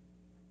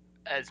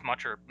as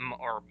much or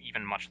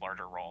even much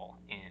larger role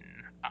in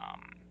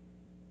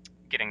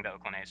getting the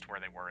Oakland A's to where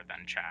they were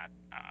than Chad,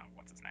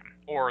 what's his name,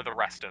 or the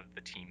rest of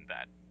the team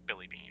that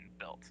Billy Beane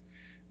built.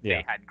 Yeah.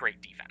 They had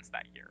great defense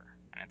that year,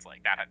 and it's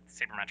like that had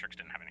sabermetrics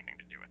didn't have anything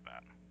to do with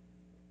that.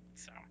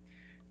 So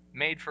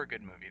made for a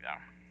good movie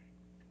though.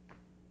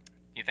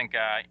 You think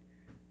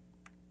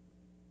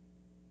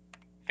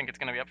it's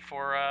gonna be up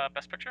for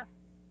Best Picture?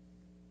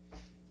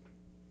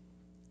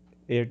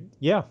 Yeah.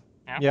 Yeah.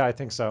 Yeah, I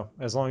think so.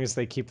 As long as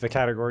they keep the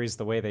categories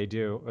the way they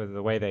do, or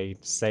the way they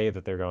say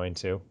that they're going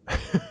to.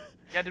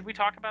 Yeah. Did we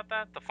talk about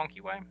that? The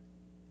funky way.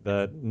 It's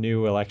The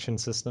new election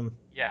system.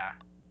 yeah.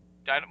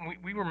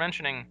 We were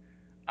mentioning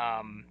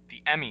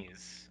the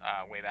Emmys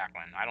way back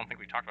when. I don't think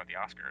we talked about the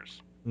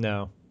Oscars.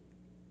 No.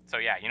 So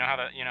yeah, you know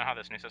how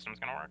this new system is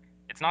gonna work.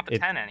 It's not the It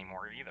 10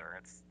 anymore either.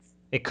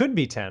 it could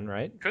be 10,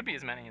 right? Could be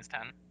as many as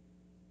 10,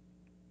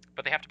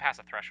 but they have to pass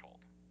a threshold,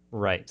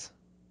 Right.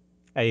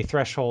 A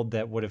threshold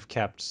that would have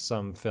kept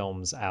some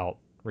films out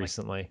like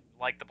recently,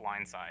 The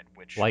Blind Side,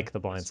 which like The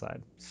Blind was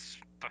Side.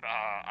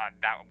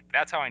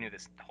 that's how I knew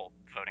this whole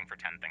voting for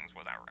 10 things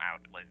was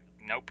out. Like,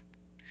 nope.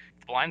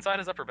 The Blind Side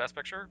is up for Best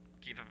Picture.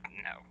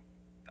 No.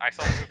 I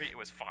saw the movie. It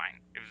was fine.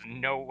 It was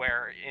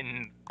nowhere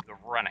in the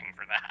running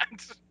for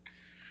that.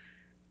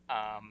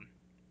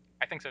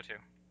 I think so too.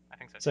 I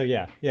think so So too.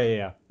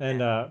 yeah.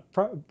 And And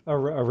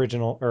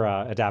original or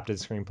adapted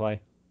screenplay.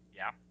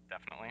 yeah,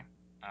 definitely.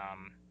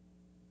 Um,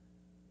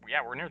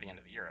 yeah, we're near the end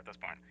of the year at this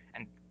point,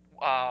 and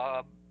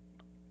uh,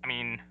 I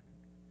mean,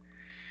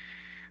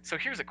 so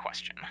here's a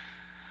question.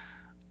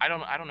 I don't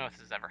know if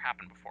this has ever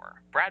happened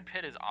before. Brad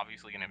Pitt is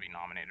obviously going to be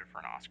nominated for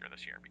an Oscar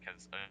this year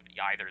because of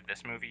either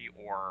this movie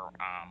or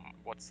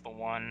what's the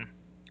one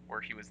where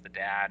he was the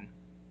dad?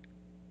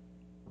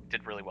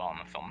 Did really well on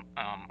the film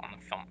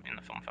in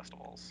the film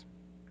festivals.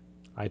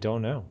 I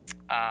don't know.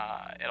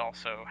 It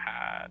also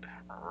had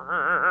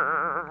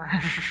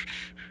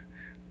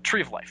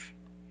Tree of Life.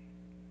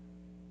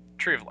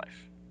 Tree of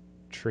Life.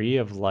 Tree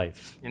of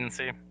Life. You didn't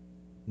see?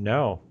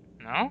 No.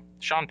 No?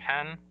 Sean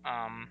Penn,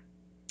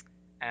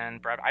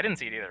 and Brad. I didn't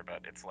see it either,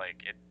 but it's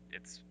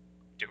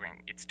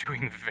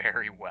doing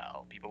very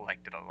well. People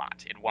liked it a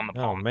lot. It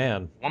Oh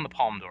man. won the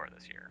Palme d'Or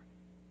this year.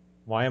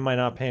 Why am I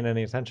not paying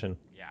any attention?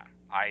 Yeah,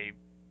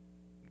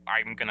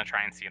 I'm gonna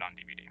try and see it on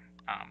DVD.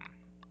 Um,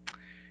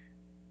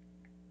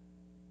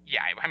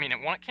 yeah, I mean, it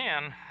won at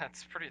Cannes.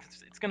 That's pretty.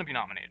 It's gonna be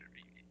nominated.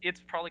 It's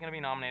probably gonna be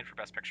nominated for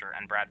Best Picture,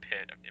 and Brad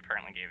Pitt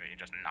apparently gave a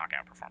just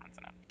knockout performance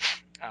in it.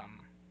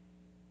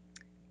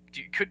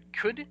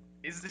 Could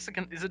is this a,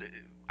 is it?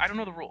 I don't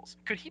know the rules.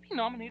 Could he be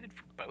nominated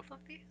for both of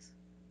these?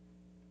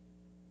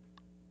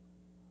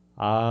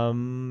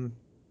 Um,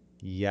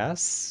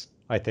 yes,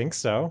 I think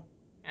so.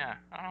 Yeah,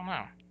 I don't know.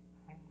 I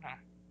don't know.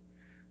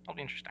 That'll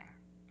be interesting.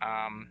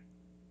 Um,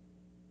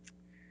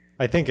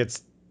 I think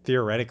it's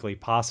theoretically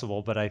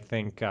possible, but I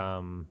think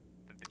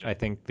They I just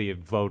think the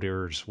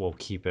voters will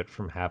keep it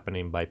from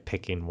happening by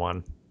picking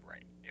one.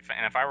 right. If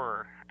I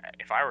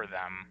were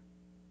them,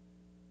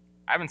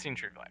 I haven't seen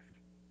True Life,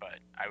 but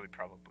I would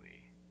probably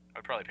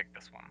pick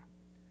this one.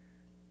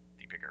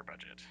 The bigger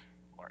budget,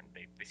 or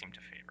they seem to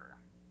favor.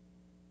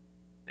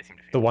 They seem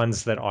to The favor.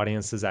 ones that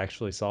audiences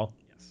actually saw.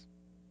 Yes.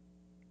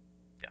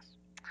 Yes.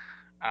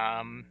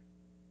 Um.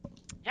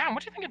 Yeah. And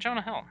what do you think of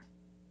Jonah Hill?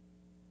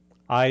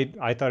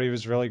 I thought he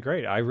was really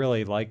great. I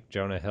really like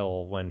Jonah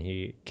Hill when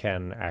he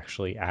can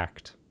actually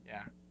act.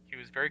 Yeah. He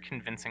was very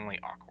convincingly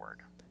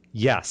awkward.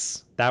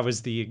 Yes, that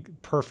was the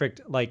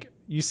perfect, like,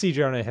 you see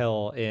Jonah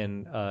Hill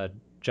in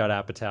Judd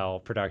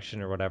Apatow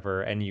production or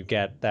whatever, and you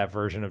get that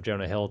version of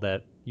Jonah Hill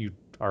that you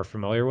are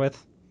familiar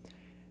with.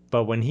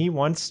 But when he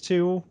wants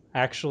to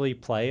actually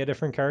play a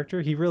different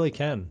character, he really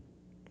can.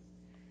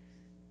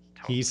 He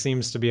Totally.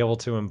 seems to be able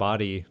to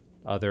embody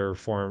other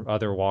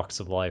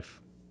walks of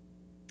life.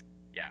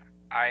 Yeah.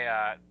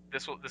 I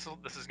this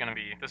is gonna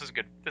be this is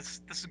good this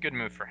is a good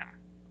move for him.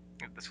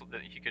 This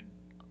he could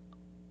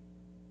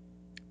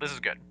this is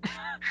good.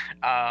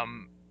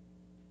 um,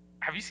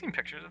 have you seen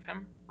pictures of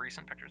him?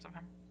 Recent pictures of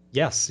him?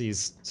 Yes,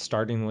 he's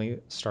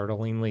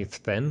startlingly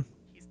thin.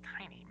 He's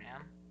tiny,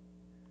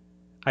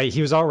 man.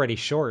 He was already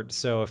short,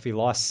 so if he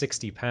lost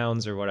 60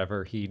 pounds or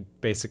whatever, he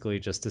basically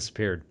just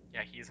disappeared.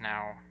 Yeah, he's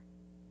now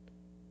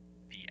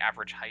the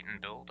average height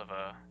and build of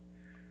a.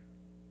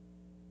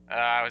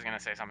 I was gonna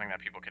say something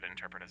that people could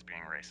interpret as being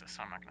racist,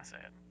 so I'm not gonna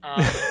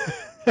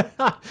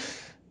say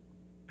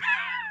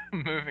it.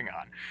 Moving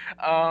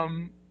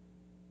on.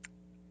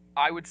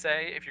 I would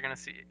say if you're gonna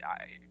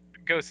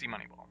go see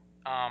Moneyball.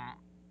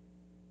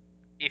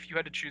 If you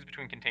had to choose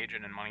between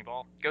Contagion and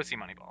Moneyball, go see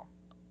Moneyball.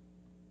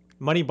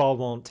 Moneyball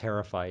won't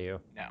terrify you.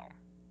 No,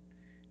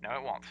 no,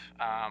 it won't.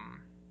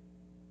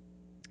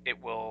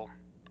 It will.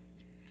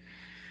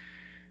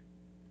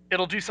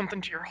 It'll do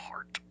something to your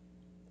heart.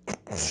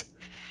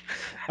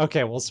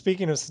 Okay, well,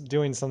 speaking of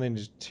doing something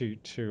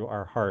to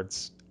our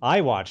hearts,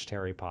 I watched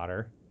Harry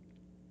Potter.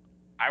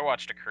 I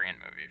watched a Korean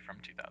movie from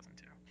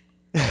 2002.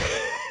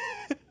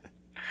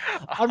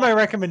 On my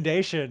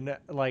recommendation,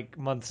 like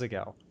months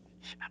ago.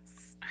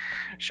 Yes.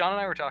 Sean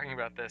and I were talking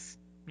about this,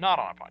 not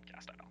on a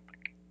podcast, I don't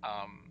think.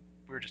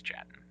 We were just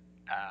chatting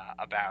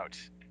about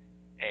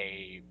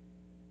a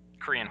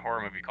Korean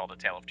horror movie called A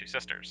Tale of Two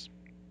Sisters.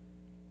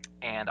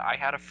 And I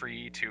had a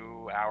free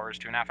 2 hours,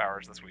 2.5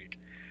 hours this week.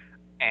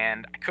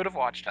 And I could have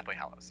watched Deathly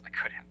Hallows. I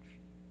could have.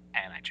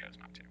 And I chose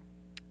not to.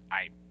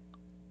 I,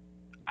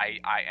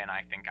 and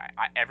I think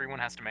everyone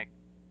has to make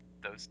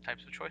those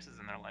types of choices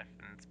in their life,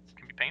 and it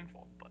can be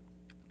painful, but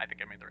I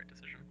think I made the right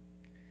decision.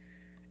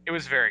 It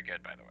was very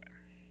good, by the way.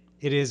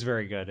 It is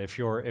very good. If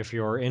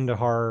you're into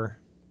horror,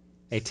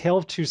 A Tale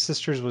of Two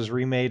Sisters was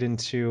remade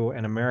into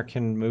an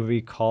American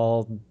movie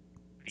called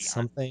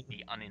something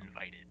The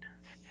Uninvited.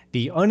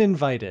 The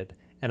Uninvited.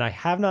 And I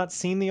have not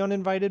seen The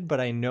Uninvited, but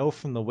I know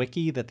from the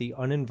wiki that The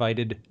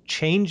Uninvited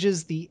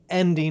changes the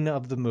ending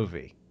of the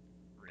movie.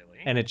 Really?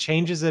 And it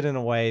changes it in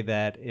a way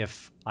that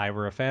if I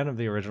were a fan of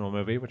the original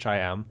movie, which I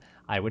am,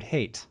 I would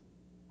hate.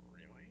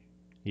 Really?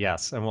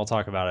 Yes, and we'll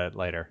talk about it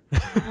later.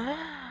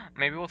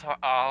 Maybe we'll talk.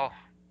 Oh,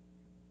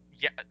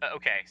 yeah.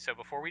 Okay. So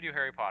before we do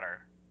Harry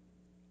Potter,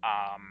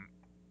 um,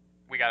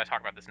 we got to talk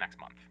about this next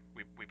month.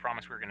 We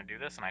promised we were going to do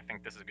this, and I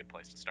think this is a good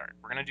place to start.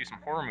 We're going to do some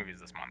horror movies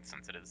this month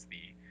since it is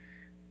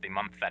the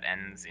month that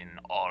ends in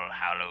All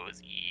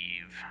Hallows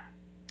Eve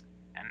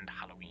and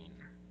Halloween.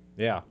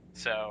 Yeah.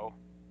 So,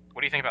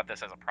 what do you think about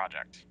this as a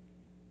project?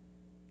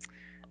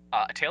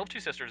 A Tale of Two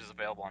Sisters is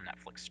available on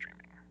Netflix streaming.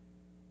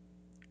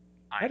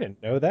 I I'm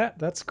didn't know that.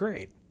 That's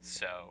great.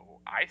 so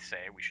I say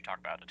we should talk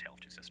about A Tale of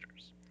Two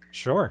Sisters.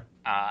 Sure.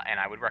 And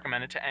I would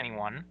recommend it to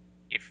anyone.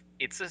 If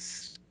it's a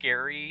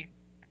scary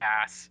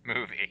ass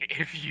movie,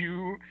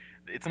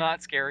 it's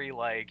not scary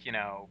like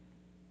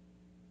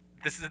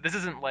this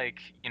isn't like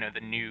the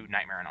new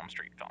Nightmare on Elm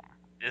Street film.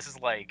 This is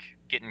like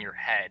get in your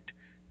head,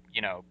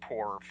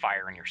 pour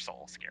fire in your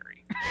soul,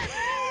 scary.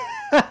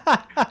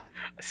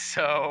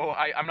 So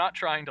I'm not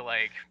trying to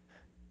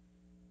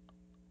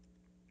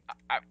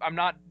I'm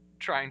not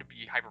trying to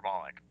be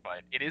hyperbolic,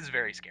 but it is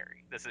very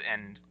scary.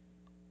 And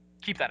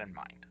keep that in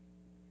mind.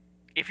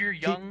 If you're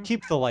keep young,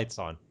 keep the lights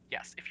on.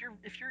 yes,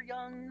 if you're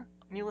young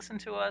and you listen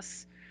to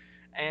us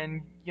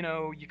and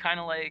you kind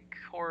of like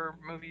horror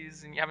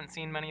movies and you haven't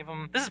seen many of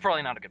them, this is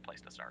probably not a good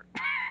place to start.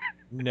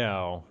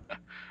 No.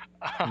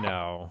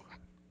 No.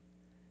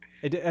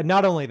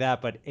 Not only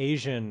that, but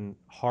Asian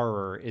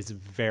horror is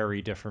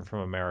very different from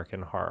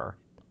American horror.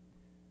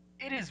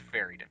 It is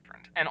very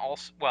different, and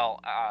also, well,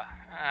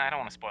 I don't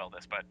want to spoil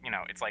this, but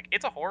it's like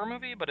it's a horror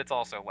movie, but it's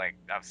also like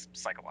a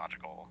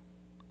psychological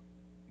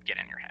get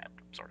in your head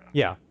sort of.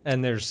 Yeah,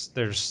 and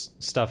there's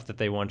stuff that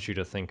they want you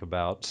to think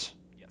about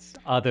Yes.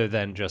 other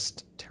than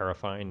just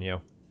terrifying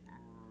you.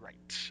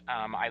 Right.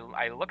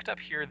 I looked up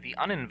here. The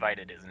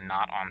Uninvited is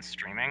not on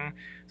streaming,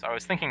 so I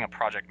was thinking a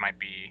project might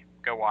be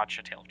go watch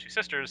A Tale of Two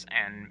Sisters,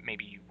 and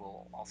maybe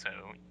we'll also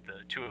the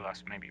two of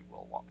us maybe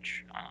we'll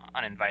watch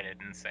Uninvited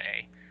and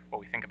say what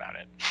we think about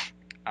it.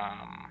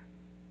 Um,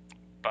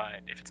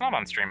 but if it's not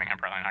on streaming, I'm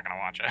probably not gonna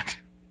watch it.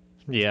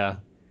 Yeah. Um,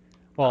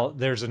 Well,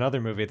 there's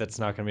another movie that's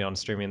not going to be on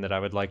streaming that I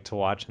would like to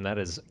watch, and that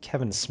is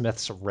Kevin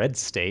Smith's Red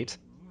State.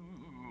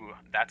 ooh,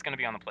 that's gonna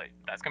be on the plate.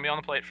 That's gonna be on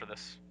the plate for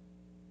this.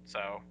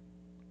 So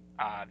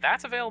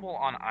that's available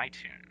on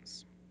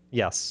iTunes.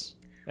 Yes.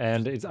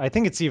 And I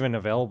think it's even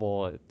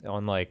available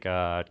on like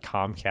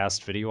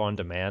Comcast Video on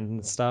Demand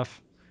and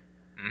stuff.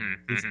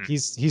 Mm-hmm.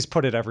 He's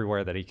put it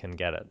everywhere that he can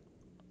get it.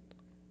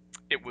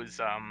 It was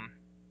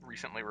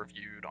recently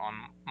reviewed on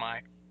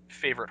my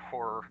favorite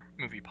horror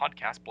movie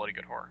podcast, Bloody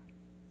Good Horror.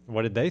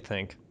 What did they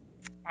think?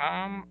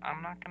 I'm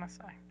not gonna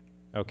say.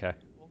 Okay,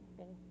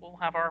 We'll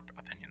have our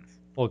opinions.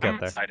 we'll I'm get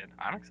there. excited.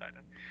 I'm excited.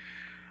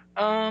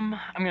 I'm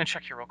gonna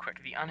check here real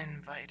quick. The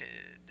uninvited.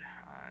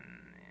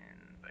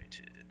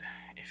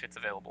 If it's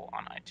available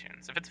on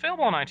iTunes. If it's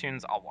available on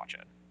iTunes, I'll watch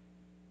it.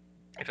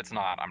 If it's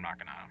not, I'm not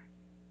gonna.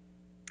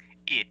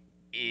 It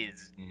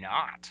is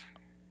not.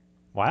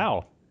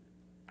 Wow.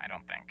 I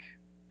don't think.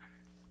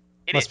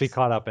 It Must be is.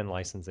 caught up in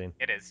licensing.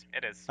 It is.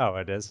 It is. Oh,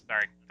 it is.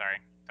 Sorry.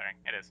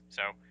 It is.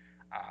 So,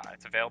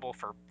 it's available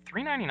for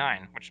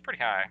 $3.99, which is pretty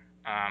high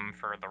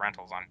for the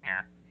rentals on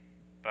here.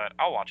 But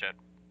I'll watch it.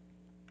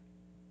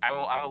 I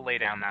will lay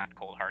down that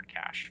cold hard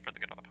cash for the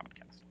good of the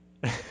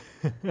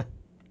podcast.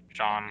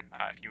 Sean,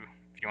 if you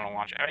want to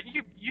watch it,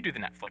 you do the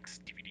Netflix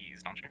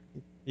DVDs, don't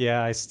you?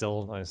 Yeah, I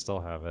still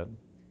have it.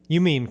 You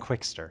mean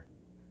Quickster?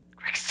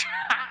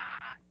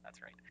 That's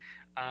right.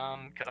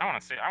 Because I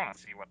want to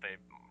see what they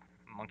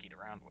monkeyed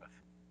around with.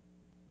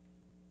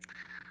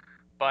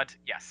 But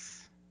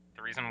yes,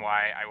 the reason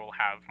why I will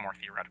have more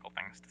theoretical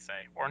things to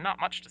say, or not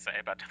much to say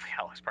about Deathly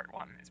Hallows Part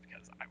One, is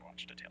because I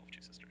watched A Tale of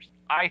Two Sisters.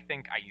 I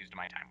think I used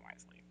my time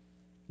wisely.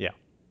 Yeah.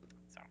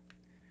 So,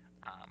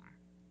 um,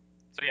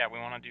 so yeah, we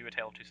want to do A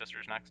Tale of Two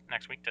Sisters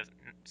next week to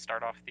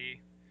start off the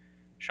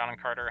Sean and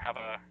Carter have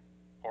a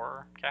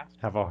horror cast.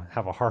 Have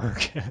a horror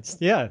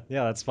cast. Yeah,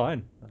 yeah, that's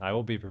fine. I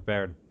will be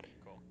prepared.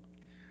 Cool.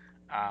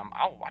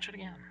 I'll watch it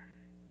again.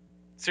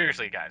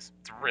 Seriously, guys,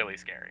 it's really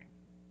scary.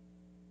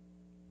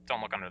 Don't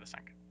look under the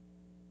sink.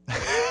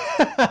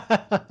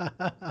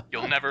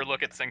 You'll never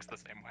look at sinks the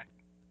same way.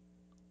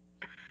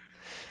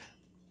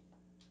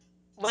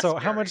 Less So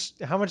scary,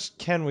 how much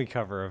can we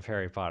cover of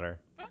Harry Potter?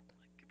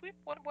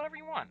 but whatever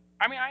you want.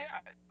 I mean,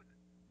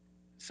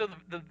 so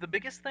the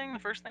biggest thing, the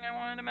first thing I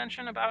wanted to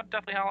mention about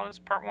Deathly Hallows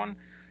Part One,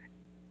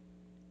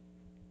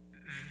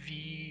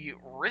 the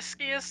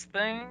riskiest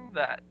thing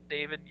that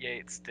David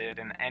Yates did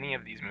in any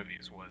of these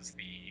movies was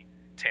the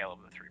Tale of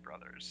the Three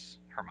Brothers,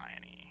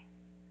 Hermione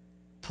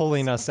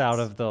Pulling us out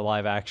sequence. of the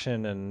live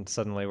action and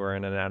suddenly we're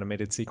in an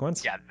animated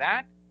sequence? Yeah,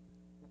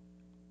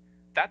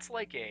 that's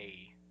like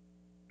a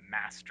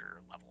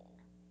master level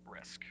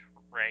risk,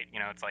 right?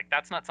 It's like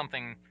that's not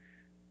something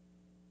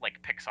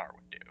like Pixar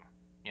would do,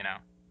 you know,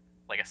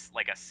 like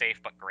a safe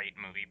but great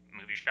movie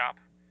shop.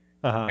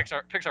 Uh-huh.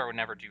 Pixar would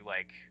never do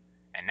like,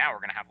 and now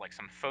we're gonna have like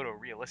some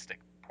photorealistic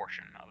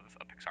portion of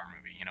a Pixar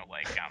movie,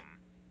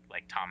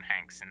 like Tom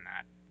Hanks in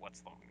that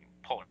what's the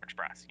Polar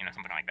Express,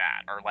 something like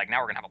that, or like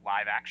now we're gonna have a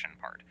live action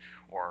part,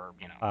 or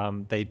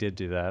They did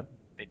do that.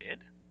 they did.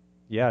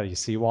 Yeah, you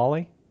see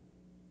Wally?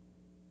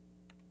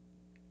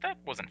 That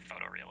wasn't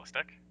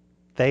photorealistic.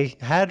 They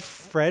had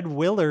Fred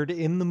Willard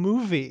in the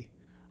movie.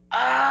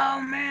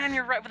 Oh man,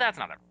 you're right, but that's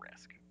not a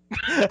risk.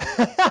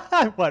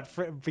 What?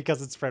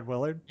 Because it's Fred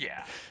Willard?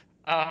 Yeah.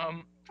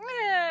 I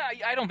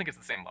don't think it's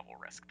the same level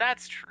of risk.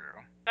 That's true.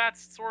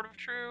 That's sort of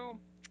true,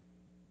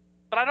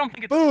 but I don't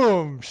think it's.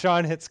 Boom!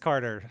 Sean hits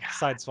Carter.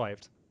 God,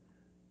 Sideswiped.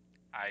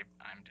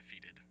 I'm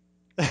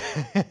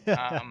defeated.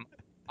 Um,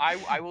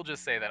 I will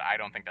just say that I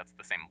don't think that's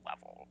the same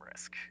level of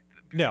risk.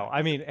 No,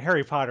 I mean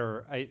Harry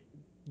Potter.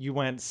 You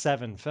went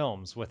 6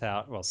 films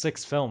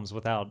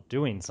without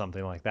doing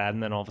something like that,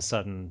 and then all of a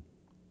sudden,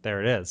 there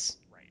it is.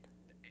 Right.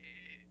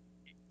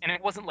 And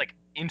it wasn't like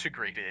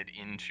integrated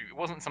into. It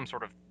wasn't some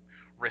sort of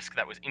risk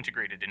that was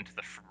integrated into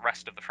the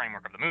rest of the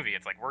framework of the movie.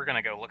 It's like we're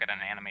gonna go look at an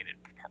animated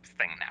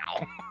thing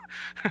now.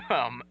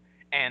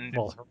 And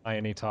Well,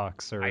 Hermione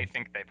talks, I or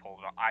think they pulled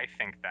it off. I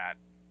think that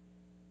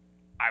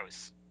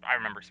I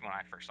remember when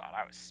I first saw it,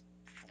 I was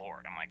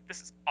floored. I'm like,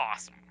 this is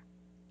awesome.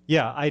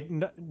 yeah,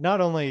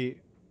 not only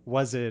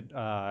was it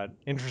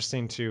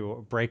interesting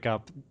to break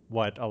up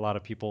what a lot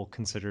of people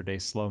considered a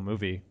slow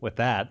movie with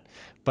that,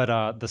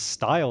 but the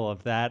style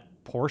of that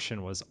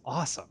portion was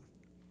awesome.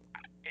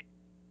 It,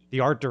 The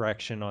art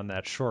direction on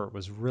that short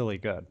was really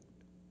good.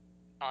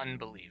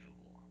 unbelievable.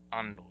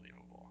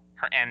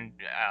 Her and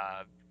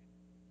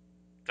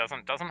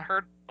doesn't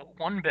hurt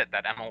one bit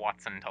that Emma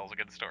Watson tells a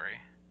good story.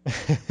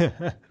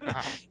 I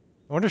Um,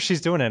 wonder if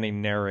she's doing any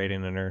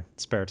narrating in her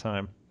spare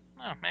time.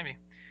 oh, maybe.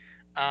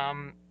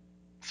 Um,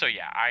 so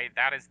yeah, I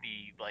that is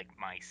the like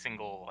my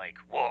single like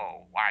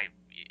whoa. Why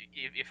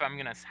if I'm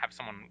gonna have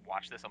someone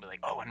watch this, I'll be like,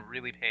 oh, and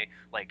really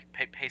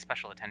pay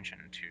special attention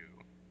to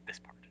this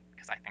part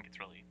because I think it's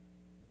really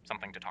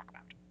something to talk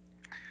about.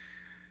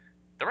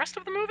 The rest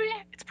of the movie,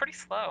 it's pretty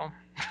slow.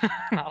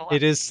 Not a lot It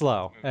to is see in this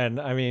slow, movie. and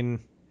I mean,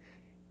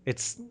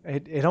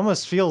 it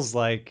almost feels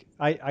like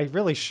I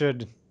really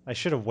should I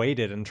should have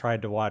waited and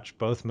tried to watch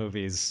both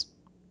movies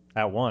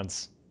at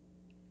once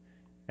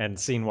and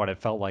seen what it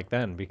felt like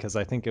then, because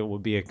I think it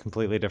would be a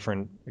completely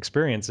different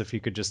experience if you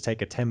could just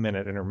take a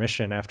 10-minute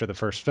intermission after the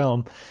first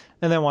film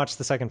and then watch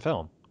the second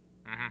film.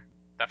 Mm-hmm.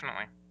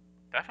 Definitely,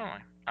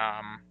 definitely.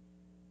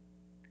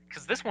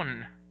 Because this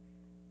one,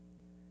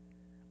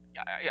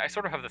 I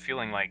sort of have the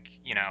feeling like,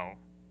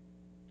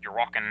 you're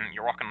walking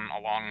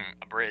along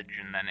a bridge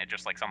and then it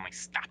just like suddenly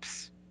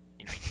stops.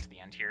 You get to the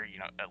end here.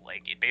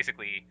 Like it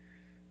basically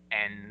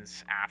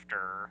ends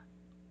after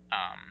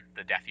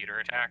the Death Eater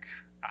attack,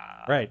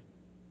 Right.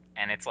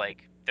 and it's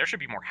like there should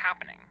be more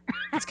happening.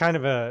 It's kind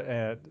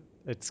of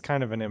it's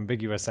kind of an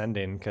ambiguous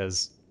ending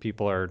because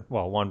people are,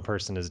 well, one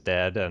person is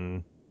dead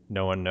and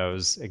no one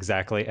knows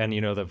exactly, and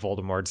you know that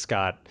Voldemort's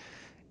got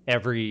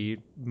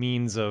every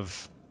means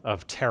of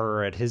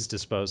terror at his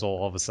disposal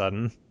all of a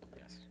sudden.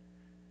 Yes,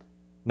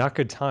 Not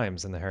good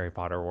times in the Harry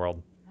Potter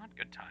world. not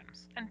good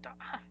times. And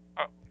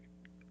oh,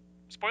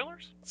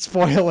 spoilers.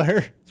 Spoiler.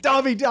 Spoiler.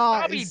 Dobby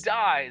Dobby dies.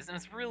 dies, and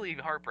it's really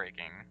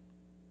heartbreaking.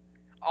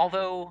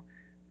 Although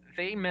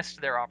they missed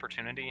their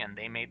opportunity and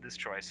they made this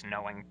choice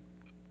knowing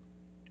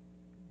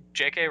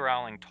J.K.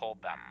 Rowling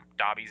told them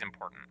Dobby's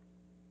important.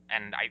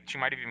 And she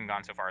might have even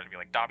gone so far as to be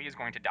like, Dobby is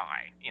going to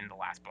die in the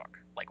last book,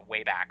 like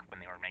way back when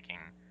they were making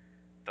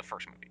the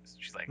first movies.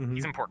 She's like, Mm-hmm.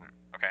 he's important,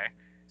 okay?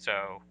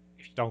 So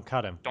if you Don't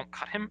cut him. don't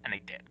cut him, and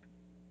they did.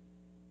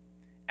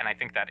 And I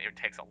think that it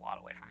takes a lot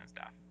away from his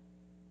death.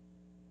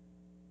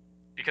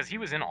 Because he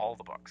was in all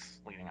the books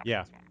leading up to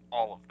Yeah. this one.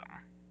 All of them.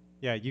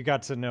 Yeah, you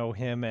got to know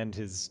him and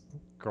his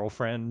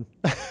girlfriend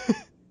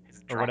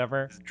or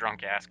whatever. His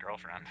drunk ass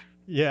girlfriend.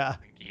 Yeah.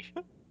 Pinky.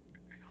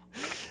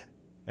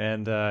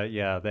 And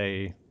yeah,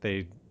 they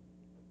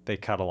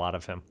cut a lot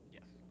of him.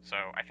 Yes. So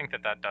I think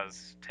that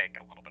does take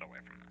a little bit away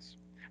from this.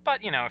 But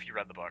if you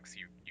read the books,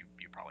 you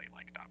probably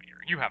like Dobby, or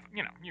you have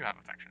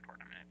affection toward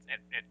him. And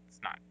it's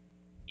not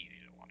easy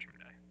to watch him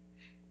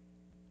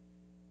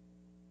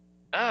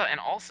die. And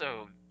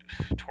also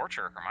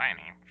torture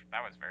Hermione.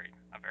 That was very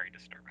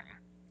disturbing.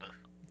 Ugh.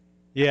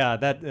 Yeah,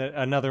 that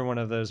another one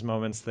of those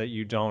moments that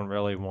you don't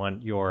really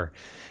want your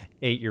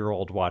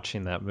 8-year-old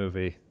watching that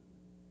movie.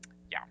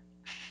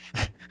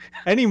 Yeah.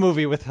 Any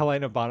movie with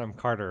Helena Bonham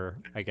Carter,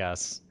 I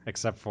guess,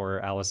 except for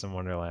Alice in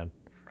Wonderland.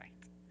 Right.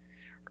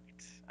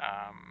 Right.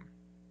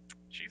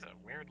 She's a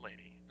weird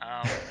lady.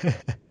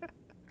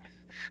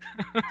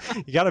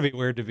 You got to be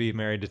weird to be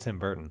married to Tim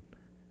Burton.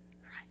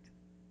 Right.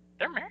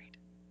 They're married.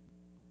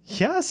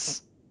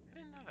 Yes, I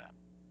didn't know that.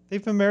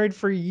 they've been married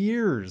for I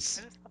years.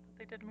 just thought that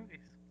they did movies.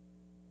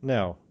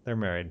 No, they're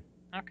married.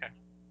 Okay.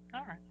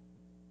 All right.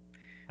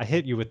 I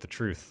hit you with the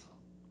truth.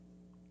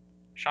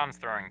 Sean's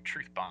throwing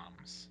truth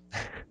bombs.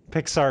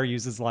 Pixar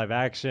uses live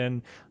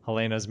action.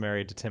 Helena's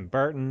married to Tim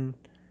Burton.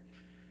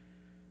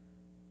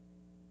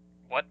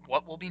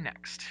 What will be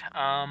next?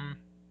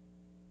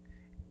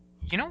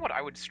 You know what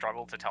I would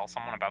struggle to tell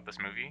someone about this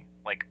movie?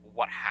 Like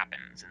what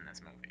happens in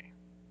this movie?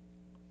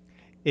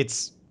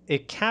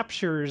 It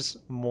captures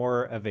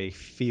more of a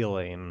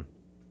feeling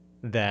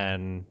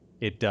than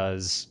it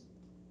does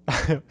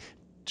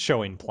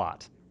showing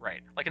plot.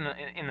 Right. Like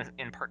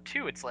in part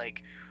 2, it's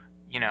like,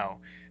 you know,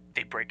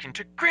 they break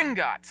into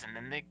Gringotts, and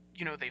then they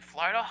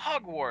fly to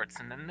Hogwarts,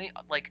 and then they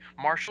like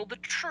marshal the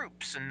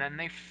troops, and then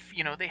they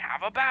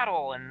have a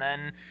battle, and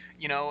then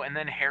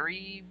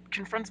Harry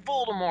confronts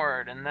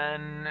Voldemort, and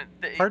then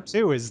Part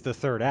 2 is the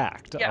third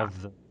act yeah,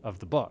 of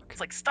the book.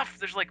 it's like stuff.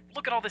 There's like,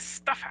 look at all this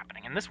stuff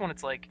happening. And this one,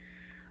 it's like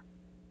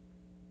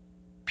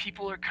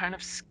people are kind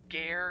of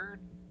scared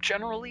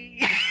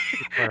generally.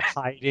 People are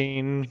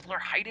hiding, People are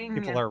hiding,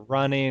 people are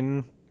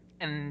running,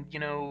 and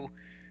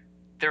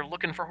they're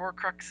looking for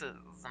Horcruxes,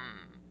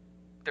 and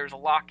there's a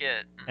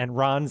locket. and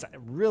Ron's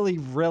really,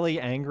 really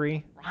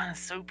angry. Ron is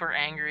super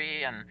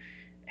angry, and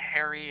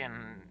Harry and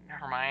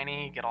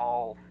Hermione get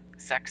all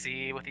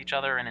sexy with each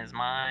other in his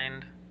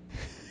mind.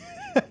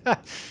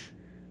 Get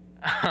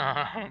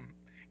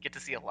to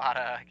see a lot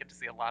of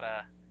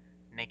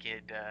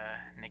naked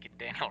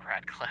Daniel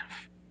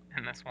Radcliffe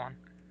in this one.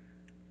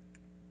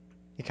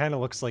 He kind of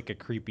looks like a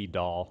creepy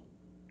doll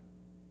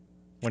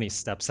when he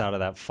steps out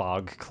of that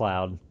fog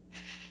cloud.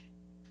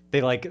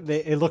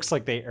 It looks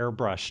like they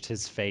airbrushed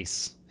his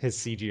face, his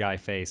CGI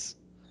face.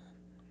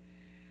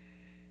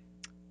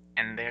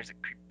 And there's a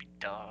creepy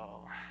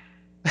doll.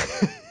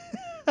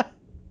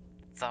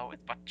 It's always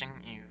watching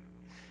you.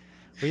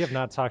 We have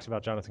not talked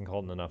about Jonathan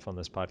Colton enough on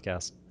this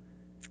podcast.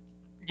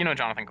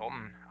 Jonathan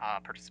Colton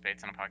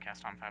participates in a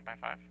podcast on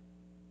 5x5.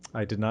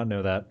 I did not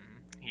know that.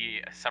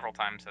 He several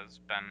times has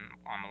been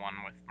on the one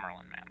with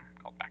Merlin Mann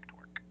called Back to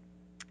Work.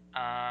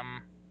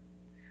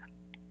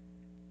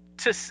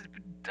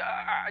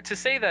 To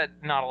say that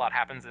not a lot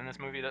happens in this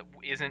movie, that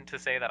isn't to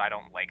say that I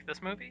don't like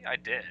this movie. I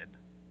did,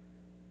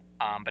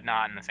 but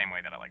not in the same way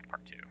that I liked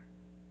part 2.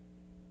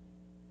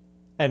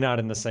 And not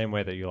in the same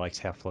way that you liked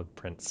Half-Blood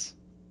Prince.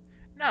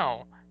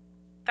 No,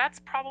 that's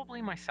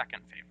probably my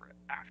second favorite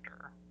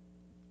after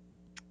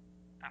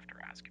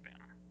Azkaban.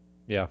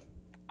 Yeah.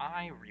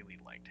 I really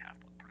liked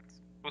Half-Blood Prince.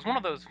 It was one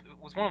of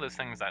those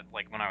things that,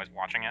 like, when I was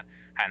watching it,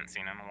 I hadn't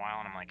seen it in a while,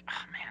 and I'm like,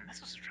 oh man,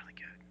 this was really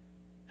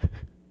good.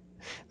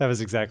 That was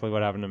exactly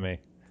what happened to me.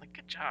 Like,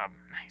 good job,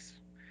 nice.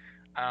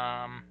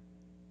 Um,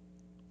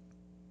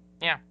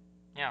 yeah,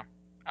 yeah.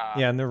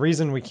 Yeah, and the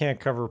reason we can't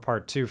cover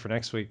part 2 for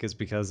next week is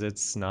because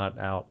it's not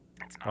out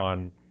It's not.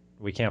 on.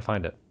 We can't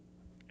find it.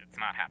 It's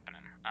not happening.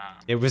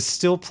 It was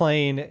still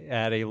playing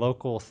at a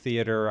local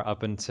theater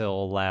up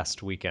until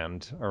last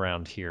weekend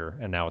around here,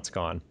 and now it's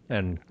gone.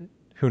 And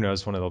who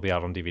knows when it'll be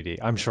out on DVD?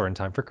 I'm sure in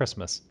time for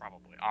Christmas.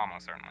 Probably,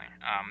 almost certainly.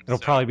 It'll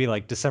So probably be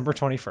like December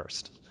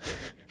 21st.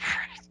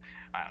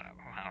 I don't know.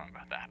 I don't know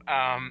about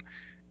that.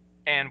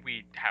 And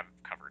we have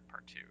covered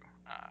part two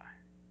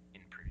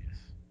in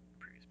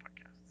previous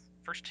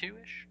podcasts. First two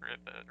ish,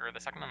 or the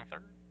second and the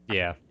third.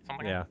 Yeah,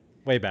 Something like yeah,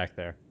 that. way back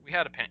there. We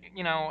had opinion.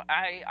 You know,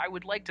 I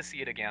would like to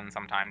see it again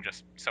sometime,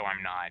 just so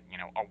I'm not,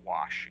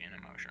 awash in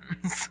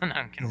emotions, and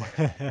I can look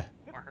at it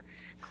more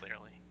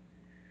clearly.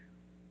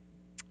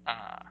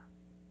 Uh,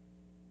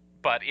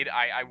 but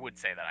I would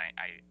say that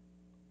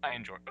I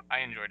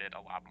enjoyed it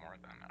a lot more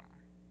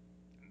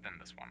than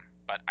this one,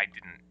 but I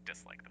didn't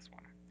dislike this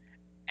one.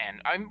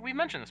 And we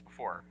mentioned this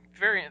before.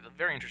 Very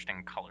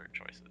interesting color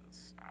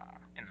choices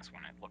in this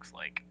one. It looks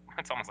like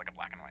it's almost like a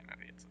black and white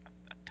movie. It's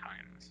at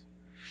times.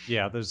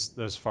 Yeah,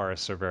 those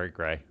forests are very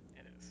gray.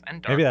 It is,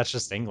 and dark. Maybe that's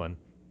just England.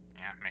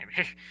 Yeah,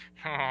 maybe.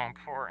 Oh,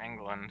 poor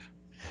England.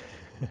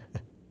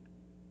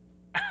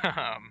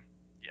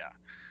 Yeah,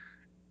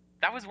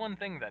 that was one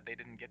thing that they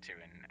didn't get to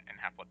in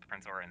Half Blood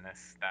Prince or in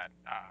this, that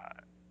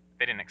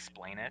they didn't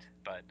explain it,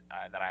 but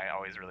that I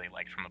always really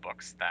liked from the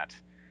books, that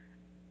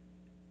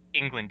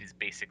England is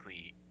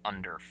basically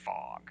under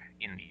fog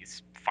in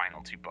these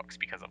final two books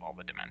because of all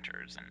the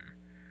Dementors and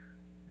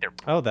they're.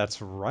 Oh,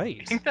 that's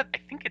right. I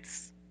think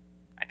it's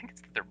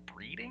that they're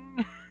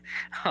breeding.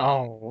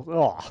 Oh,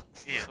 ugh.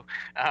 Ew.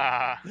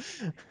 Uh,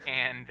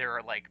 and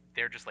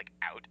they're just like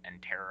out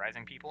and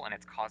terrorizing people, and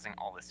it's causing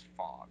all this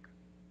fog,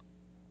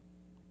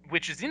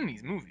 which is in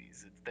these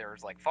movies.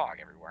 There's like fog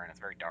everywhere, and it's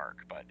very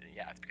dark. But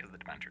yeah, it's because the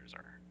Dementors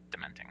are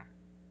dementing.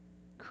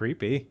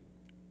 Creepy.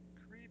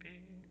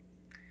 Creepy.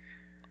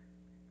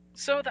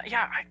 So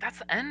that's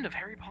the end of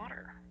Harry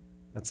Potter.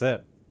 That's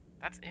it.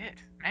 That's it,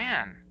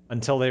 man.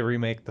 Until they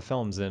remake the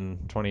films in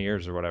 20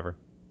 years or whatever.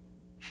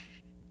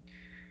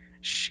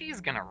 She's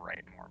gonna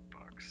write more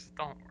books.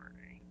 Don't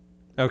worry.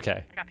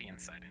 Okay. I got the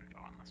inside info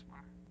on this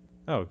one.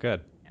 Oh,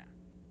 good. Yeah,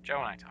 Joe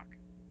and I talk.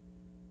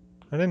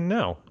 I didn't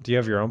know. Do you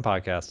have your own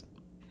podcast?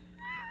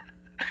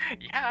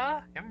 Yeah,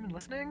 you haven't been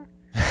listening?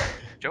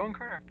 Joe and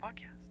Carter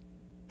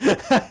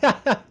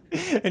podcast.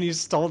 And you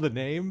stole the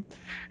name?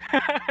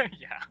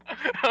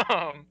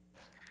 Yeah.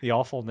 The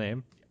awful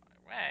name?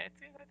 Well,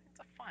 it's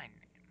a fine name.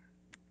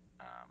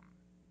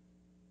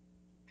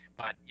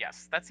 But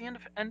yes, that's the end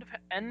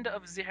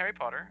of the Harry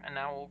Potter, and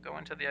now we'll go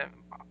into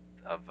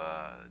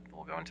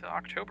we'll go into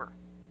October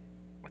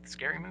with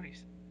scary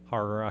movies.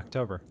 Horror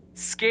October.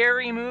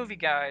 Scary movie,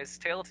 guys.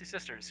 Tale of Two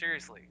Sisters.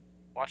 Seriously,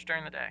 watch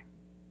during the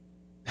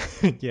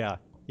day Yeah.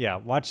 Yeah.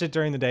 Watch it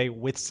during the day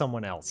with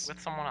someone else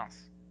with someone else.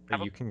 that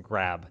Have a you can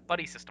grab.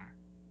 buddy system.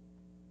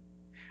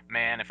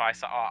 Man, if I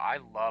saw, I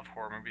love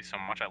horror movies so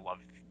much. I love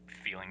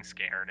feeling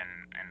scared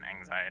and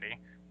anxiety.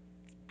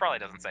 Probably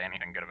doesn't say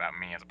anything good about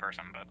me as a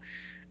person, but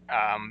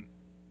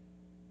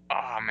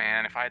oh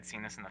man, if I had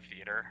seen this in the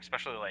theater,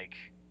 especially like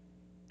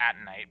at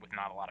night with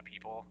not a lot of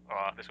people,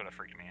 oh, this would have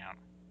freaked me out.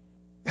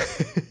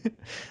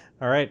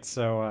 All right.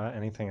 So,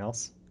 anything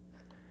else?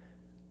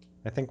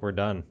 I think we're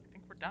done. I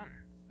think we're done.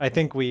 I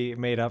think we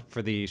made up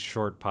for the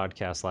short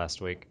podcast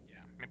last week. Yeah,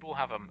 maybe we'll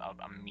have a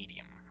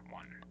medium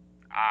one.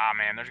 Ah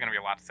man, there's gonna be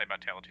a lot to say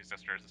about Tale of Two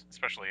Sisters,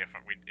 especially if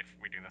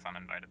we do this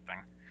uninvited thing.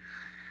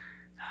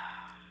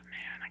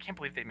 Man, I can't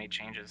believe they made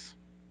changes.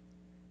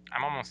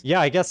 I'm almost. Yeah,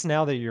 I guess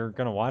now that you're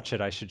gonna watch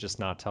it, I should just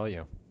not tell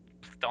you.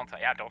 Don't tell.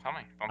 Yeah, don't tell me.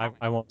 Don't tell me.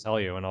 I won't tell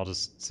you, and I'll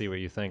just see what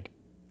you think.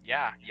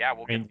 Yeah,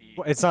 we'll I get mean,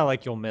 the. it's not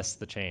like you'll miss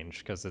the change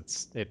because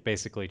it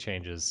basically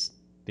changes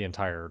the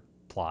entire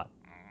plot.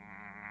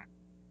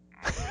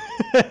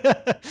 It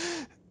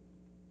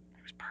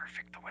was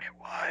perfect the way it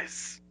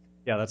was.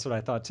 Yeah, that's what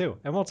I thought too.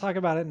 And we'll talk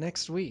about it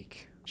next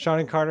week. Sean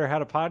and Carter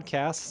had a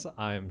podcast.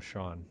 I'm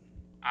Sean.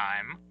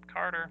 I'm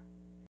Carter.